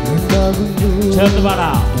ചേർന്ന്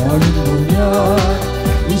പാടാം.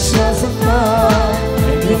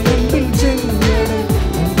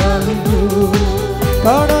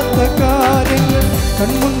 കാണാത്ത കാര്യങ്ങൾ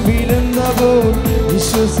കൺമുൻപിലെന്നപ്പോൾ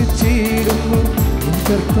വിശ്വസിച്ചിരുന്നു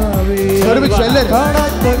കർത്താവേ.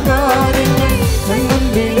 കാണാത്ത കാര്യങ്ങൾ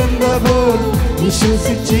കൺമുൻപിലെന്നപ്പോൾ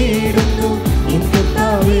വിശ്വസിച്ചിരുന്നു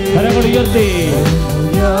കർത്താവേ.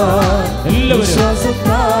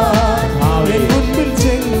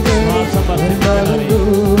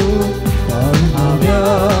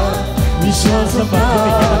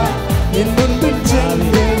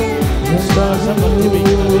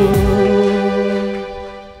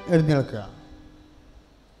 എഴുന്നേൽക്കുക.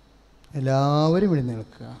 എല്ലാവരും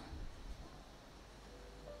എഴുന്നേൽക്കുക.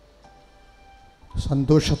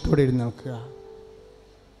 സന്തോഷത്തോടെ എഴുന്നേൽക്കുക.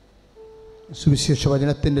 സുവിശേഷ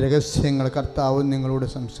വചനത്തിൻ്റെ രഹസ്യങ്ങൾ കർത്താവ് നിങ്ങളോട്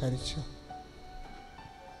സംസാരിച്ചു.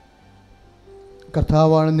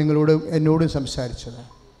 കർത്താവാണ് എന്നോട് സംസാരിച്ചത്.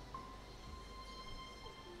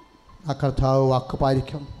 ആ കർത്താവ് വാക്ക്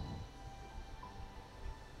പാലിക്കും.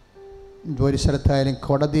 ജോലി സ്ഥലത്തായാലും,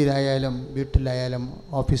 കോടതിയിലായാലും, വീട്ടിലായാലും,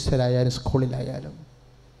 ഓഫീസിലായാലും, സ്കൂളിലായാലും,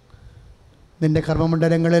 നിൻ്റെ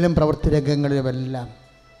കർമ്മമണ്ഡലങ്ങളിലും പ്രവൃത്തി രംഗങ്ങളിലുമെല്ലാം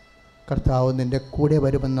കർത്താവ് നിൻ്റെ കൂടെ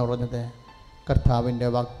വരുമെന്ന് പറഞ്ഞത് കർത്താവിൻ്റെ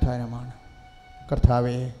വാഗ്ദാനമാണ്.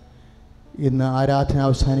 കർത്താവെ, ഇന്ന് ആരാധന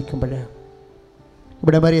അവസാനിക്കുമ്പോൾ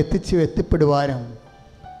ഇവിടെ വരെ എത്തിപ്പെടുവാനും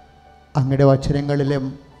അങ്ങയുടെ വചനങ്ങളിലും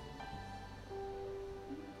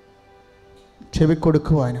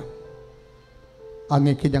ചെവിക്കൊടുക്കുവാനും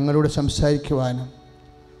അങ്ങേക്ക് ഞങ്ങളോട് സംസാരിക്കുവാനും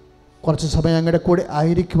കുറച്ച് സമയം ഞങ്ങളുടെ കൂടെ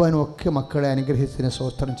ആയിരിക്കുവാനും ഒക്കെ മക്കളെ അനുഗ്രഹിച്ചതിന്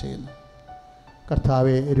സ്തോത്രം ചെയ്യുന്നു.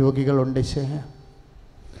 കർത്താവെ, രോഗികളുണ്ട്.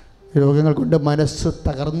 രോഗങ്ങൾ കൊണ്ട് മനസ്സ്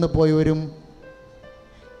തകർന്നു പോയവരും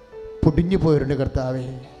പൊടിഞ്ഞു പോയവരുണ്ട്. കർത്താവെ,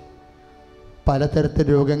 പലതരത്തിൽ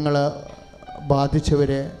രോഗങ്ങൾ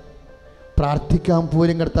ബാധിച്ചവർ പ്രാർത്ഥിക്കാൻ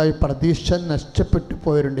പോലും കർത്താവ് പ്രതീക്ഷ നഷ്ടപ്പെട്ടു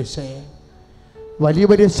പോയവരുണ്ട്. വലിയ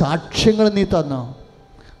വലിയ സാക്ഷ്യങ്ങൾ നീ തന്നു.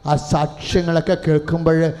 ആ സാക്ഷ്യങ്ങളൊക്കെ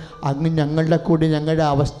കേൾക്കുമ്പോൾ അങ്ങ് ഞങ്ങളുടെ കൂടെ, ഞങ്ങളുടെ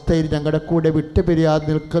അവസ്ഥയിൽ ഞങ്ങളുടെ കൂടെ വിട്ടുപിരിയാതെ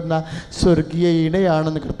നിൽക്കുന്ന സ്വർഗീയ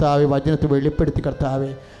ഇണയാണെന്ന് കർത്താവെ വചനത്തിൽ വെളിപ്പെടുത്തി.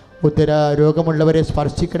 കർത്താവെ, ഉദര രോഗമുള്ളവരെ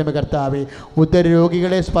സ്പർശിക്കണമേ കർത്താവെ. ഉദര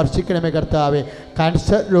രോഗികളെ സ്പർശിക്കണമേ കർത്താവെ.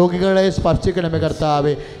 ക്യാൻസർ രോഗികളെ സ്പർശിക്കണമേ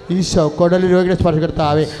കർത്താവെ. ഈശോ, കുടൽ രോഗികളെ സ്പർശിക്കണമേ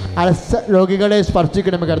കർത്താവെ. അൾസർ രോഗികളെ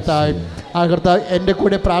സ്പർശിക്കണമേ കർത്താവെ. ആ കർത്താവ്, എൻ്റെ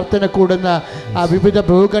കൂടെ പ്രാർത്ഥന കൂടുന്ന ആ വിവിധ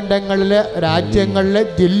ഭൂഖണ്ഡങ്ങളിലെ, രാജ്യങ്ങളിലെ,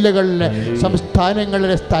 ജില്ലകളിലെ,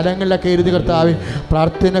 സംസ്ഥാനങ്ങളിലെ, സ്ഥലങ്ങളിലൊക്കെ ഇരുന്ന് കർത്താവ്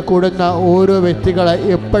പ്രാർത്ഥന കൂടുന്ന ഓരോ വ്യക്തികളെ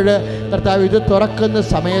എപ്പോഴും കർത്താവ് ഇത് തുറക്കുന്ന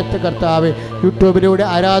സമയത്ത് കർത്താവ് യൂട്യൂബിലൂടെ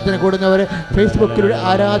ആരാധന കൂടുന്നവരെ, ഫേസ്ബുക്കിലൂടെ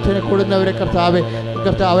ആരാധന കൂടുന്നവരെ കർത്താവ്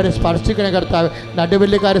അവരെ സ്പർശിക്കണേ കർത്താവ്.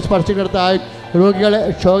 നടുവല്ലിക്കാരെ സ്പർശിക്കണ കർത്താവ്. രോഗികളെ,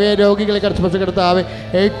 രോഗികളെ സ്പർശിക്കണ കർത്താവ്.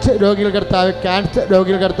 എയ്ഡ്സ് രോഗികൾ കർത്താവ്. ക്യാൻസർ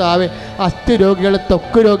രോഗികൾ കർത്താവ്. അസ്ഥി രോഗികൾ,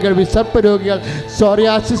 ത്വക്ക് രോഗികൾ, വിസർപ്പ് രോഗികൾ,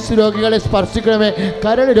 സോറിയാസിസ് രോഗികളെ സ്പർശിക്കണമേ.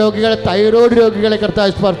 കരൾ രോഗികളെ, തൈറോയ്ഡ് രോഗികളെ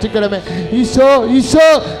കർത്താവ് സ്പർശിക്കണമേ. ഈശോ, ഈശോ,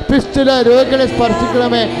 പിസ്തുല രോഗികളെ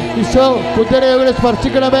സ്പർശിക്കണമേ. ഈശോ, ഉദര രോഗികളെ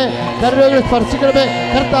സ്പർശിക്കണമേ. കരരോഗികളെ സ്പർശിക്കണമേ.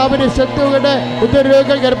 കർത്താവിൻ്റെ ശത്രുക്കളുടെ ഉദര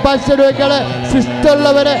രോഗികൾ, ഗർഭാശയ രോഗികൾ,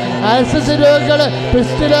 സിസ്റ്റുള്ളവർ, ആൽസസ് രോഗികൾ,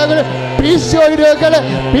 പിസ്തു രോഗികൾ, പീശോയി രോഗികൾ,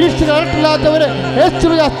 പീസ് കളട്ടില്ലാത്തവർ,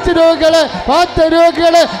 അസ്ഥി രോഗികൾ, വാത്ത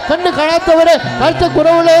രോഗികൾ, കണ്ണ് കാണാത്തവർ, കാഴ്ച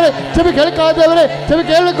കുറവുള്ളവർ, ചെവി കേൾക്കാത്തവർ, ചെവി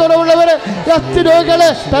കേൾക്കുറവുള്ളവർ, അസ്ഥി രോഗികൾ,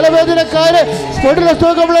 തലവേദനക്കാർ, സ്ഫോടന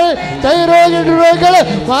രോഗമുള്ളവർ, തൈറോയ്ഡ് രോഗികൾ,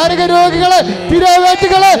 മാരക രോഗികൾ,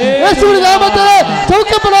 തിരാവേറ്റുകൾ, യേശുവിന്റെ നാമത്തിൽ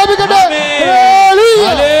സൗഖ്യം പ്രാപിക്കട്ടെ.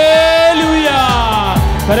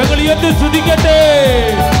 സ്തുതിക്കട്ടെ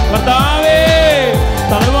കർത്താവേ.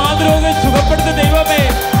 തളർവാദ രോഗം സുഖപ്പെടുത്തുന്ന ദൈവമേ,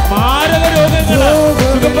 മാരക രോഗങ്ങൾ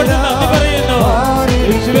സുഖപ്പെടുത്തി നന്ദി പറയുന്നു.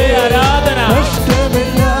 യേശുവേ, ആരാധന.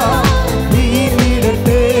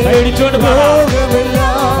 കൈയടിച്ചുകൊണ്ട്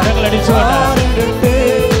കരങ്ങൾ അടിച്ചുകൊണ്ട്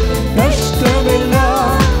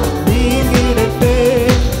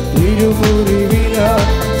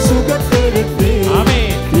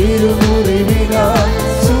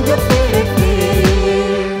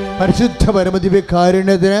പരിശുദ്ധ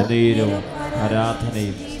പരമദിവ്യകാരുണ്യത്തിന്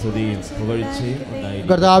ആരാധനയും സ്തുതിയും പുകഴ്ചയും ഉണ്ടായിരിക്കും.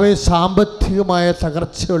 കർത്താവേ, സാമ്പത്തികമായ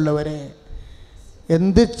തകർച്ചയുള്ളവരെ,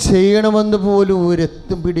 എന്ത് ചെയ്യണമെന്ന് പോലും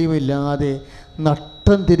ഒരെത്തും പിടിയുമില്ലാതെ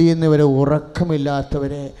നട്ടം തിരിയുന്നവരെ,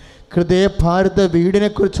 ഉറക്കമില്ലാത്തവരെ, ഹൃദയഭാരത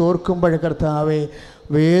വീടിനെക്കുറിച്ച് ഓർക്കുമ്പോൾ കർത്താവേ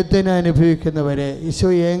വേദന അനുഭവിക്കുന്നവരെ, ഈശോ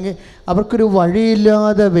അവർക്കൊരു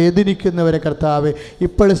വഴിയില്ലാതെ വേദനിക്കുന്നവരെ കർത്താവേ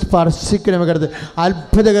ഇപ്പോൾ സ്പർശിക്കണമേ. കർത്താവ്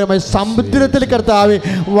അത്ഭുതകരമായ സമുദ്രത്തിൽ കർത്താവേ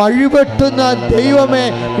വഴിവെട്ടുന്ന ദൈവമേ,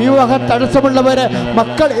 വിവാഹ തടസ്സമുള്ളവരെ,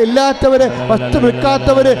 മക്കൾ ഇല്ലാത്തവർ, വസ്തു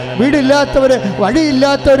വിൽക്കാത്തവർ, വീടില്ലാത്തവർ,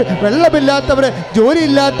 വഴിയില്ലാത്തവർ, വെള്ളമില്ലാത്തവർ,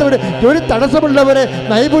 ജോലിയില്ലാത്തവർ, ജോലി തടസ്സമുള്ളവർ,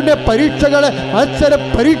 നൈപുണ്യ പരീക്ഷകൾ, മത്സര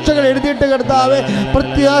പരീക്ഷകൾ എഴുതിയിട്ട് കർത്താവേ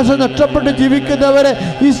പ്രത്യാശ നഷ്ടപ്പെട്ട് ജീവിക്കുന്നവരെ,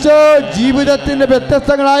 ഈശോ ജീവിതത്തിൻ്റെ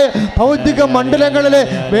വ്യത്യസ്തങ്ങളായ ഭൗതിക മണ്ഡലങ്ങളിലെ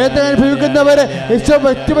വേദന അനുഭവിക്കുന്നവരെ, ഈശോ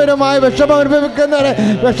വ്യക്തിപരമായ വിഷമം അനുഭവിക്കുന്നവരെ,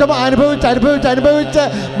 വിഷമം അനുഭവിച്ച്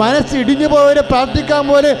മനസ്സിടിഞ്ഞു പോയവരെ, പ്രാർത്ഥിക്കാൻ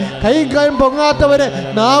പോലെ കൈയും കാലും പൊങ്ങാത്തവര്,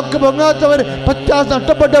 നാക്ക് പൊങ്ങാത്തവര്, പ്രത്യാശ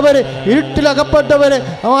നഷ്ടപ്പെട്ടവര്, ഇരുട്ടിലകപ്പെട്ടവര്,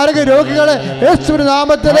 ആരോഗ്യ രോഗികളെ യേശുവിന്റെ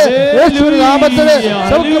നാമത്തില്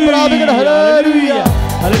സൗഖ്യം പ്രാപിക്കട്ടെ. ഹല്ലേലൂയ,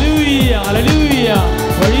 ഹല്ലേലൂയ, ഹല്ലേലൂയ.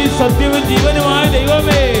 വഴി സത്യവും ജീവനുമായ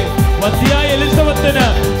ദൈവമേ, മധ്യായ എലിസബത്തിന്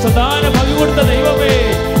സദാന ഭംഗി കൊടുത്ത ദൈവമേ,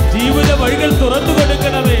 ജീവിത വഴികൾ തുറന്നു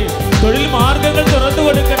കൊടുക്കണമേ, തൊഴിൽ മാർഗങ്ങൾ തുറന്നു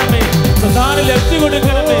കൊടുക്കണമേ, സദാന ലക്ഷ്യം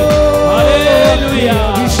കൊടുക്കണമേ. ഹല്ലേലൂയ.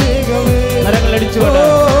 കരങ്ങൾ അടിച്ചുകൊണ്ട്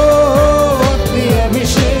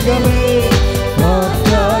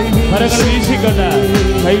കരങ്ങൾ വീശിക്കൊണ്ട്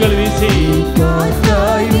കൈകൾ വീശി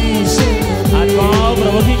ആത്മാവ്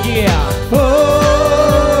പ്രവഹിക്കുകയാണ്.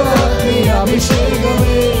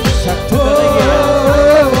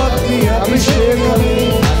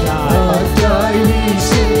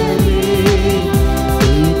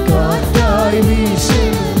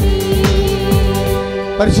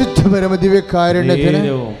 പരിശുദ്ധ പരമദിവ്യകാരുണ്യത്തിന്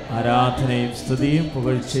ആരാധനയും സ്തുതിയും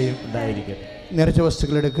പുകഴ്ചയും ഉണ്ടായിരിക്കട്ടെ. നിറച്ച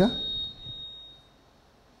വസ്തുക്കൾ എടുക്കുക.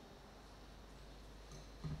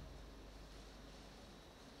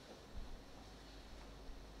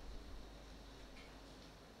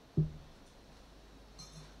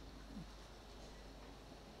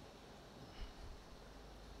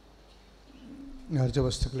 നിറച്ച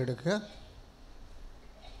വസ്തുക്കൾ എടുക്കുക.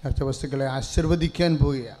 നിറച്ച വസ്തുക്കളെ ആശീർവദിക്കാൻ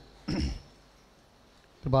പോവുക.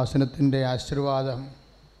 കൃപാസനത്തിൻ്റെ ആശീർവാദം,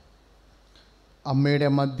 അമ്മയുടെ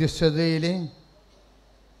മധ്യസ്ഥതയിലെ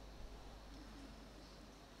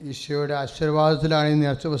ഈശോയുടെ ആശീർവാദത്തിലാണ് ഈ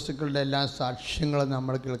നേർച്ച വസ്തുക്കളുടെ എല്ലാ സാക്ഷ്യങ്ങളും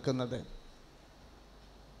നമ്മൾ കേൾക്കുന്നത്.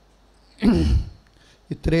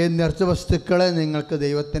 ഇത്രയും നേർച്ച വസ്തുക്കളെ നിങ്ങൾക്ക്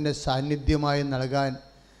ദൈവത്തിൻ്റെ സാന്നിധ്യമായി നൽകാൻ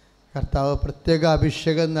കർത്താവ് പ്രത്യേക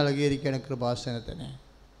അഭിഷേകം നൽകിയിരിക്കുകയാണ് കൃപാസനത്തിന്.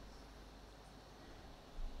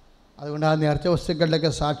 അതുകൊണ്ട് ആ നേർച്ച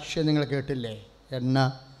വസ്തുക്കളുടെയൊക്കെ സാക്ഷ്യം നിങ്ങൾ കേട്ടില്ലേ? എണ്ണ,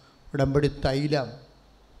 ഉടമ്പടി തൈലം,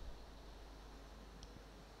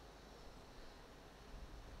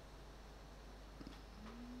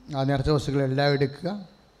 ആ നേർച്ച വസ്തുക്കളെല്ലാം എടുക്കുക.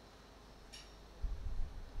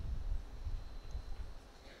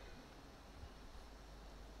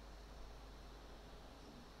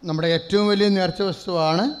 നമ്മുടെ ഏറ്റവും വലിയ നേർച്ച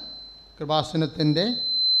വസ്തുവാണ് കൃപാസനത്തിൻ്റെ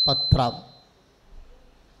പത്രം.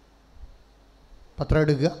 പത്രം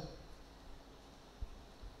എടുക്കുക.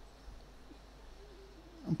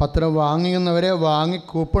 പത്രം വാങ്ങിക്കുന്നവരെ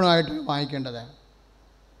കൂപ്പണായിട്ട് വാങ്ങിക്കേണ്ടത്.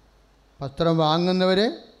 പത്രം വാങ്ങുന്നവർ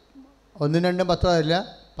ഒന്നും രണ്ടും പത്രമല്ല,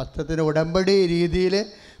 പത്രത്തിന് ഉടമ്പടി രീതിയിൽ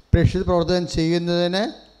പ്രേക്ഷിത പ്രവർത്തനം ചെയ്യുന്നതിന്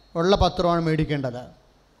ഉള്ള പത്രമാണ് മേടിക്കേണ്ടത്.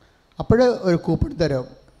 അപ്പോൾ ഒരു കൂപ്പൺ തരും.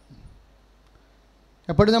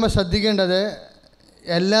 എപ്പോഴും നമ്മൾ ശ്രദ്ധിക്കേണ്ടത്,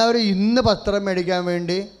 എല്ലാവരും ഇന്ന് പത്രം മേടിക്കാൻ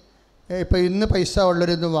വേണ്ടി ഇപ്പോൾ ഇന്ന് പൈസ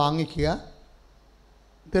ഉള്ളവരൊന്ന് വാങ്ങിക്കുക,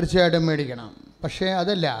 തീർച്ചയായിട്ടും മേടിക്കണം. പക്ഷേ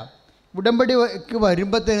അതല്ല, ഉടമ്പടിക്ക്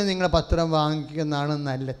വരുമ്പോഴത്തേനും നിങ്ങൾ പത്രം വാങ്ങിക്കുന്നതാണ്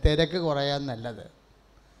നല്ലത്, തിരക്ക് കുറയാൻ നല്ലത്.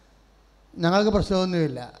 ഞങ്ങൾക്ക്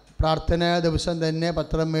പ്രശ്നമൊന്നുമില്ല, പ്രാർത്ഥന ദിവസം തന്നെ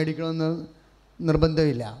പത്രം മേടിക്കണമെന്ന്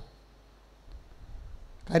നിർബന്ധമില്ല.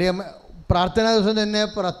 കാര്യം പ്രാർത്ഥനാ ദിവസം തന്നെ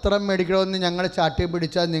പത്രം മേടിക്കണമെന്ന് ഞങ്ങൾ ചാട്ടി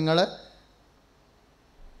പിടിച്ചാൽ നിങ്ങൾ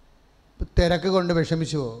തിരക്ക് കൊണ്ട്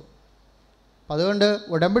വിഷമിച്ചു പോകും. അതുകൊണ്ട്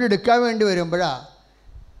ഉടമ്പടി എടുക്കാൻ വേണ്ടി വരുമ്പോഴാണ്,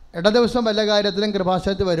 ഇട ദിവസം വല്ല കാര്യത്തിലും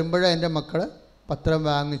കൃപാസനത്തിൽ വരുമ്പോഴാണ് എൻ്റെ മക്കൾ പത്രം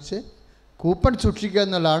വാങ്ങിച്ച് കൂപ്പൺ സൂക്ഷിക്കുക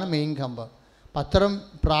എന്നുള്ളതാണ് മെയിൻ സംഭവം. പത്രം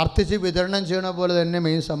പ്രാർത്ഥിച്ച് വിതരണം ചെയ്യണ പോലെ തന്നെ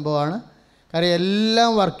മെയിൻ സംഭവമാണ്. കാര്യം എല്ലാം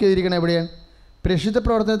വർക്ക് ചെയ്തിരിക്കണം എവിടെയാണ്? പ്രേക്ഷിത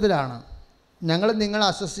പ്രവർത്തനത്തിലാണ്. നിങ്ങൾ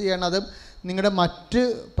അസസ് ചെയ്യണതും നിങ്ങളുടെ മറ്റ്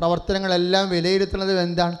പ്രവർത്തനങ്ങളെല്ലാം വിലയിരുത്തുന്നതും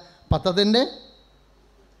എന്താണ്? പത്രത്തിൻ്റെ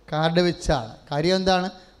കാർഡ് വെച്ചാണ്. കാര്യം എന്താണ്?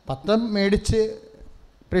 പത്രം മേടിച്ച്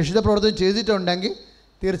പ്രേക്ഷിത പ്രവർത്തനം ചെയ്തിട്ടുണ്ടെങ്കിൽ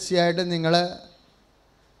തീർച്ചയായിട്ടും നിങ്ങൾ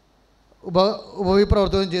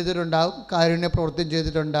ഉപവിപ്രവർത്തനം ചെയ്തിട്ടുണ്ടാവും, കാരുണ്യ പ്രവർത്തനം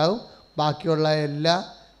ചെയ്തിട്ടുണ്ടാവും. ബാക്കിയുള്ള എല്ലാ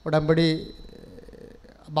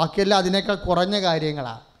ബാക്കിയെല്ലാം അതിനേക്കാൾ കുറഞ്ഞ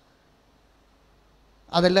കാര്യങ്ങളാണ്.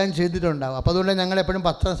 അതെല്ലാം ചെയ്തിട്ടുണ്ടാകും. അപ്പോൾ അതുകൊണ്ട് ഞങ്ങളെപ്പോഴും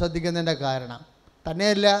പത്രം ശ്രദ്ധിക്കുന്നതിൻ്റെ കാരണം.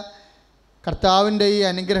 തന്നെയല്ല, കർത്താവിൻ്റെ ഈ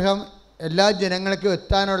അനുഗ്രഹം എല്ലാ ജനങ്ങൾക്കും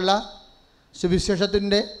എത്താനുള്ള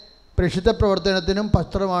സുവിശേഷത്തിൻ്റെ പ്രേക്ഷിത പ്രവർത്തനത്തിനും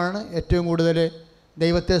പത്രമാണ് ഏറ്റവും കൂടുതൽ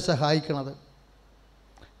ദൈവത്തെ സഹായിക്കുന്നത്.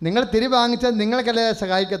 നിങ്ങൾ തിരി വാങ്ങിച്ചാൽ നിങ്ങൾക്കല്ലേ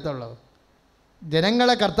സഹായിക്കത്തുള്ളൂ.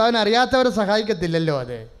 ജനങ്ങളെ കർത്താവിനെ അറിയാത്തവരെ സഹായിക്കത്തില്ലല്ലോ.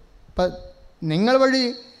 അത് ഇപ്പം നിങ്ങൾ വഴി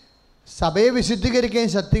സഭയെ വിശുദ്ധീകരിക്കുകയും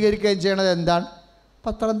ശക്തീകരിക്കുകയും ചെയ്യണത് എന്താണ്?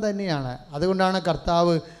 പത്രം തന്നെയാണ്. അതുകൊണ്ടാണ്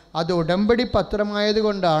കർത്താവ് അത് ഉടമ്പടി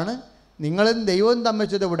പത്രമായതുകൊണ്ടാണ് നിങ്ങളും ദൈവവും തമ്മിൽ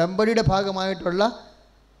ചെയ്ത ഉടമ്പടിയുടെ ഭാഗമായിട്ടുള്ള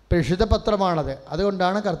പ്രേക്ഷിത പത്രമാണത്.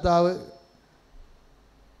 അതുകൊണ്ടാണ് കർത്താവ്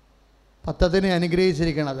പത്രത്തിനെ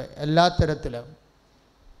അനുഗ്രഹിച്ചിരിക്കുന്നത് എല്ലാ തരത്തിലും.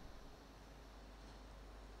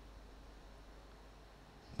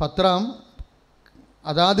 പത്രം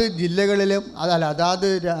അതാത് ജില്ലകളിലും അതാത്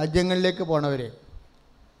രാജ്യങ്ങളിലേക്ക് പോണവർ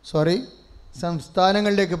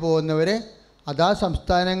സംസ്ഥാനങ്ങളിലേക്ക് പോകുന്നവർ അതാ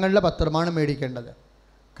സംസ്ഥാനങ്ങളിലെ പത്രമാണ് മേടിക്കേണ്ടത്.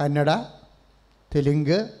 കന്നഡ,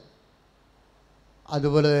 തെലുങ്ക്,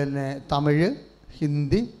 അതുപോലെ തന്നെ തമിഴ്,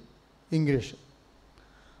 ഹിന്ദി, ഇംഗ്ലീഷ്.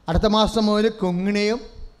 അടുത്ത മാസം മുതൽ കൊങ്ങിണിയും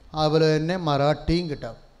അതുപോലെ തന്നെ മറാഠിയും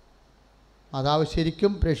കിട്ടും. അതാവ്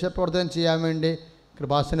ശരിക്കും പ്രേക്ഷിത പ്രവർത്തനം ചെയ്യാൻ വേണ്ടി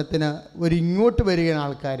കൃപാസനത്തിന് ഇങ്ങോട്ട് വരികയാണ്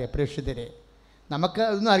ആൾക്കാർ, പ്രേക്ഷിതരെ. നമുക്ക്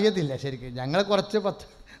അതൊന്നും അറിയത്തില്ല ശരിക്കും. ഞങ്ങൾ കുറച്ച്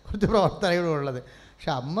പ്രവർത്തനങ്ങളുള്ളത്.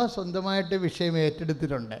 പക്ഷെ അമ്മ സ്വന്തമായിട്ട് വിഷയം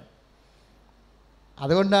ഏറ്റെടുത്തിട്ടുണ്ട്.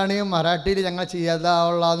 അതുകൊണ്ടാണ് ഈ മറാഠിയിൽ ഞങ്ങൾ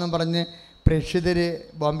ചെയ്യാതാവുള്ളതെന്നും പറഞ്ഞ് പ്രേക്ഷിതർ,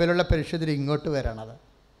 ബോംബെയിലുള്ള പ്രേക്ഷിതർ ഇങ്ങോട്ട് വരണത്.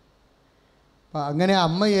 അപ്പം അങ്ങനെ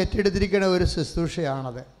അമ്മ ഏറ്റെടുത്തിരിക്കുന്ന ഒരു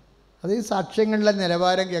ശുശ്രൂഷയാണത്. അത് ഈ സാക്ഷ്യങ്ങളുടെ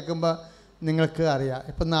നിലവാരം കേൾക്കുമ്പോൾ നിങ്ങൾക്ക് അറിയാം.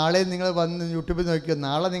 ഇപ്പം നാളെ നിങ്ങൾ വന്ന് യൂട്യൂബിൽ നോക്കിയോ,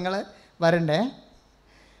 നാളെ നിങ്ങൾ വരണ്ടേ.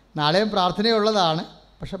 നാളെയും പ്രാർത്ഥനയുള്ളതാണ്,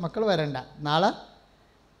 പക്ഷെ മക്കൾ വരണ്ട. നാളെ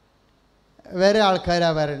വേറെ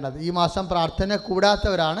ആൾക്കാരാണ് വരേണ്ടത്. ഈ മാസം പ്രാർത്ഥന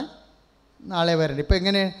കൂടാത്തവരാണ് നാളെ വരേണ്ടത്. ഇപ്പം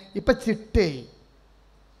എങ്ങനെ, ഇപ്പം ചിട്ടേ.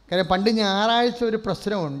 കാര്യം പണ്ട് ഞായറാഴ്ച ഒരു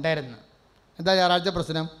പ്രശ്നം ഉണ്ടായിരുന്നു. എന്താ ഞായറാഴ്ച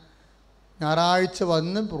പ്രശ്നം? ഞായറാഴ്ച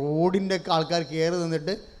വന്ന് റോഡിൻ്റെ ആൾക്കാർ കയറി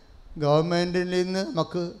നിന്നിട്ട് ഗവൺമെൻറ്റിൽ നിന്ന്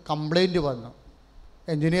നമുക്ക് കംപ്ലൈൻറ്റ് വന്നു.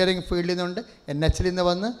 എൻജിനീയറിംഗ് ഫീൽഡിൽ നിന്നുണ്ട്, NH നിന്ന്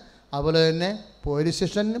വന്ന്, അതുപോലെ തന്നെ പോലീസ്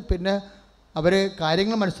സ്റ്റേഷനിൽ. പിന്നെ അവർ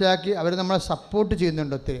കാര്യങ്ങൾ മനസ്സിലാക്കി അവർ നമ്മളെ സപ്പോർട്ട്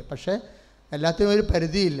ചെയ്യുന്നുണ്ട് ഒത്തിരി. പക്ഷേ എല്ലാത്തിനും ഒരു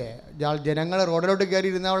പരിധിയില്ലേ. ജനങ്ങൾ റോഡിലോട്ട് കയറി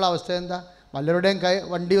ഇരുന്നുള്ള അവസ്ഥ എന്താ? വല്ലവരുടെയും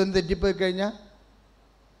വണ്ടി ഒന്ന് തെറ്റിപ്പോയി കഴിഞ്ഞാൽ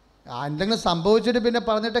എന്തെങ്കിലും സംഭവിച്ചിട്ട് പിന്നെ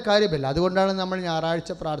പറഞ്ഞിട്ട് കാര്യമില്ല. അതുകൊണ്ടാണ് നമ്മൾ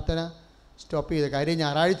ഞായറാഴ്ച പ്രാർത്ഥന സ്റ്റോപ്പ് ചെയ്തത്. കാര്യം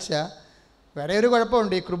ഞായറാഴ്ച വേറെ ഒരു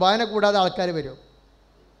കുഴപ്പമുണ്ട്. ഈ കുർബാന കൂടാതെ ആൾക്കാർ വരും.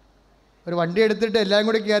 ഒരു വണ്ടി എടുത്തിട്ട് എല്ലാം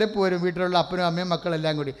കൂടി കയറി പോരും, വീട്ടിലുള്ള അപ്പനും അമ്മയും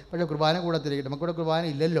മക്കളെല്ലാം കൂടി. പക്ഷേ കുർബാന കൂടത്തിരിക്കട്ടെ. നമുക്കിവിടെ കുർബാന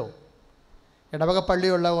ഇല്ലല്ലോ. ഇടവക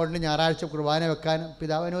പള്ളിയുള്ളതുകൊണ്ട് ഞായറാഴ്ച കുർബാന വെക്കാൻ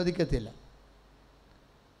പിതാവ് അനുവദിക്കത്തില്ല.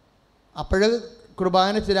 അപ്പോൾ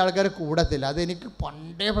കുർബാന ചില ആൾക്കാർ കൂടത്തില്ല. അതെനിക്ക്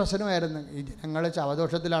പണ്ടേ പ്രശ്നമായിരുന്നു. ഈ ജനങ്ങൾ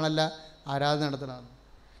ശവദോഷത്തിലാണല്ല ആരാധന നടത്തുന്നത്.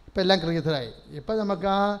 ഇപ്പം എല്ലാം ക്രിയതരായി. ഇപ്പം നമുക്ക്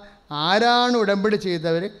ആരാണ് ഉടമ്പടി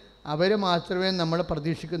ചെയ്തവർ അവർ മാത്രമേ നമ്മൾ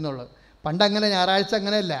പ്രതീക്ഷിക്കുന്നുള്ളൂ. പണ്ടങ്ങനെ ഞായറാഴ്ച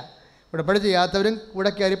അങ്ങനെയല്ല. ഉടമ്പടി ചെയ്യാത്തവരും കൂടെ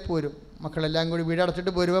കയറി പോരും. മക്കളെല്ലാം കൂടി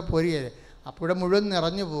വീടടച്ചിട്ട് പോരുമ്പോൾ പോരുകയത്. അപ്പോൾ ഇവിടെ മുഴുവൻ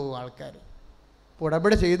നിറഞ്ഞു പോകും ആൾക്കാർ. ഇപ്പോൾ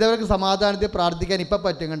ഉടമ്പടി ചെയ്തവർക്ക് സമാധാനത്തിൽ പ്രാർത്ഥിക്കാൻ ഇപ്പം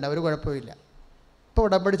പറ്റും. കണ്ട ഒരു കുഴപ്പമില്ല. ഇപ്പോൾ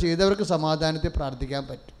ഉടമ്പടി ചെയ്തവർക്ക് സമാധാനത്തിൽ പ്രാർത്ഥിക്കാൻ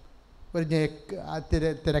പറ്റും. ഒരു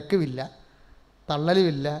തിരക്കുമില്ല,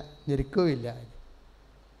 തള്ളലുമില്ല, ഞെരുക്കവുമില്ല.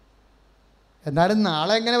 എന്നാലും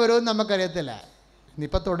നാളെ എങ്ങനെ വരുമെന്ന് നമുക്കറിയത്തില്ല.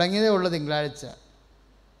 ഇന്നിപ്പോൾ തുടങ്ങിയതേ ഉള്ളൂ തിങ്കളാഴ്ച.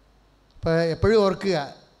 ഇപ്പോൾ എപ്പോഴും ഓർക്കുക,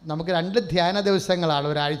 നമുക്ക് 2 ധ്യാന ദിവസങ്ങളാണ്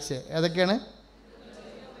ഒരാഴ്ച. ഏതൊക്കെയാണ്?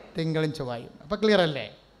 തിങ്കളും ചൊവ്വായും. അപ്പോൾ ക്ലിയർ അല്ലേ?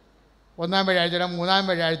 1-ാം വെള്ളിയാഴ്ച, 3-ാം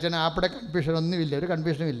വെള്ളിയാഴ്ച, ആപ്പിടെ കൺഫ്യൂഷൻ ഒന്നുമില്ല, ഒരു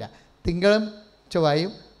കൺഫ്യൂഷനും ഇല്ല. തിങ്കളും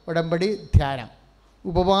ചൊവ്വായും ഉടമ്പടി ധ്യാനം,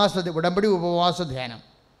 ഉടമ്പടി ഉപവാസ ധ്യാനം.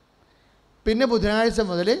 പിന്നെ ബുധനാഴ്ച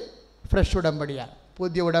മുതൽ ഫ്രഷ് ഉടമ്പടിയാണ്.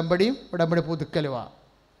 പുതിയ ഉടമ്പടിയും ഉടമ്പടി പുതുക്കലുമാണ്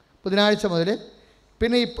ബുധനാഴ്ച മുതൽ.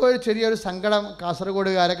 പിന്നെ ഇപ്പോൾ ചെറിയൊരു സങ്കടം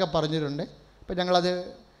കാസർഗോഡുകാരൊക്കെ പറഞ്ഞിട്ടുണ്ട്. അപ്പോൾ ഞങ്ങളത്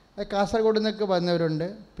കാസർഗോഡ് നിന്നൊക്കെ വന്നവരുണ്ട്.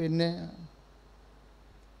 പിന്നെ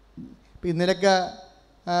ഇന്നലെയൊക്കെ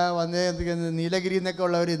വന്ന് നീലഗിരിയിൽ നിന്നൊക്കെ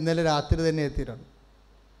ഉള്ളവർ ഇന്നലെ രാത്രി തന്നെ എത്തിയിട്ടുണ്ട്.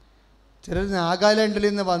 ചിലർ നാഗാലാൻഡിൽ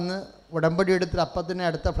നിന്ന് വന്ന് ഉടമ്പടി എടുത്തിട്ട് അപ്പം തന്നെ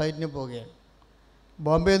അടുത്ത ഫ്ലൈറ്റിന് പോവുകയാണ്.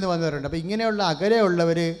 ബോംബെയിൽ നിന്ന് വന്നവരുണ്ട്. അപ്പോൾ ഇങ്ങനെയുള്ള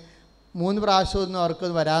അകലെയുള്ളവർ 3 പ്രാവശ്യമൊന്നും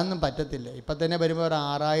അവർക്കൊന്നും വരാനൊന്നും പറ്റത്തില്ല. ഇപ്പം തന്നെ വരുമ്പോൾ ഒരു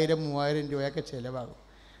 6000-3000 രൂപയൊക്കെ ചിലവാകും.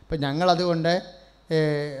 അപ്പം ഞങ്ങളതുകൊണ്ട്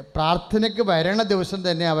പ്രാർത്ഥനയ്ക്ക് വരണ ദിവസം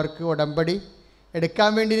തന്നെ അവർക്ക് ഉടമ്പടി എടുക്കാൻ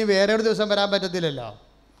വേണ്ടി ഇനി വേറെ ഒരു ദിവസം വരാൻ പറ്റത്തില്ലല്ലോ.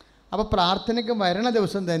 അപ്പോൾ പ്രാർത്ഥനയ്ക്ക് വരണ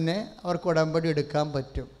ദിവസം തന്നെ അവർക്ക് ഉടമ്പടി എടുക്കാൻ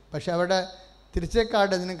പറ്റും. പക്ഷെ അവിടെ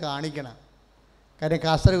തിരിച്ചേക്കാട് ഇതിന് കാണിക്കണം. കാര്യം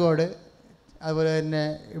കാസർഗോഡ്, അതുപോലെ തന്നെ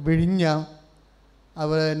വിഴിഞ്ഞം,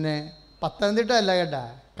 അതുപോലെ തന്നെ പത്തനംതിട്ട അല്ല കേട്ടാ,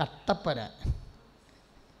 കട്ടപ്പന,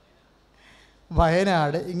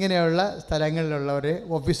 വയനാട്, ഇങ്ങനെയുള്ള സ്ഥലങ്ങളിലുള്ളവർ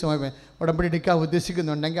ഓഫീസുമായി ഉടമ്പടി എടുക്കാൻ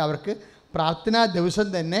ഉദ്ദേശിക്കുന്നുണ്ടെങ്കിൽ അവർക്ക് പ്രാർത്ഥനാ ദിവസം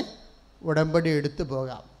തന്നെ ഉടമ്പടി എടുത്തു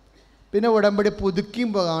പോകാം. പിന്നെ ഉടമ്പടി പുതുക്കിയും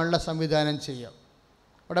പോകാനുള്ള സംവിധാനം ചെയ്യും.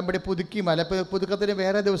 ഉടമ്പടി പുതുക്കിയും അല്ല, ഇപ്പോൾ പുതുക്കത്തിന്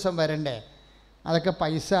വേറെ ദിവസം വരണ്ടേ, അതൊക്കെ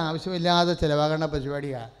പൈസ ആവശ്യമില്ലാതെ ചിലവാകേണ്ട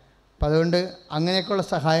പരിപാടിയാണ്. അപ്പം അതുകൊണ്ട് അങ്ങനെയൊക്കെയുള്ള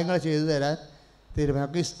സഹായങ്ങൾ ചെയ്തു തരാൻ തീരുമാനം.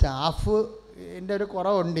 നമുക്ക് ഈ സ്റ്റാഫിൻ്റെ ഒരു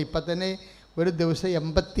കുറവുണ്ട്. ഇപ്പം തന്നെ ഒരു ദിവസം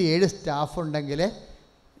 87 സ്റ്റാഫ് ഉണ്ടെങ്കിൽ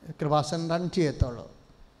കൃപാസനം റൺ ചെയ്യത്തുള്ളൂ.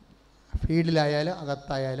 ഫീൽഡിലായാലും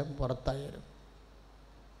അകത്തായാലും പുറത്തായാലും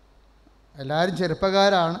എല്ലാവരും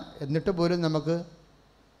ചെറുപ്പക്കാരാണ്. എന്നിട്ട് പോലും നമുക്ക്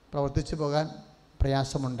പ്രവർത്തിച്ചു പോകാൻ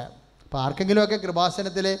പ്രയാസമുണ്ട്. അപ്പോൾ ആർക്കെങ്കിലുമൊക്കെ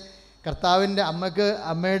കൃപാസനത്തിൽ കർത്താവിൻ്റെ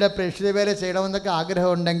അമ്മയുടെ പ്രേക്ഷിത വേല ചെയ്യണമെന്നൊക്കെ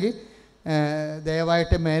ആഗ്രഹമുണ്ടെങ്കിൽ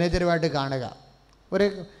ദയവായിട്ട് മാനേജറുമായിട്ട് കാണുക.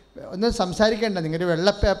 ഒന്ന് സംസാരിക്കേണ്ട, നിങ്ങളുടെ വെള്ള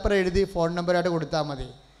പേപ്പർ എഴുതി ഫോൺ നമ്പറായിട്ട് കൊടുത്താൽ മതി.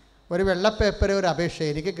 ഒരു വെള്ള പേപ്പർ, ഒരു അപേക്ഷ,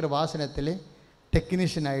 എനിക്ക് കൃപാസനത്തിൽ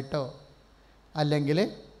ടെക്നീഷ്യനായിട്ടോ അല്ലെങ്കിൽ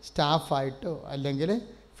സ്റ്റാഫായിട്ടോ അല്ലെങ്കിൽ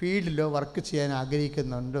ഫീൽഡിലോ വർക്ക് ചെയ്യാൻ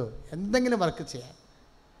ആഗ്രഹിക്കുന്നുണ്ടോ, എന്തെങ്കിലും വർക്ക് ചെയ്യാൻ.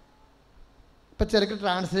 ഇപ്പം ചിലക്ക്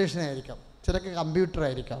ട്രാൻസ്ലേഷൻ ആയിരിക്കാം, ചിലക്ക് കമ്പ്യൂട്ടർ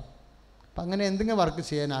ആയിരിക്കാം. അപ്പം അങ്ങനെ എന്തെങ്കിലും വർക്ക്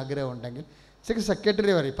ചെയ്യാൻ ആഗ്രഹമുണ്ടെങ്കിൽ ചിലക്ക്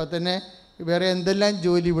സെക്രട്ടറി പറയും. ഇപ്പം തന്നെ വേറെ എന്തെല്ലാം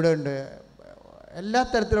ജോലി ഇവിടെ ഉണ്ട്, എല്ലാ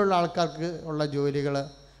തരത്തിലുള്ള ആൾക്കാർക്ക് ഉള്ള ജോലികൾ.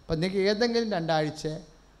 അപ്പം നിങ്ങൾക്ക് ഏതെങ്കിലും 2 ആഴ്ച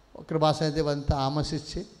കൃപാസനത്തിൽ വന്ന്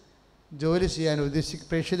താമസിച്ച് ജോലി ചെയ്യാൻ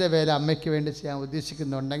പ്രേക്ഷിത വേല അമ്മയ്ക്ക് വേണ്ടി ചെയ്യാൻ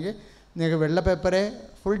ഉദ്ദേശിക്കുന്നുണ്ടെങ്കിൽ നിങ്ങൾക്ക് വെള്ള പേപ്പറെ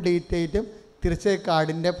ഫുൾ ഡീറ്റെയിലും തിരിച്ച്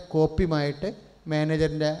കാർഡിൻ്റെ കോപ്പിയുമായിട്ട്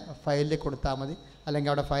മാനേജറിൻ്റെ ഫയലിൽ കൊടുത്താൽ മതി. അല്ലെങ്കിൽ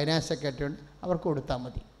അവിടെ ഫൈനാൻസ് സെക്രട്ടറി ഉണ്ട്, അവർക്ക് കൊടുത്താൽ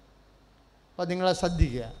മതി. അപ്പോൾ നിങ്ങളെ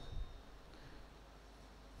ശ്രദ്ധിക്കുക.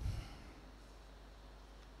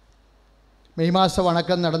 മെയ് മാസ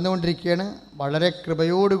വണക്കം നടന്നുകൊണ്ടിരിക്കുകയാണ്. വളരെ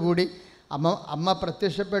കൃപയോടുകൂടി അമ്മ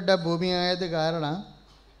പ്രത്യക്ഷപ്പെട്ട ഭൂമിയായത് കാരണം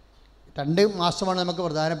 2 മാസമാണ് നമുക്ക്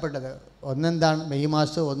പ്രധാനപ്പെട്ടത്. ഒന്നെന്താണ് മെയ്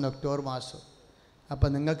മാസം, ഒന്ന് ഒക്ടോബർ മാസം. അപ്പോൾ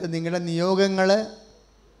നിങ്ങൾക്ക് നിങ്ങളുടെ നിയോഗങ്ങൾ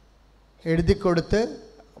എഴുതി കൊടുത്ത്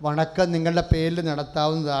വണക്കം നിങ്ങളുടെ പേരിൽ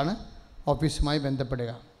നടത്താവുന്നതാണ്. ഓഫീസുമായി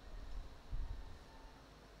ബന്ധപ്പെടുക.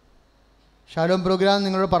 ഷാലോം പ്രോഗ്രാം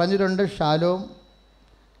നിങ്ങളോട് പറഞ്ഞിട്ടുണ്ട്. ഷാലോം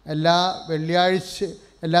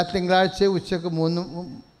എല്ലാ തിങ്കളാഴ്ച ഉച്ചക്ക്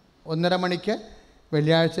 1:30 മണിക്ക്,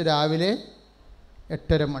 വെള്ളിയാഴ്ച രാവിലെ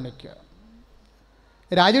 8:30 മണിക്ക്.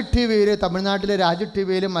 രാജു ടി വിയിൽ, തമിഴ്നാട്ടിലെ രാജു ടി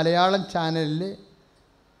വിയിൽ മലയാളം ചാനലിൽ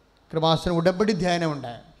കൃപാസനം ഉടമ്പടി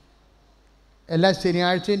ധ്യാനമുണ്ട്. എല്ലാ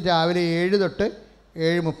ശനിയാഴ്ചയും രാവിലെ 7 തൊട്ട്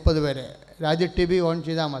 7:30 വരെ. രാജു ടി വി ഓൺ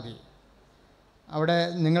ചെയ്താൽ മതി. അവിടെ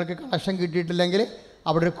നിങ്ങൾക്ക് കണക്ഷൻ കിട്ടിയിട്ടില്ലെങ്കിൽ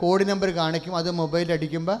അവിടെ ഒരു കോഡ് നമ്പർ കാണിക്കും. അത് മൊബൈലിൽ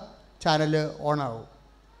അടിക്കുമ്പോൾ ചാനൽ ഓണാവും.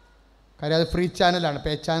 കാര്യം അത് ഫ്രീ ചാനലാണ്,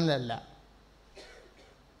 പേ ചാനലല്ല.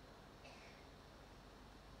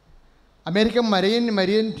 അമേരിക്കൻ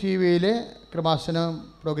മരിയൻ ടി വിയിൽ കൃപാസനം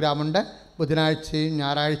പ്രോഗ്രാമുണ്ട്. ബുധനാഴ്ചയും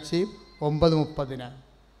ഞായറാഴ്ചയും 9:30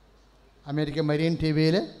 അമേരിക്കൻ മരിയൻ ടി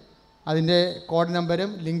വിയിൽ. അതിൻ്റെ കോഡ്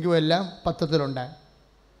നമ്പരും ലിങ്കും എല്ലാം പത്രത്തിലുണ്ട്.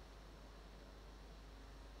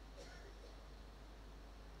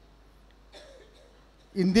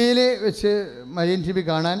 ഇന്ത്യയിൽ വെച്ച് മരിയൻ ടി വി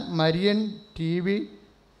കാണാൻ marian tv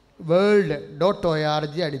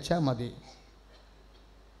world.org അടിച്ചാൽ മതി.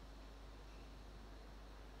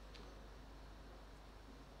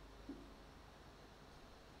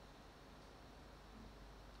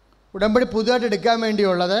 ഉടമ്പടി പുതുതായിട്ട് എടുക്കാൻ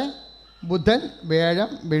വേണ്ടിയുള്ളത് ബുധൻ, വ്യാഴം,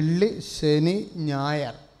 വെള്ളി, ശനി,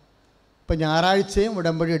 ഞായർ. ഇപ്പോൾ ഞായറാഴ്ചയും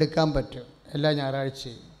ഉടമ്പടി എടുക്കാൻ പറ്റും. എല്ലാ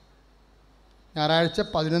ഞായറാഴ്ചയും. ഞായറാഴ്ച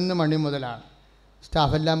 11 മണി മുതലാണ്.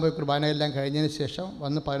 സ്റ്റാഫെല്ലാം പോയി കുർബാനയെല്ലാം കഴിഞ്ഞതിന് ശേഷം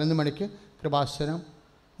വന്ന് 11 മണിക്ക് കൃപാസനം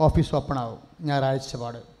ഓഫീസ് ഓപ്പൺ ആവും. ഞായറാഴ്ച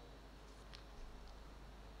പാട്.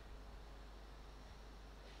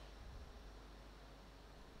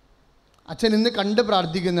 അച്ഛൻ ഇന്ന് കണ്ട്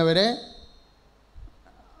പ്രാർത്ഥിക്കുന്നവരെ,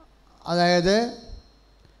 അതായത്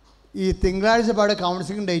ഈ തിങ്കളാഴ്ച പാട്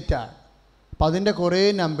കൗൺസിലിംഗ് ഡേറ്റാണ്. അപ്പം അതിൻ്റെ കുറേ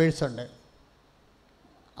നമ്പേഴ്സുണ്ട്.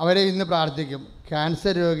 അവരെ ഇന്ന് പ്രാർത്ഥിക്കും.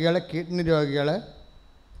 ക്യാൻസർ രോഗികൾ, കിഡ്നി രോഗികൾ,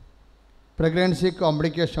 പ്രഗ്നൻസി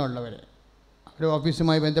കോംപ്ലിക്കേഷൻ ഉള്ളവർ, അവർ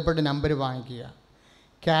ഓഫീസുമായി ബന്ധപ്പെട്ട് നമ്പർ വാങ്ങിക്കുക.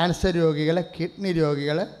 ക്യാൻസർ രോഗികൾ, കിഡ്നി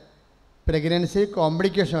രോഗികൾ, പ്രഗ്നൻസി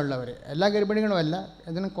കോംപ്ലിക്കേഷൻ ഉള്ളവർ, എല്ലാ ഗർഭിണികളുമല്ല,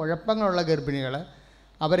 എന്തെങ്കിലും കുഴപ്പങ്ങളുള്ള ഗർഭിണികൾ,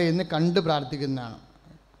 അവരെ ഇന്ന് കണ്ട് പ്രാർത്ഥിക്കുന്നതാണ്.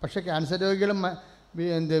 പക്ഷേ ക്യാൻസർ രോഗികൾ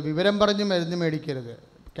വിവരം പറഞ്ഞ് മരുന്ന് മേടിക്കരുത്.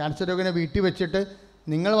 ക്യാൻസർ രോഗിനെ വീട്ടിൽ വെച്ചിട്ട്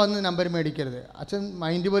നിങ്ങൾ വന്ന് നമ്പർ മേടിക്കരുത്. അച്ഛൻ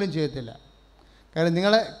മൈൻഡ് പോലും ചെയ്യത്തില്ല. കാരണം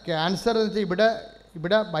നിങ്ങളെ ക്യാൻസർ എന്ന് വെച്ചാൽ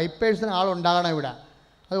ഇവിടെ ബൈ പേഴ്സൺ ആളുണ്ടാകണം. ഇവിടെ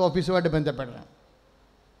അത് ഓഫീസുമായിട്ട് ബന്ധപ്പെടണം.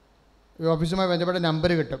 ഈ ഓഫീസുമായി ബന്ധപ്പെട്ട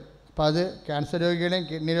നമ്പർ കിട്ടും. അപ്പോൾ അത് ക്യാൻസർ രോഗികളെയും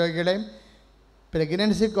കിഡ്നി രോഗികളെയും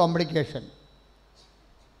പ്രഗ്നൻസി കോംപ്ലിക്കേഷൻ,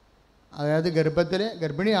 അതായത്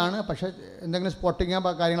ഗർഭിണിയാണ്, പക്ഷേ എന്തെങ്കിലും സ്പോട്ടിങ്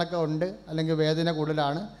കാര്യങ്ങളൊക്കെ ഉണ്ട്, അല്ലെങ്കിൽ വേദന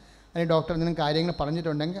കൂടുതലാണ്, അല്ലെങ്കിൽ ഡോക്ടർ എന്തെങ്കിലും കാര്യങ്ങൾ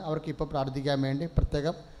പറഞ്ഞിട്ടുണ്ടെങ്കിൽ അവർക്ക് ഇപ്പോൾ പ്രാർത്ഥിക്കാൻ വേണ്ടി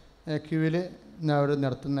പ്രത്യേകം ക്യൂവിൽ അവർ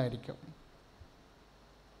നിർത്തുന്നതായിരിക്കും.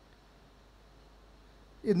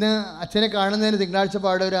 ഇന്ന് അച്ഛനെ കാണുന്നതിന് തിങ്കളാഴ്ച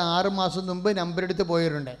പാട് ഒരു 6 മാസം മുമ്പ് നമ്പർ എടുത്ത്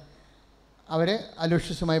പോയിട്ടുണ്ട്. അവരെ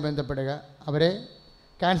അലോഷ്യസുമായി ബന്ധപ്പെടുക. അവരെ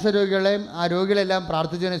ക്യാൻസർ രോഗികളെയും ആ രോഗികളെല്ലാം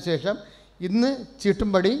പ്രാർത്ഥിച്ചതിന് ശേഷം ഇന്ന്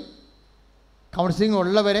ചീട്ടുംപടി കൗൺസിലിംഗ്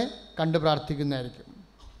ഉള്ളവരെ കണ്ട് പ്രാർത്ഥിക്കുന്നതായിരിക്കും.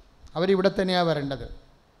 അവരിവിടെ തന്നെയാണ് വരേണ്ടത്.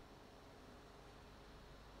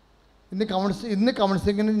 ഇന്ന്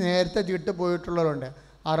കൗൺസിലിങ്ങിന് നേരത്തെ ചീട്ട് പോയിട്ടുള്ളവരുണ്ട്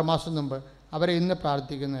 6 മാസം മുമ്പ്, അവരെ ഇന്ന്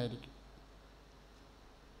പ്രാർത്ഥിക്കുന്നതായിരിക്കും.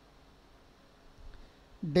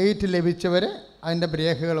 ഡേറ്റ് ലഭിച്ചവർ അതിൻ്റെ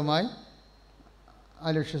രേഖകളുമായി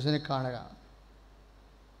അലോഷ്യസിനെ കാണുക.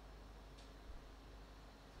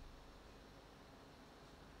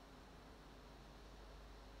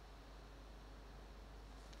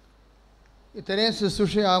 ഇത്രയും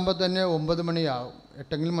ശുശ്രൂഷയാകുമ്പോൾ തന്നെ 9 മണിയാവും,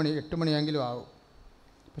 8 മണിയെങ്കിലും ആവും.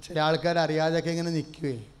 അപ്പോൾ ചില ആൾക്കാർ അറിയാതെയൊക്കെ ഇങ്ങനെ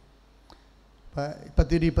നിൽക്കുവേ, ഇപ്പം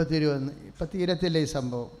തീരത്തില്ല ഈ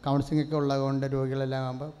സംഭവം. കൗൺസിലിംഗൊക്കെ ഉള്ളതുകൊണ്ട് രോഗികളെല്ലാം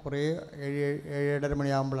ആകുമ്പോൾ കുറേ 7-7:30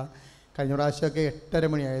 മണിയാകുമ്പോഴാണ്. കഴിഞ്ഞ പ്രാവശ്യമൊക്കെ 8:30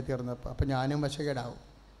 മണിയായി തീർന്നപ്പോൾ. അപ്പോൾ ഞാനും വശക്കേടാവും.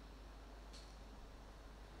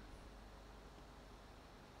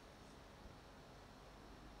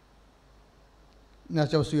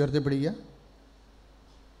 നേർച്ച വസ്തു ഉയർത്തിപ്പിടിക്കുക.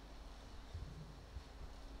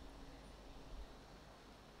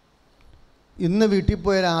 ഇന്ന് വീട്ടിൽ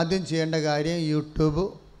പോയാൽ ആദ്യം ചെയ്യേണ്ട കാര്യം യൂട്യൂബ്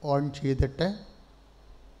ഓൺ ചെയ്തിട്ട്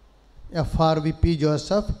V.P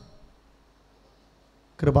ജോസഫ്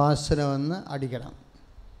കൃപാസനം എന്ന് അടിക്കണം.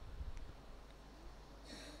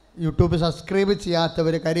 യൂട്യൂബ് സബ്സ്ക്രൈബ്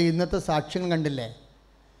ചെയ്യാത്തവർ, കാര്യം ഇന്നത്തെ സാക്ഷ്യം കണ്ടില്ലേ,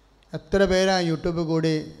 എത്ര പേരാണ് യൂട്യൂബ്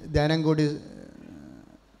കൂടി ധ്യാനം കൂടി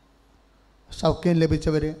സൗഖ്യം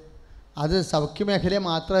ലഭിച്ചവർ. അത് സൗഖ്യമേഖല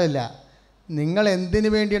മാത്രമല്ല, നിങ്ങൾ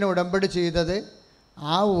എന്തിനു വേണ്ടിയാണ് ഉടമ്പടി ചെയ്തത്,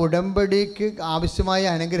 ആ ഉടമ്പടിക്ക് ആവശ്യമായ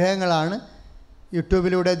അനുഗ്രഹങ്ങളാണ്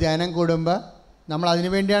യൂട്യൂബിലൂടെ ധ്യാനം കൂടുമ്പോൾ നമ്മൾ അതിനു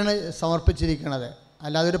വേണ്ടിയാണ് സമർപ്പിച്ചിരിക്കുന്നത്.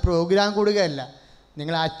 അല്ലാതെ ഒരു പ്രോഗ്രാം കൂടുകയല്ല.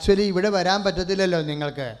 നിങ്ങൾ ആക്ച്വലി ഇവിടെ വരാൻ പറ്റത്തില്ലല്ലോ.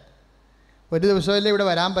 നിങ്ങൾക്ക് ഒരു ദിവസമല്ലേ ഇവിടെ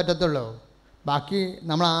വരാൻ പറ്റത്തുള്ളൂ. ബാക്കി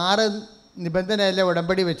നമ്മൾ 6 നിബന്ധനയല്ലേ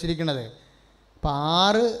ഉടമ്പടി വെച്ചിരിക്കുന്നത്. അപ്പോൾ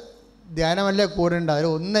 6 ധ്യാനമല്ലേ കൂടേണ്ടത്. അതിൽ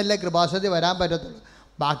 1 കൃപാസനത്തിൽ വരാൻ പറ്റത്തുള്ളൂ.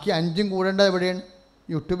 ബാക്കി 5 കൂടേണ്ടത് എവിടെയാണ്?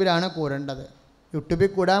 യൂട്യൂബിലാണ് കൂടേണ്ടത്. യൂട്യൂബിൽ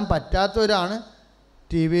കൂടാൻ പറ്റാത്തവരാണ്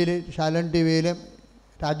ടി വിയിൽ, ശാലൻ ടി വിയിലും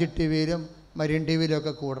രാജ് ടി വിയിലും മരിയൻ ടി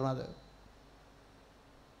വിയിലൊക്കെ കൂടണത്.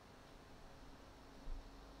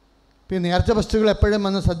 പിന്നെ നേർച്ച വസ്തുക്കൾ എപ്പോഴും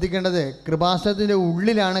വന്ന് ശ്രദ്ധിക്കേണ്ടത് കൃപാസനത്തിൻ്റെ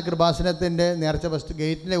ഉള്ളിലാണ്. കൃപാസനത്തിൻ്റെ നേർച്ച വസ്തു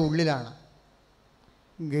ഗേറ്റിൻ്റെ ഉള്ളിലാണ്.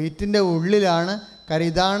 കാര്യം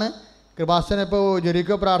ഇതാണ് കൃപാസനം. ഇപ്പോൾ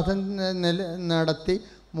ജെറിക്കോ പ്രാർത്ഥന നടത്തി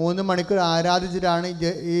 3 മണിക്കൂർ ആരാധിച്ചിട്ടാണ്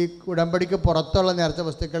ഈ ഉടമ്പടിക്ക് പുറത്തുള്ള നേർച്ച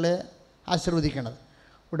വസ്തുക്കളെ ആശീർവദിക്കുന്നത്.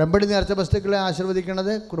 ഉടമ്പടി നേർച്ച വസ്തുക്കളെ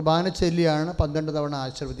ആശീർവദിക്കുന്നത് കുർബാന ചൊല്ലിയാണ് 12 തവണ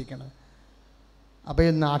ആശീർവദിക്കുന്നത്. അപ്പോൾ ഈ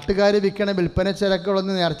നാട്ടുകാർ വിൽക്കണ വിൽപ്പന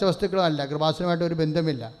ചരക്കുകളൊന്നും നേർച്ച വസ്തുക്കളും അല്ല. കൃപാസനമായിട്ട് ഒരു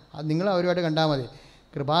ബന്ധമില്ല. അത് നിങ്ങൾ അവരുമായിട്ട് കണ്ടാൽ മതി.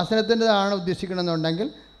 കൃപാസനത്തിൻ്റെതാണ് ഉദ്ദേശിക്കണമെന്നുണ്ടെങ്കിൽ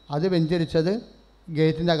അത് വെഞ്ചരിച്ചത്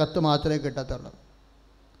ഗേറ്റിൻ്റെ അകത്ത് മാത്രമേ കിട്ടത്തുള്ളൂ.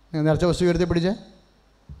 നേർച്ച വസ്തു ഉയർത്തി പിടിച്ചേ.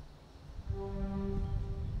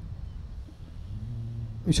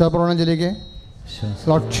 വിശ്വാസപ്രമാണം ചൊല്ലിക്കേ.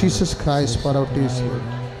 Lord Jesus Christ, for our tears.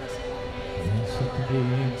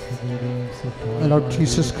 Lord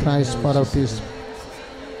Jesus Christ, for our tears.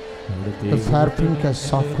 The fire pink has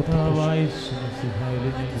soft with the precious.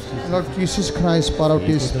 Lord Jesus Christ, for our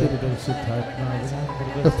tears.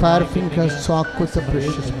 The fire pink has soft with the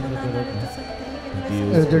precious.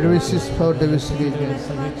 The devices for diversity.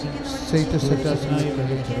 Satan set us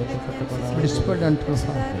whispered unto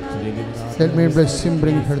her. Let me bless him,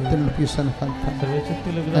 bring health and peace and health.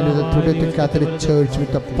 And with the today the Catholic Church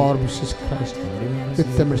with the power of Jesus Christ,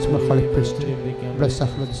 with the mercy of the Holy Priest, bless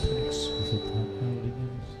us with the saints.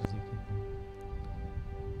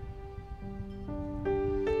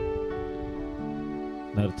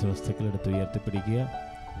 നേർച്ച വസ്തുക്കൾ എടുത്ത് ഉയർത്തിപ്പിടിക്കുക.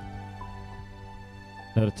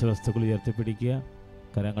 നേർച്ച വസ്തുക്കൾ ഉയർത്തിപ്പിടിക്കുക.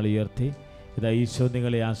 കരങ്ങൾ ഉയർത്തി. ഇതാ ഈശോ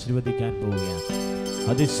നിങ്ങളെ ആശീർവദിക്കാൻ പോവുകയാണ്.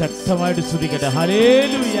 അതിശക്തമായിട്ട് സ്തുതിക്കട്ടെ.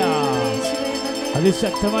 ഹല്ലേലൂയ.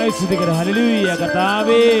 അതിശക്തമായി സ്തുതിക്കട്ടെ. ഹല്ലേലൂയ.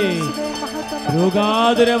 കർത്താവേ,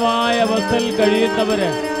 രോഗാതുരമായ അവസ്ഥയിൽ കഴിയുന്നവര്,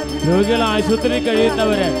 രോഗികൾ ആശുപത്രിയിൽ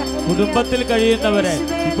കഴിയുന്നവര്, കുടുംബത്തിൽ കഴിയുന്നവര്,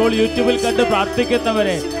 ഇപ്പോൾ യൂട്യൂബിൽ കണ്ട്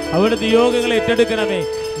പ്രാർത്ഥിക്കുന്നവരെ അവരുടെ നിയോഗങ്ങൾ ഏറ്റെടുക്കണമേ.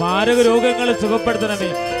 മാരക രോഗങ്ങൾ സുഖപ്പെടുത്തണമേ.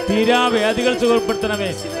 തീരാവ്യാധികൾ സുഖപ്പെടുത്തണമേ.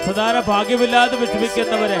 സാധാരണ ഭാഗ്യമില്ലാതെ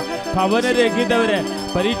വിഷമിക്കുന്നവരെ, ഭവനരഹിതവരെ,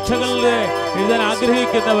 പരീക്ഷകളിൽ എഴുതാൻ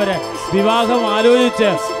ആഗ്രഹിക്കുന്നവരെ, വിവാഹം ആലോചിച്ച്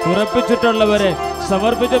ഉറപ്പിച്ചിട്ടുള്ളവരെ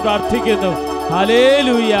സമർപ്പിച്ച് പ്രാർത്ഥിക്കുന്നു.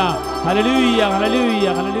 ഹല്ലേലൂയ, ഹല്ലേലൂയ, ഹല്ലേലൂയ,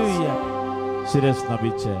 ഹല്ലേലൂയ. ശിരസ്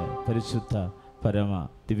നമിച്ച് പരിശുദ്ധ പരമ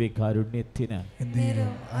ദിവ്യകാരുണ്യത്തിന്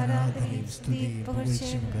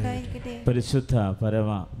പരിശുദ്ധ പരമ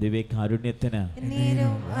ദിവ്യകാരുണ്യത്തിന്